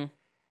board. Mm-hmm.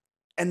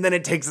 And then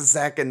it takes a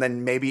sec, and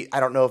then maybe,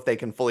 I don't know if they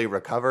can fully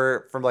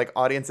recover from like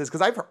audiences.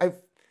 Because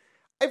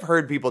I've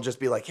heard people just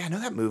be like, yeah, no,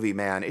 that movie,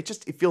 man, it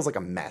feels like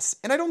a mess.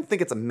 And I don't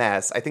think it's a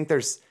mess. I think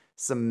there's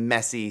some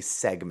messy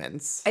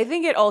segments. I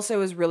think it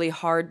also is really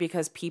hard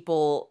because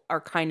people are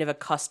kind of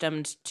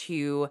accustomed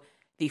to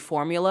the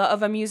formula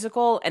of a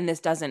musical, and this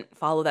doesn't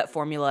follow that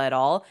formula at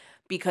all.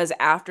 Because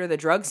after the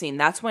drug scene,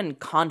 that's when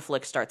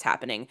conflict starts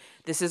happening.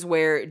 This is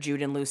where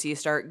Jude and Lucy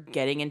start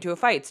getting into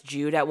fights.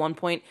 Jude at one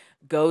point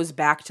goes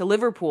back to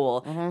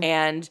Liverpool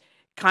and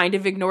kind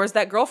of ignores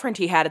that girlfriend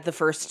he had at the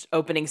first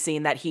opening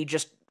scene that he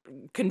just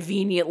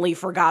conveniently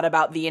forgot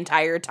about the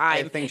entire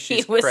time I think he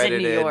she's was in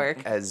credited New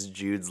York. as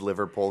Jude's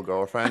Liverpool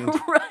girlfriend.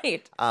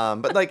 Right.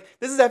 But like,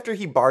 this is after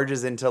he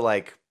barges into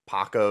like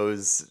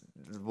Paco's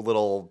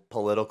little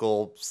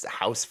political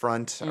house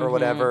front or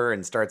whatever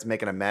and starts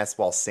making a mess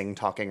while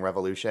talking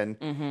revolution.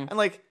 And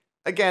like,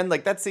 again,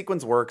 like that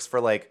sequence works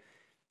for like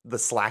the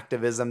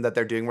slacktivism that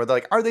they're doing where they're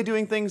like, are they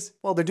doing things?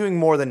 Well, they're doing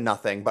more than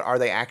nothing, but are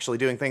they actually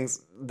doing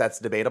things? That's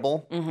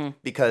debatable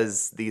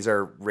because these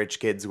are rich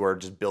kids who are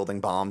just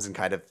building bombs and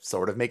kind of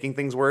sort of making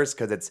things worse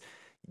because it's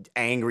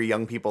angry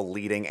young people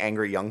leading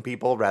angry young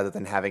people rather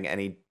than having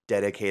any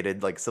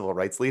dedicated like civil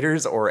rights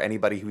leaders or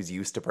anybody who's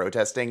used to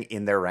protesting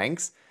in their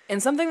ranks.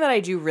 And something that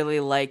I do really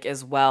like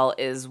as well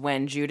is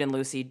when Jude and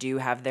Lucy do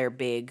have their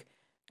big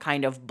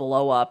kind of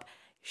blow up,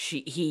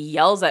 he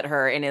yells at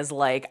her and is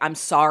like, I'm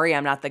sorry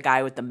I'm not the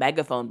guy with the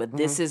megaphone, but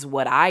this is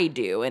what I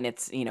do. And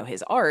it's, you know,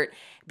 his art,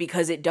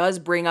 because it does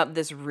bring up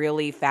this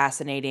really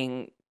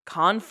fascinating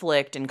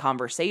conflict and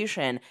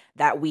conversation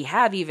that we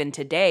have even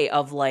today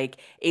of like,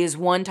 is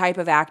one type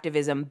of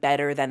activism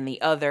better than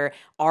the other?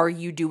 Are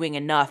you doing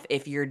enough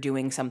if you're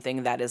doing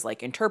something that is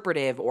like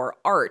interpretive or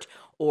art?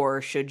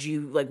 Or should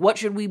you, like, what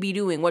should we be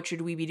doing? What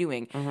should we be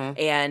doing?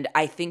 And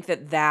I think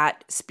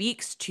that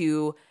speaks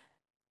to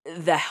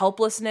the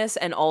helplessness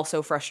and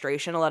also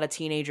frustration a lot of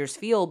teenagers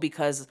feel,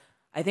 because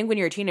I think when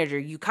you're a teenager,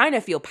 you kind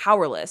of feel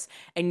powerless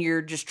and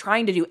you're just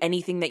trying to do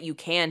anything that you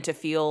can to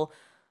feel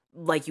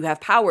like you have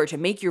power, to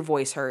make your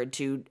voice heard,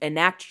 to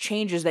enact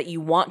changes that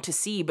you want to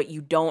see, but you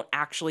don't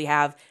actually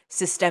have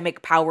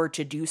systemic power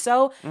to do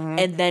so.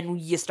 And then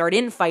you start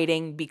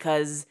infighting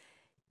because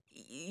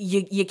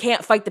you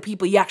can't fight the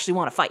people you actually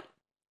want to fight.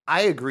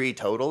 I agree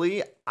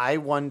totally. I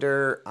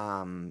wonder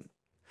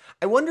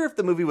if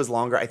the movie was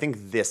longer. I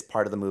think this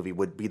part of the movie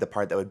would be the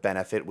part that would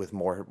benefit with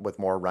more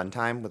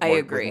runtime, with I more,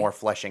 agree. with more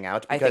fleshing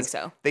out. I think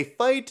so. They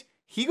fight.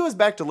 He goes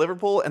back to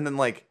Liverpool, and then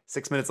like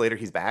 6 minutes later,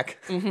 he's back.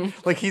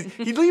 Like he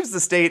leaves the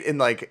state and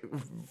like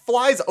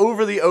flies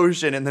over the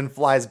ocean, and then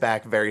flies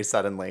back very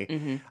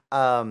suddenly.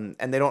 And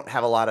they don't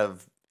have a lot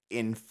of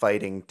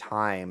infighting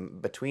time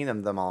between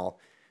them all.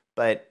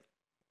 But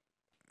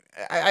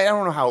I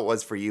don't know how it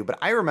was for you, but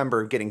I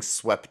remember getting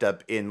swept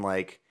up in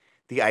like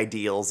the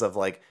ideals of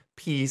like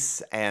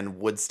peace and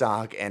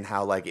Woodstock and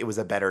how like it was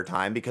a better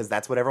time, because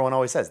that's what everyone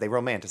always says. They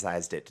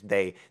romanticized it.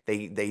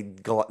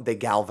 They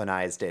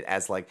galvanized it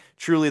as like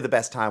truly the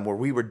best time where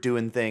we were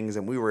doing things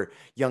and we were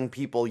young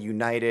people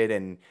united,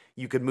 and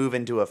you could move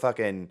into a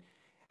fucking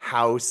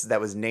house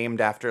that was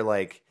named after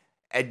like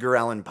Edgar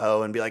Allan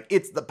Poe and be like,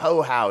 it's the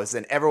Poe house,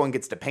 and everyone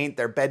gets to paint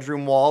their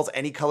bedroom walls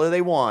any color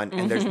they want,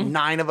 and there's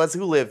 9 of us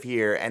who live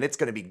here, and it's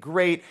going to be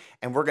great,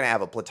 and we're going to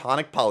have a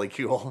platonic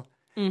polycule.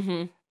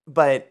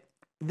 But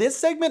this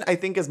segment, I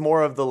think, is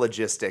more of the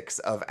logistics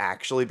of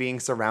actually being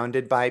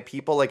surrounded by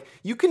people. Like,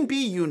 you can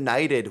be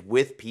united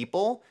with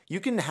people. You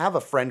can have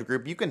a friend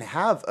group. You can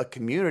have a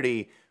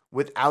community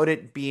without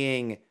it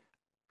being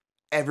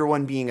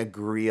everyone being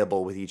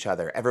agreeable with each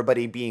other.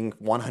 Everybody being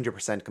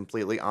 100%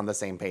 completely on the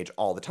same page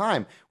all the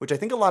time, which I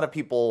think a lot of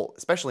people,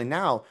 especially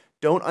now,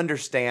 don't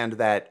understand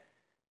that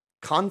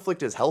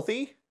conflict is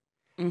healthy.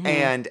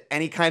 And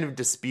any kind of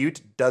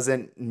dispute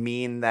doesn't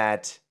mean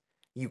that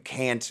you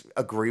can't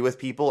agree with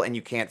people and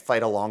you can't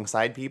fight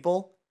alongside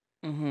people.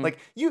 Like,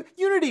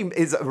 unity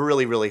is a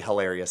really, really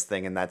hilarious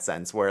thing in that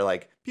sense, where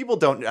like people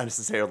don't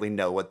necessarily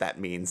know what that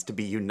means to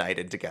be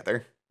united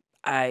together.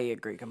 I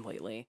agree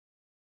completely.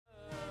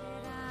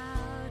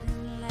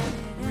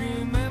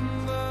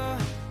 Remember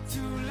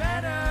to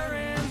let her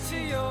into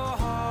your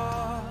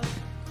heart,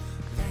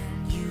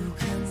 then you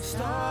can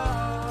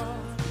start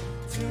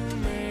to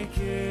make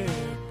it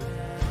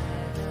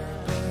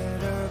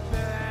better,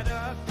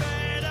 better,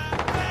 better,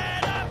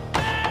 better, better,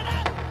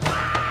 better.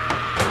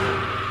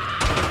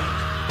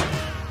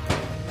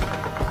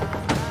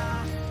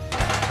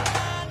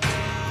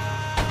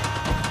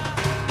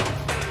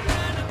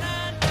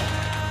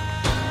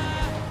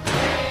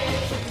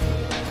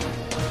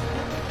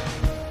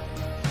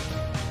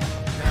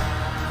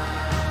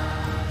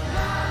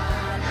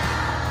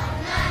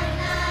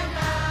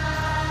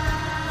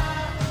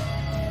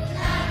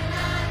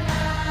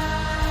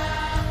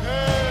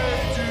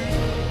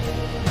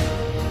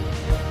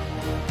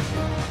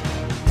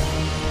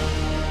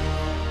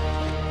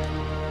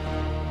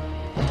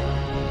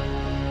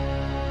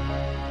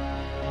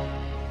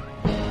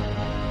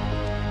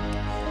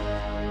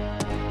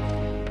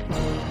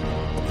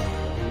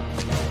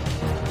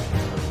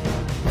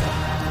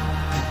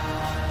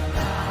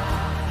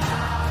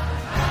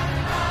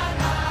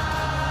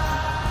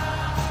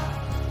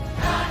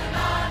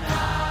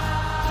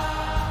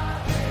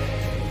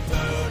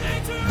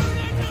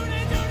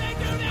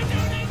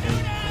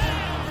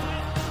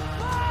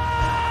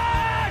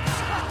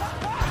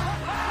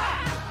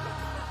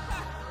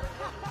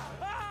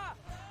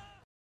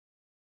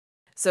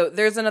 So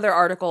there's another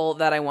article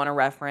that I want to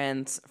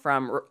reference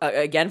from,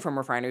 again, from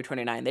Refinery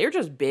 29. They're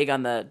just big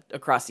on the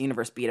Across the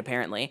Universe beat,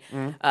 apparently.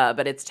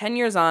 But it's 10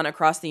 years on,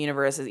 Across the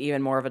Universe is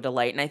even more of a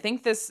delight. And I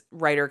think this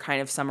writer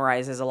kind of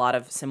summarizes a lot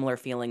of similar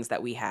feelings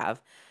that we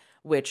have,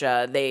 which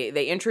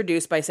they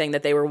introduced by saying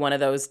that they were one of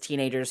those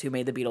teenagers who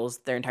made the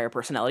Beatles their entire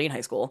personality in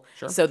high school.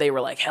 Sure. So they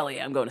were like, hell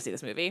yeah, I'm going to see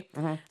this movie.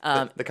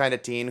 The kind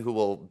of teen who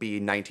will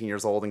be 19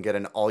 years old and get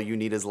an All You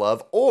Need Is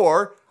Love,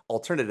 or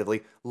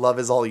alternatively, Love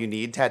Is All You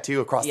Need tattoo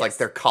across like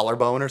their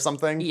collarbone or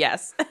something.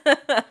 Yes.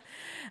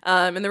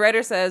 And the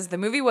writer says, the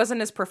movie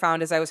wasn't as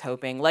profound as I was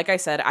hoping. Like I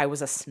said, I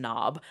was a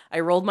snob.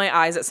 I rolled my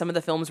eyes at some of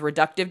the film's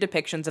reductive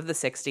depictions of the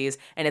 60s,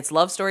 and its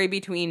love story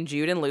between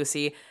Jude and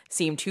Lucy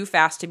seemed too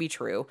fast to be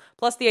true.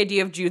 Plus, the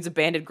idea of Jude's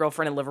abandoned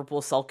girlfriend in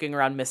Liverpool sulking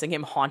around missing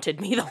him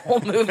haunted me the whole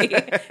movie.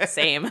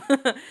 Same.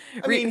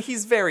 I mean,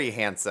 he's very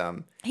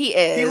handsome. He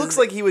is. He looks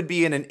like he would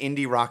be in an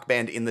indie rock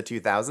band in the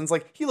 2000s.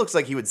 Like, he looks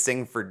like he would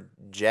sing for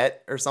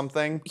Jet or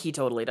something. He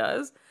totally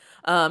does.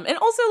 And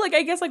also, like,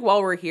 I guess, like,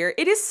 while we're here,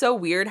 it is so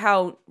weird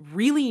how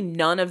really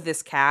none of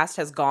this cast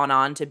has gone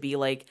on to be,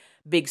 like,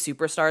 big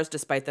superstars,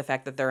 despite the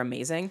fact that they're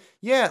amazing.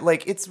 Yeah,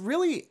 like, it's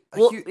really...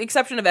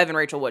 exception of Evan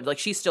Rachel Wood. Like,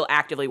 she's still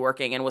actively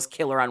working and was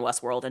killer on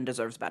Westworld and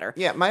deserves better.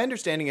 Yeah, my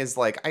understanding is,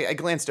 like, I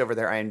glanced over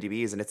their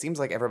IMDb's, and it seems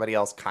like everybody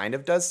else kind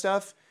of does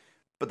stuff,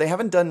 but they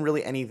haven't done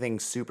really anything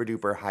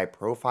super-duper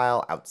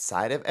high-profile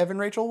outside of Evan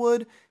Rachel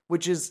Wood,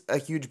 which is a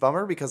huge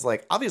bummer, because,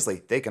 like,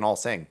 obviously, they can all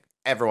sing.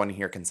 Everyone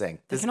here can sing.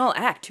 They can all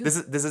act, too.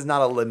 This is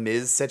not a Les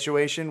Mis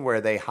situation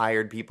where they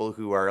hired people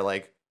who are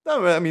like,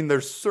 I mean, they're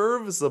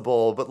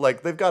serviceable, but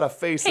like they've got a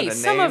face and a name.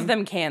 Some of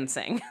them can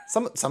sing.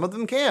 Some of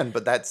them can,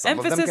 but that's some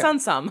emphasis of them can. on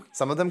some.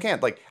 Some of them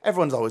can't. Like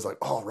everyone's always like,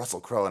 oh,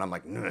 Russell Crowe, and I'm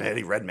like,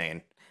 Eddie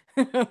Redmayne.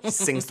 He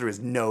sings through his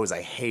nose.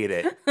 I hate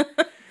it.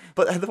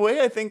 But the way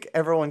I think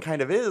everyone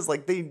kind of is,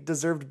 like, they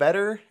deserved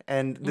better,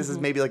 and this is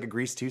maybe like a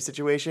Grease 2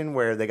 situation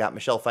where they got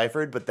Michelle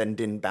Pfeiffer, but then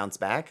didn't bounce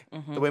back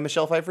the way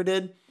Michelle Pfeiffer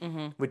did,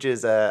 which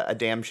is a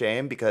damn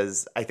shame,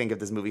 because I think if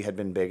this movie had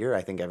been bigger,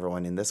 I think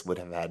everyone in this would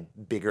have had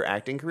bigger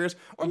acting careers,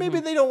 or maybe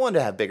they don't want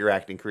to have bigger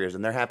acting careers,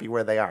 and they're happy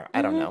where they are.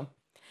 I don't know.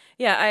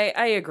 Yeah,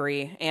 I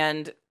agree.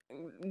 And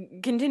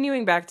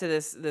continuing back to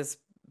this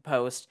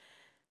post,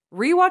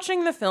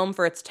 rewatching the film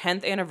for its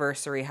 10th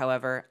anniversary,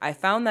 however, I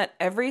found that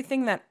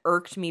everything that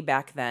irked me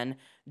back then,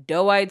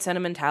 doe-eyed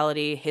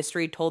sentimentality,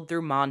 history told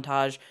through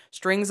montage,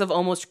 strings of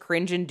almost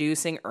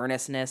cringe-inducing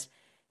earnestness,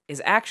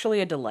 is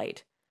actually a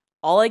delight.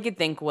 All I could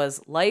think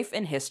was, life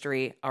and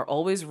history are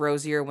always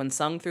rosier when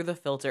sung through the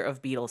filter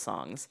of Beatles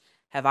songs.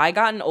 Have I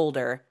gotten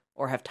older,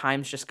 or have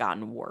times just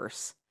gotten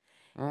worse?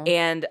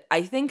 And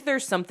I think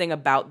there's something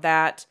about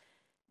that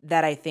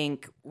I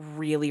think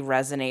really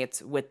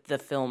resonates with the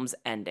film's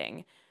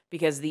ending.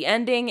 Because the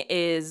ending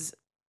is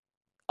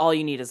All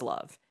You Need Is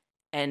Love.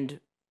 And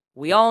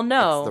we all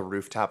know... It's the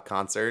rooftop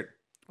concert.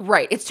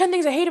 Right. It's 10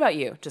 Things I Hate About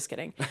You. Just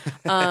kidding.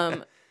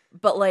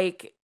 But,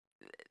 like,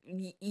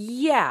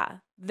 yeah,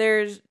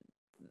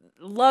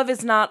 love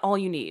is not all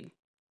you need.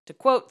 To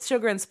quote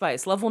Sugar and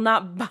Spice, love will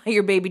not buy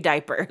your baby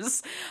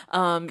diapers.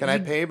 Can I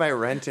pay my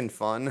rent in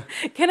fun?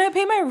 Can I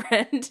pay my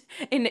rent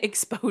in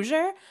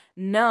exposure?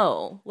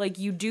 No. Like,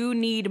 you do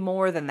need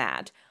more than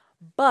that.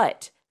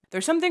 But...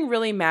 there's something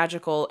really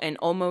magical and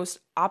almost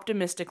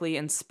optimistically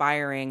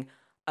inspiring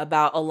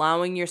about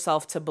allowing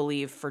yourself to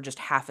believe for just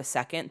half a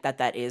second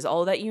that is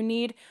all that you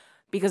need.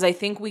 Because I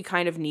think we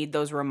kind of need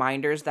those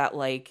reminders that,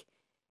 like,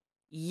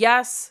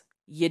 yes,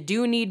 you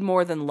do need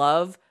more than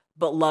love,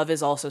 but love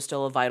is also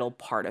still a vital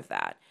part of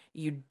that.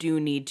 You do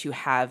need to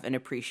have an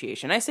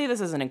appreciation. I say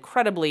this as an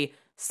incredibly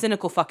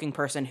cynical fucking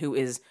person who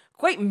is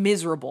quite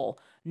miserable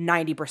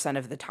 90%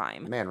 of the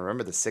time. Man,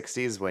 remember the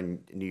 60s when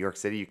in New York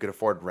City you could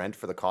afford rent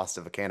for the cost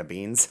of a can of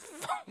beans?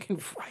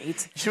 Fucking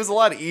right. It was a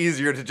lot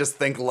easier to just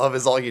think love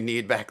is all you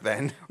need back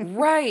then.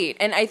 Right.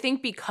 And I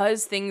think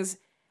because things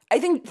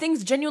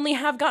genuinely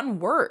have gotten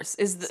worse.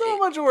 So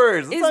much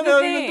worse. It's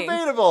not even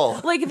debatable.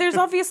 Like, there's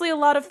obviously a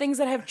lot of things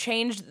that have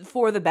changed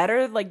for the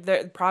better. Like,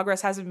 the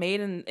progress has been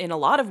made in a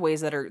lot of ways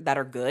that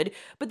are good.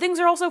 But things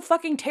are also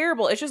fucking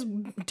terrible. It's just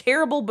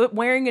terrible, but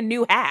wearing a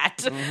new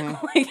hat.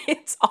 Like,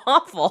 it's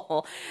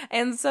awful.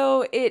 And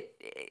so it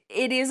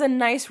is a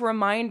nice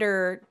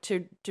reminder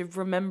to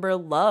remember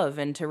love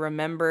and to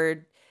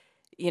remember,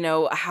 you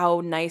know,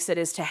 how nice it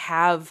is to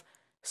have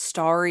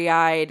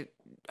starry-eyed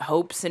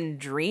hopes and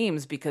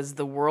dreams, because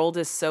the world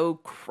is so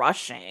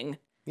crushing.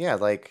 Yeah,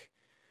 like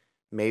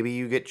maybe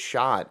you get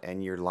shot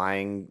and you're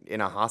lying in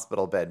a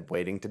hospital bed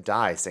waiting to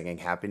die singing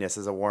Happiness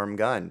is a Warm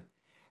Gun.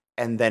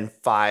 And then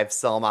 5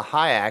 Selma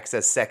Hayeks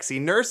as sexy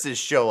nurses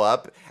show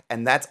up,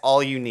 and that's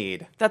all you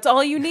need. That's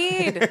all you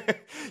need.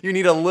 You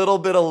need a little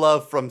bit of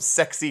love from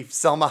sexy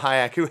Selma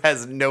Hayek, who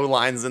has no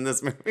lines in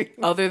this movie.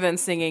 Other than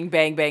singing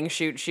Bang Bang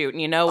Shoot Shoot.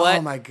 And you know what?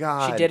 Oh my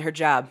God. She did her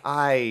job.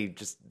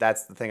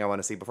 That's the thing I want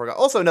to see before.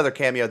 Also, another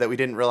cameo that we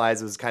didn't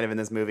realize was kind of in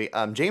this movie.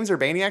 James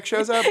Urbaniak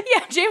shows up.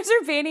 Yeah, James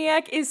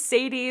Urbaniak is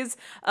Sadie's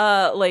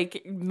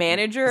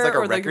manager, He's like a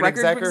or like record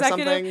record exec or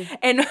executive. something.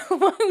 And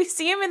we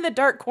see him in the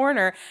dark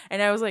corner,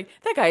 and I was like,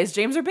 that guy is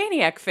James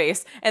Urbaniak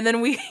face. And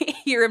then we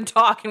hear him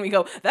talk and we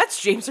go,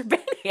 that's James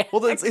Urbaniak.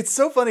 Well, it's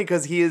so funny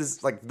because he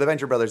is, like, The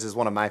Venture Brothers is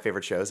one of my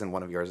favorite shows and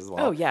one of yours as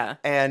well. Oh, yeah.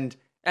 And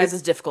As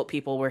is Difficult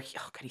People, where,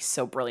 oh, God, he's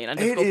so brilliant on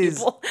it Difficult is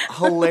People.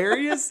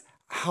 hilarious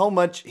how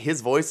much his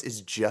voice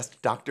is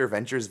just Dr.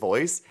 Venture's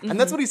voice. And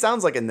that's what he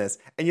sounds like in this.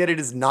 And yet it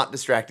is not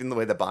distracting the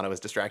way that Bono is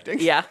distracting.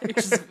 Yeah, which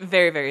is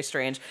very, very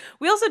strange.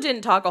 We also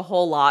didn't talk a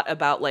whole lot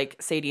about, like,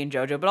 Sadie and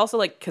JoJo, but also,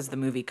 like, because the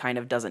movie kind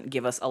of doesn't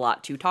give us a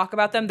lot to talk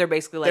about them. They're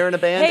basically like, They're in a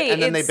band, hey,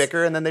 and then they it's-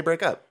 bicker, and then they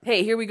break up.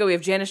 Hey, here we go. We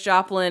have Janis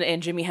Joplin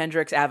and Jimi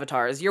Hendrix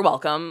avatars. You're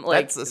welcome.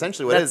 Like, That's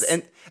essentially what it is.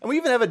 And we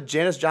even have a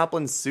Janis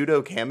Joplin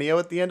pseudo cameo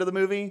at the end of the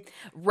movie.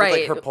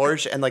 Right. With, like, her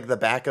Porsche and, like, the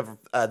back of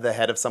the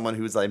head of someone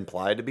who's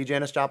implied to be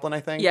Janis Joplin,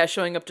 I think. yeah,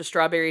 showing up to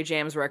Strawberry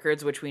Jams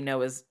Records, which we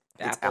know is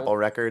It's Apple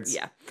Records.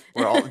 Yeah.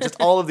 Where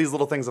all of these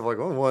little things of like,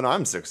 oh, well,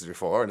 I'm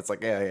 64. And it's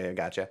like, yeah,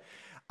 gotcha.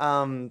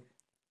 I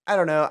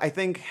don't know. I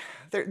think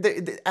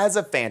as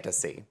a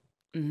fantasy,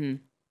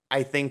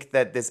 I think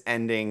that this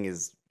ending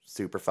is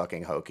super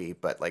fucking hokey,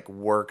 but like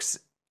works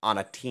on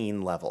a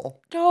teen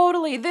level.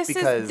 Totally. This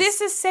Because-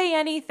 is Say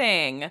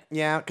Anything.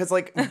 Yeah, because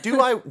like,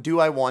 do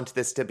I want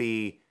this to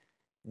be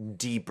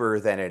deeper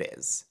than it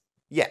is?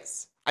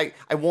 Yes.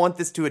 I want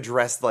this to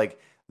address like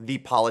the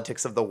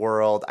politics of the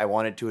world. I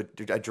want it to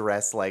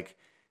address like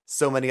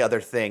so many other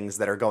things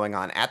that are going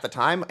on at the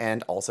time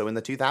and also in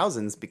the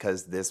 2000s,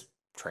 because this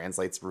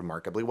translates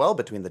remarkably well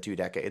between the two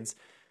decades.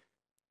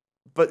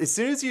 But as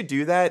soon as you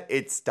do that,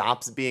 it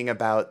stops being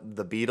about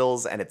the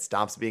Beatles and it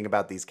stops being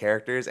about these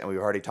characters. And we've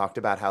already talked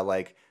about how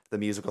like the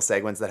musical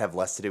segments that have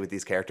less to do with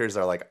these characters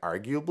are like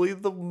arguably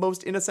the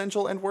most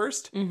inessential and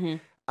worst.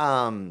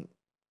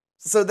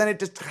 So then it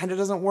just kind of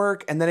doesn't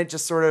work. And then it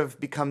just sort of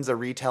becomes a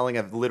retelling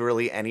of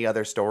literally any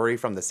other story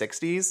from the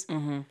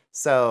 60s.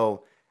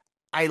 So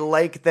I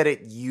like that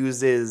it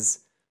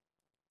uses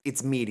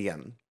its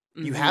medium.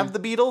 You have the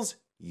Beatles,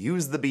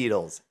 use the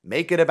Beatles.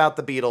 Make it about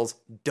the Beatles.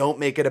 Don't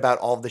make it about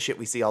all of the shit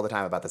we see all the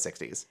time about the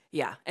 60s.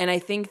 Yeah, and I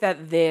think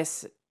that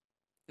this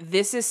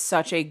is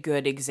such a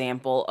good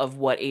example of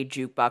what a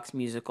jukebox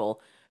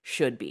musical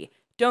should be.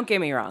 Don't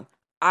get me wrong.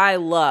 I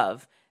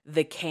love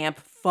the camp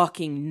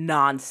fucking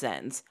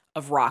nonsense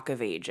of Rock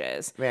of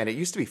Ages. Man, it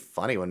used to be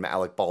funny when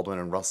Alec Baldwin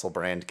and Russell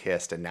Brand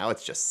kissed, and now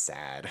it's just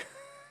sad.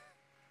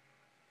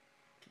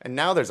 And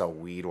now there's a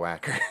weed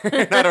whacker.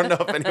 And I don't know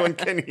if anyone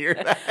can hear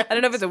that. I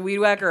don't know if it's a weed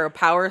whacker or a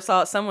power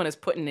saw. Someone is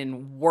putting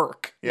in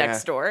work Yeah.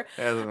 next door.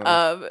 I don't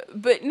know.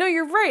 But no,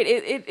 you're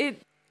right.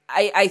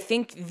 I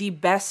think the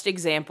best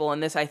example,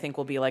 and this I think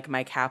will be like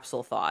my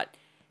capsule thought,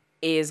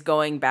 is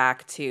going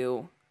back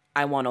to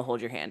I Want to Hold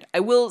Your Hand.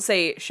 I will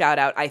say, shout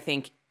out, I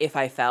think If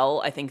I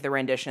Fell, I think the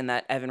rendition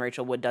that Evan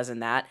Rachel Wood does in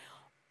that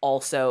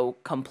also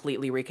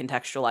completely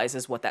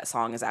recontextualizes what that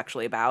song is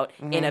actually about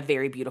in a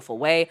very beautiful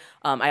way.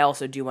 I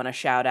also do want to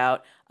shout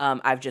out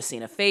I've Just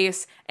Seen a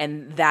Face,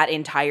 and that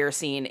entire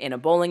scene in a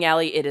bowling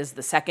alley. It is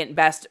the second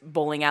best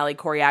bowling alley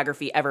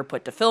choreography ever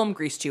put to film.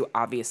 Grease 2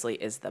 obviously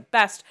is the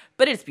best,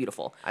 but it's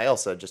beautiful. I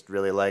also just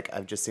really like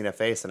I've Just Seen a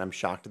Face, and I'm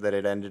shocked that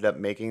it ended up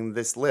making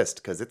this list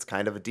because it's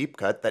kind of a deep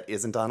cut that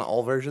isn't on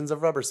all versions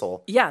of Rubber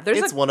Soul. Yeah,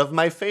 it's one of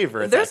my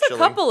favorites. There's actually. a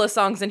couple of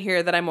songs in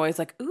here that I'm always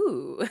like,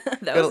 ooh,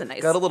 that was a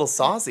nice. Got a little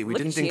saucy. We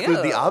Look didn't at include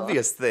the you.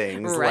 obvious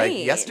things Right.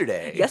 like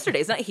Yesterday.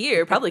 Yesterday's not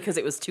here, probably because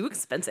it was too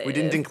expensive. We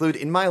didn't include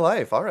In My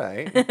Life. All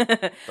right.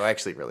 Though I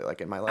actually really like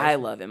In My Life. I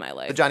love In My the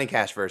Life. Johnny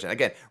Cash version.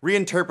 Again,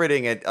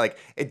 reinterpreting it, like,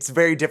 it's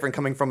very different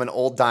coming from an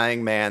old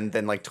dying man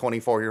than, like,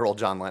 24-year-old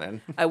John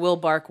Lennon. I will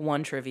bark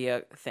one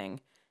trivia thing.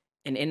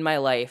 And In My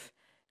Life,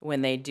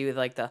 when they do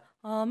like the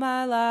All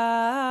My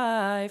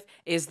Life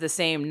is the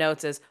same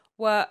notes as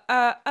whoa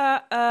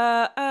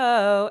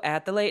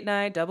at the late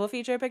night double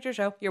feature picture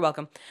show. You're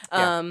welcome.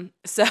 Yeah.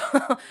 So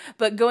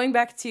but going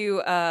back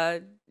to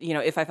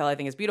If I Fell, I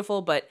think is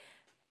beautiful, but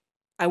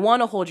I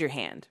Want to Hold Your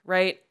Hand,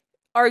 right?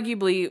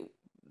 Arguably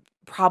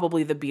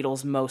probably the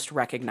Beatles' most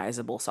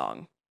recognizable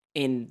song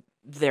in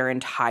their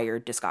entire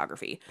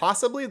discography.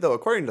 Possibly, though,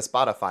 according to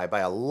Spotify, by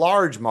a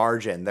large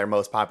margin, their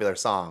most popular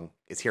song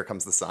is Here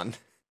Comes the Sun.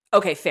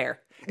 Okay, fair.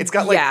 It's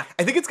got like, Yeah.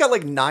 I think it's got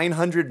like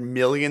 900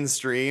 million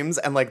streams,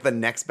 and like the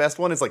next best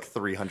one is like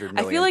 300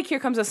 million. I feel like Here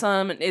Comes the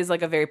Sun is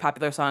like a very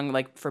popular song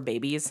like for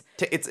babies.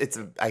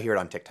 I hear it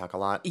on TikTok a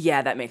lot.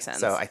 Yeah, that makes sense.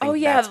 So I think oh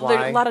yeah, that's there-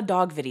 why- a lot of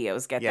dog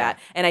videos get Yeah. that,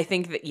 and I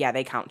think that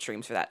they count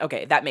streams for that.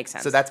 Okay, that makes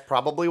sense. So that's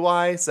probably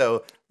why.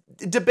 So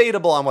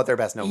debatable on what their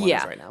best known one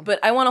is right now. But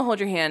I Want to Hold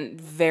Your Hand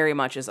very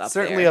much is up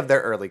Certainly there. of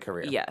their early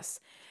career. Yes,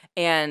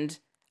 and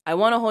I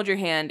Want to Hold Your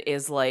Hand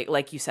is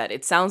like you said,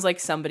 it sounds like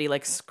somebody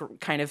like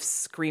kind of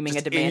screaming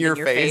Just a demand in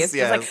your face, It's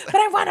yes. like, but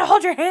I want to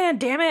hold your hand,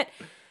 damn it.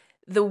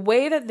 The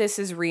way that this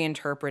is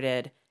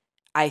reinterpreted,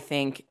 I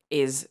think,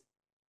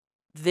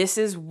 this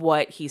is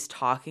what he's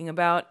talking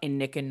about in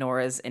Nick and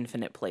Nora's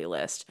Infinite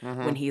Playlist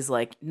when he's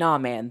like, nah,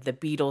 man, the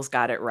Beatles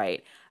got it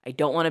right. I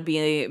don't want to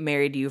be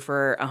married to you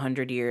for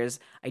 100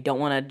 years. I don't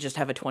want to just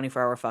have a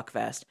 24-hour fuck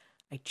fest.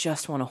 I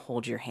just want to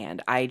hold your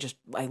hand. I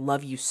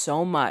love you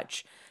so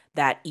much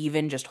that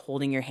even just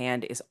holding your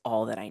hand is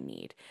all that I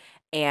need.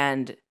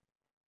 And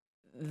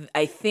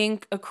I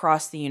think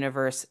Across the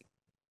Universe,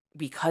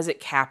 because it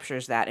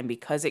captures that and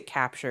because it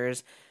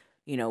captures,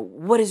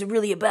 what is it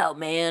really about,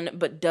 man,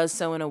 but does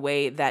so in a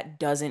way that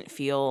doesn't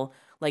feel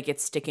like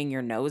it's sticking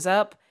your nose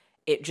up.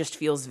 It just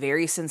feels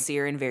very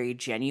sincere and very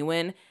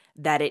genuine,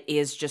 that it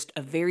is just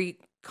a very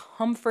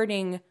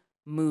comforting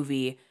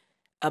movie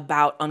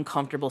about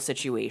uncomfortable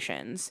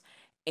situations.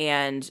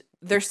 And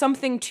there's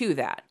something to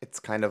that. It's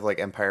kind of like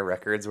Empire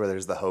Records, where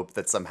there's the hope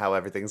that somehow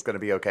everything's going to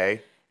be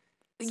okay.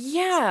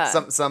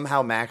 Yeah.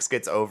 Somehow Max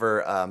gets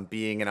over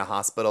being in a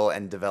hospital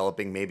and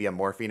developing maybe a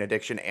morphine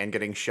addiction and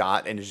getting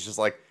shot, and is just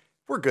like,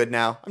 we're good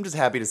now. I'm just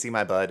happy to see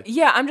my bud.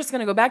 Yeah, I'm just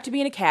gonna go back to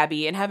being a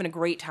cabbie and having a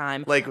great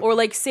time. Or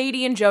like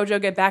Sadie and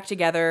JoJo get back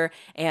together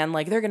and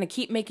like they're gonna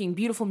keep making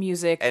beautiful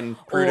music. And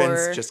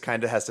Prudence just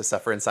kind of has to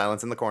suffer in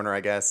silence in the corner,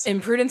 I guess.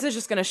 And Prudence is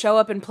just gonna show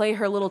up and play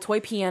her little toy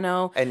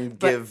piano And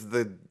give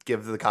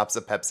the cops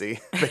a Pepsi,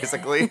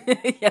 basically.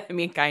 Yeah, I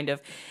mean, kind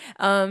of.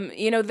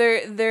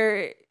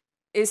 There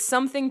is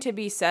something to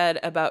be said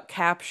about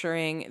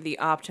capturing the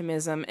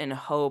optimism and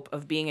hope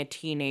of being a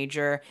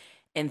teenager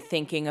and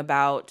thinking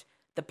about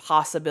the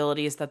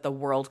possibilities that the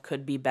world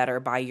could be better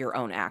by your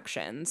own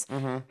actions.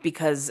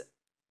 Because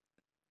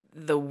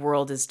the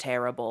world is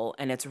terrible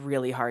and it's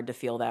really hard to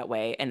feel that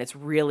way, and it's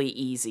really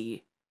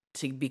easy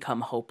to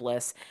become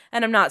hopeless.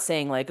 And I'm not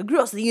saying like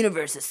Across the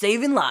Universe is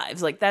saving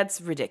lives, like that's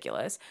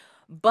ridiculous.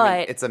 But I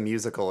mean, it's a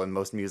musical, and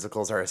most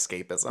musicals are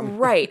escapism.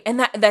 Right.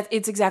 And that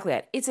it's exactly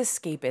that. It's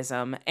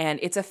escapism and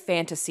it's a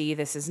fantasy.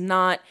 This is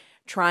not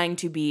trying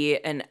to be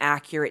an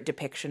accurate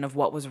depiction of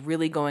what was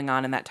really going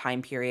on in that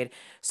time period.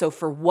 So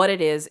for what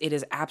it is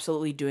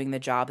absolutely doing the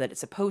job that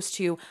it's supposed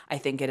to. I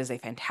think it is a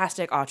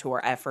fantastic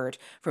auteur effort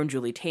from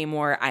Julie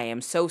Taymor. I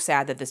am so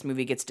sad that this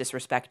movie gets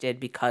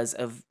disrespected because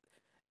of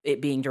it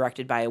being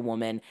directed by a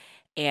woman.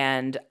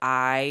 And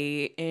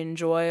I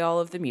enjoy all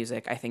of the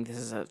music. I think this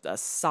is a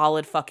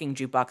solid fucking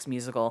jukebox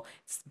musical.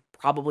 It's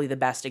probably the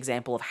best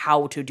example of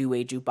how to do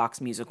a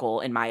jukebox musical,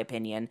 in my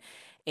opinion.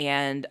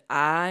 And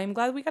I'm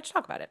glad we got to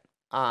talk about it.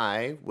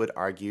 I would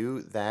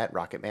argue that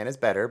Rocket Man is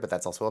better, but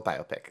that's also a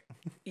biopic.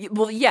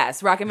 Well,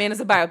 yes, Rocket Man is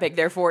a biopic,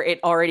 therefore it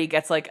already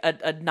gets like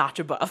a notch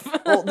above.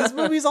 Well, this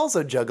movie's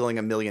also juggling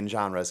a million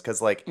genres,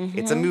 because like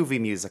it's a movie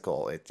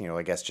musical. It's,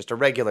 I guess just a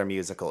regular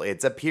musical.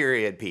 It's a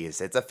period piece.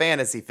 It's a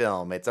fantasy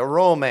film. It's a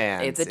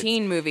romance. It's a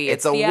teen movie.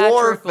 It's It's a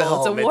war theatrical.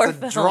 film. It's a war It's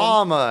a film.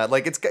 drama.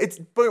 Like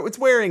it's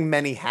wearing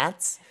many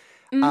hats.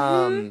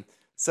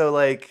 So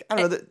like I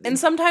don't know. And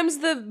sometimes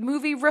the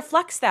movie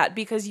reflects that,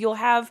 because you'll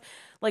have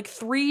like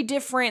 3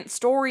 different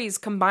stories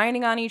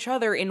combining on each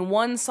other in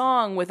one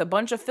song with a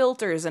bunch of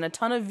filters and a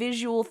ton of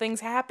visual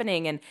things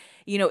happening. And,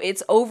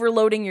 it's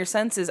overloading your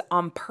senses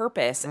on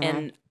purpose.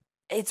 And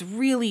it's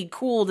really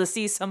cool to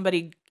see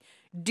somebody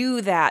do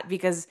that,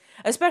 because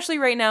especially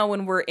right now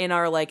when we're in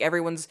our, like,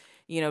 everyone's,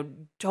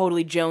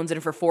 totally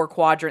jonesing for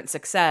 4-quadrant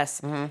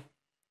success,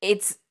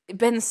 it's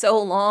been so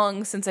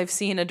long since I've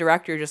seen a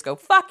director just go,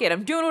 fuck it,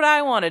 I'm doing what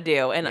I want to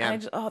do. And Yeah.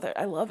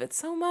 I love it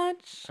so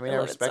much. I mean, I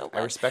love it so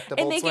respect much.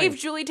 the And bold they swing. gave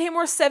Julie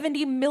Taymor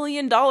 $70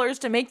 million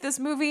to make this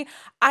movie.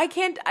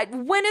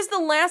 When is the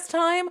last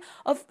time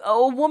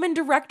a woman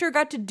director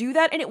got to do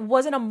that and it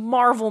wasn't a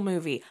Marvel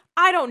movie?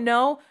 I don't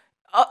know.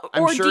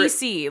 I'm Or sure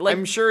DC. Like,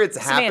 I'm sure it's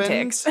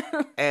semantics.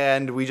 happened,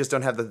 and we just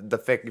don't have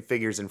the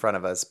figures in front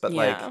of us. But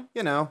Yeah.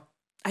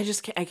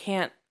 like, I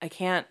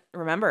can't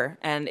remember,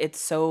 and it's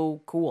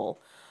so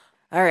cool.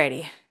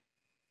 Alrighty,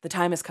 the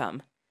time has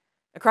come.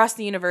 Across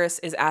the Universe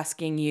is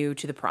asking you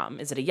to the prom.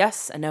 Is it a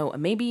yes, a no, a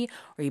maybe,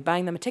 or are you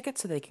buying them a ticket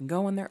so they can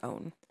go on their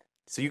own?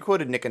 So you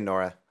quoted Nick and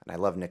Nora, and I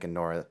love Nick and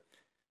Nora.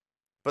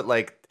 But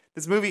like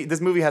this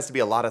movie has to be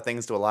a lot of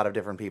things to a lot of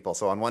different people.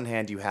 So on one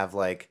hand, you have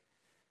like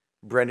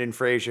Brendan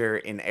Fraser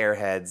in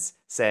Airheads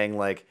saying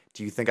like,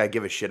 "Do you think I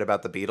give a shit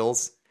about the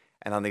Beatles?"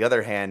 And on the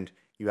other hand,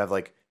 you have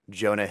like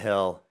Jonah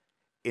Hill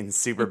in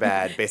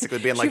Superbad, basically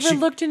being like, you ever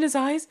looked in his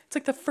eyes? It's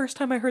like the first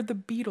time I heard the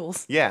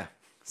Beatles. yeah.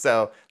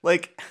 So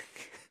like,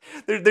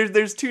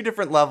 there's 2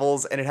 different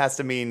levels, and it has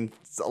to mean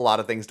a lot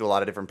of things to a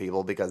lot of different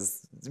people,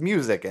 because it's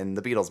music and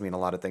the Beatles mean a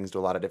lot of things to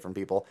a lot of different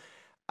people.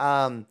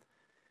 I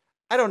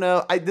don't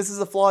know. This is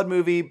a flawed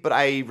movie, but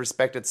I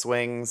respect its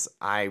swings.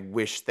 I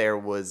wish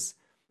it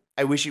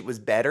was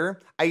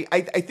better. I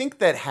think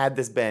that had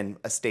this been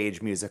a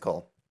stage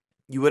musical,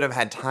 you would have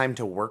had time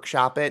to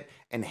workshop it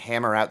and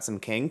hammer out some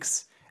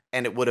kinks,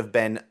 and it would have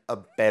been a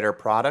better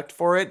product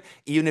for it,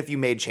 even if you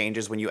made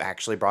changes when you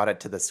actually brought it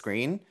to the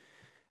screen.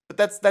 But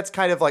that's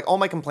kind of like all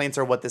my complaints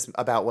are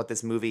about what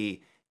this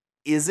movie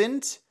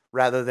isn't,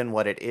 rather than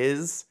what it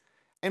is.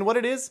 And what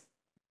it is,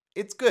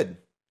 it's good.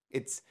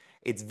 It's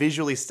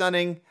visually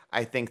stunning.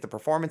 I think the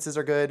performances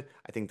are good.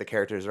 I think the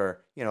characters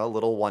are, a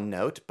little one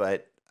note,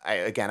 but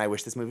I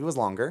wish this movie was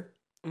longer.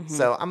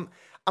 So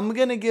I'm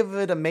gonna give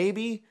it a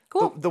maybe.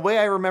 Cool. The way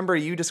I remember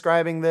you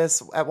describing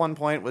this at one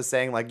point was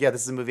saying like, yeah,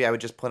 this is a movie I would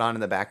just put on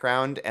in the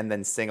background and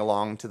then sing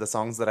along to the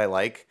songs that I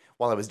like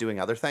while I was doing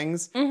other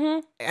things.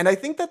 And I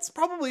think that's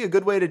probably a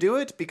good way to do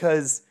it,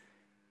 because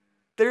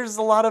there's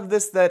a lot of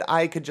this that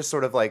I could just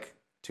sort of like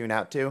tune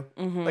out to.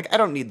 Like, I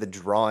don't need the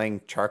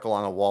drawing charcoal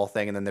on a wall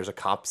thing and then there's a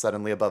cop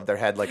suddenly above their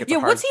head. Like, it's Yeah, a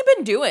hard... what's he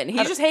been doing?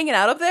 He's just hanging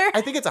out up there?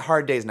 I think it's a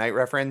Hard Day's Night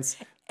reference.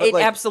 But It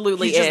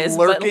absolutely he's just is,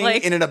 but, lurking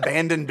like- in an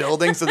abandoned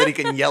building so that he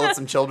can yell at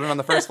some children on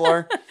the first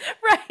floor.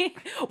 Right.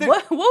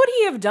 What would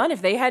he have done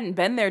if they hadn't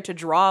been there to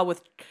draw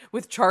with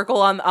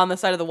charcoal on the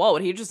side of the wall?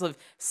 Would he just have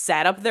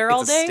sat up there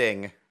all It's day? a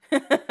sting.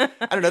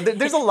 I don't know.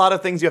 There's a lot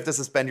of things you have to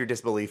suspend your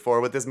disbelief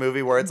for with this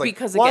movie where it's like,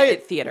 Because why? again,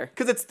 it's theater.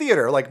 Because it's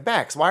theater. Like,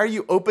 Max, why are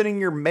you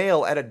opening your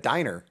mail at a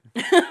diner?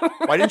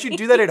 Why didn't you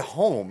do that at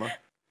home?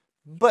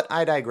 But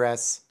I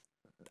digress.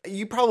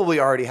 You probably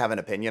already have an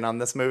opinion on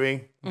this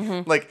movie.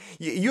 Like,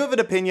 you have an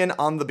opinion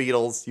on the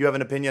Beatles. You have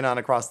an opinion on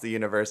Across the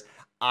Universe.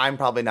 I'm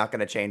probably not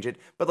going to change it.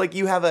 But like,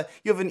 you have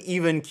an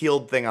even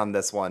keeled thing on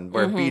this one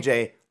where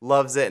BJ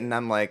loves it, and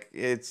I'm like,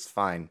 it's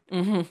fine.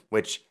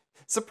 Which,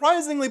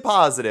 surprisingly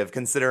positive,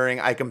 considering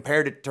I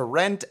compared it to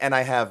Rent, and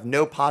I have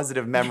no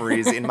positive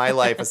memories in my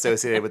life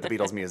associated with the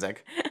Beatles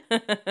music.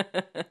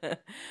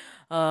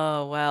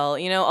 Oh, well,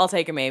 I'll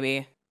take a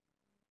maybe.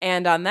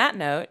 And on that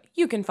note,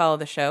 you can follow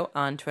the show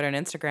on Twitter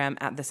and Instagram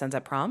at The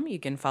Sunset Prom. You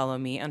can follow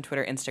me on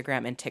Twitter,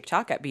 Instagram, and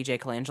TikTok at BJ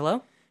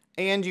Colangelo.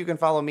 And you can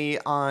follow me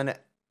on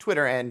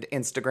Twitter and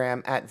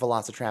Instagram at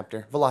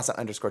Velocitraptor,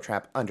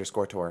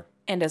 Veloci_trap_tour.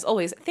 And as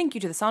always, thank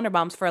you to the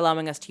Sonderbombs for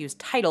allowing us to use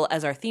Tidal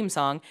as our theme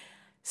song.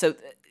 So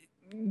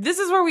this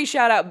is where we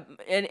shout out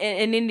an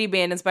indie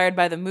band inspired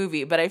by the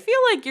movie, but I feel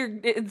like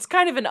it's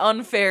kind of an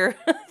unfair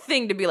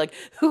thing to be like,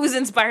 who's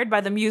inspired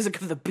by the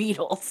music of the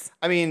Beatles?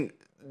 I mean,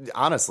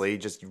 honestly,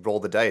 just roll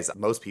the dice.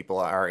 Most people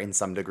are in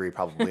some degree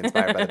probably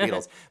inspired by the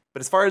Beatles.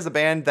 But as far as a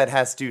band that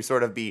has to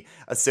sort of be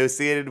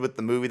associated with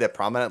the movie that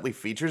prominently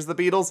features the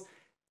Beatles,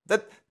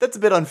 that's a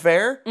bit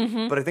unfair,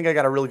 but I think I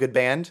got a really good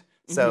band.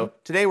 So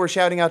today we're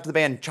shouting out to the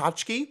band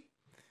Tchotchke.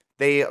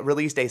 They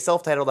released a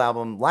self-titled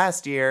album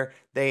last year.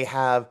 They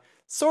have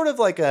sort of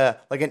like an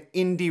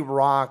indie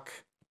rock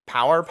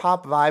power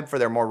pop vibe for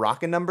their more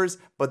rockin' numbers,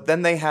 but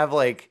then they have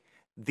like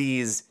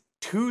these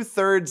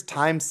 2/3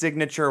 time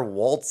signature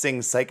waltzing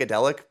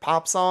psychedelic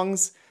pop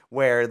songs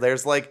where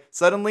there's like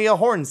suddenly a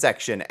horn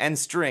section and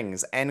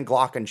strings and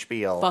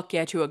glockenspiel. Fuck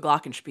yeah to a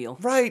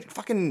glockenspiel. Right,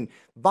 fucking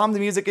bomb the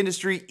music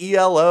industry,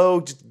 ELO,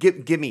 just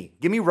give me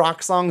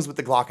rock songs with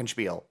the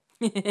glockenspiel.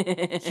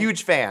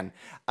 Huge fan.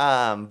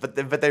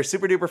 But they're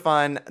super duper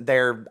fun.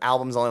 Their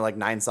album's only like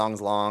 9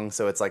 songs long,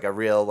 so it's like a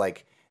real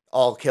like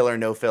all killer,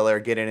 no filler,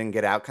 get in and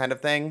get out kind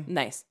of thing.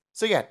 Nice.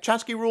 So yeah,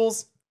 Tchotchke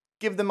rules.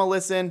 Give them a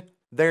listen.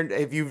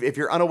 If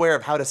you're unaware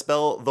of how to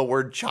spell the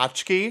word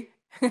tchotchke,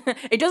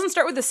 It doesn't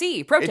start with a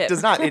C. Pro tip. it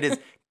does not. It is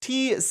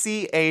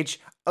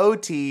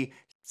TCHOTCHKE.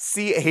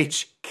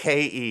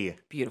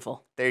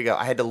 Beautiful. There you go.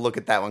 I had to look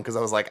at that one because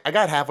I was like, I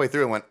got halfway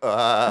through and went,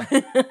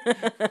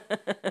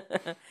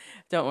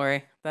 Don't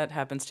worry. That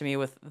happens to me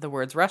with the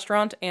words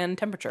restaurant and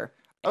temperature.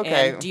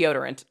 Okay. And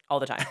deodorant all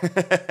the time.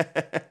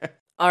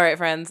 All right,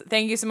 friends.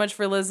 Thank you so much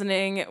for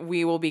listening.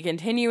 We will be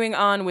continuing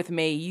on with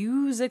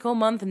Musical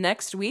Month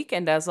next week.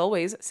 And as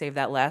always, save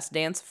that last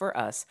dance for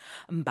us.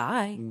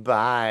 Bye.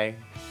 Bye.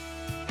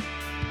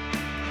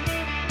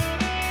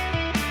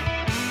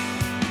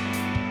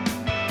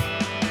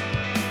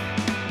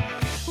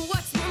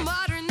 What's more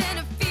modern than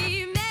a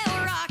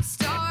female rock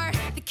star?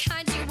 The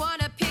kind you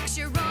wanna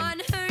picture on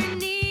her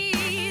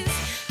knees.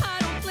 I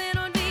don't plan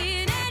on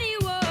being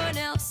anyone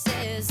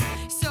else's,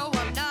 so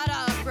I'm not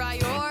a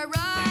priority.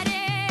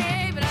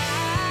 But I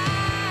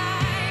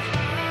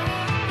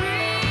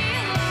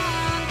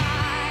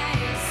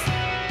realize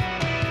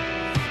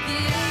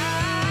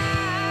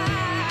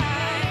that I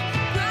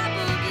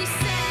probably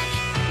set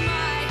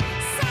my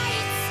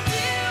sights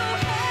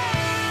too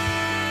high.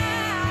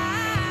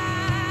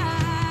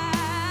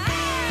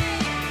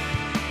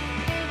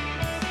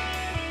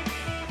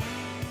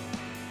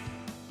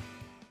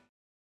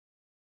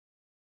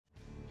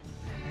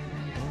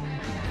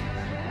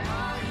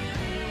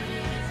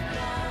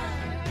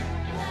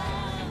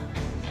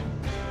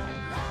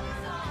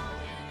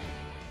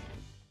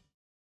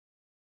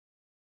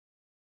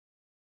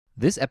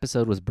 This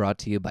episode was brought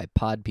to you by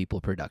Pod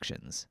People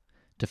Productions.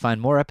 To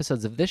find more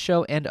episodes of this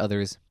show and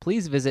others,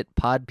 please visit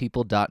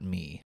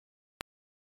podpeople.me.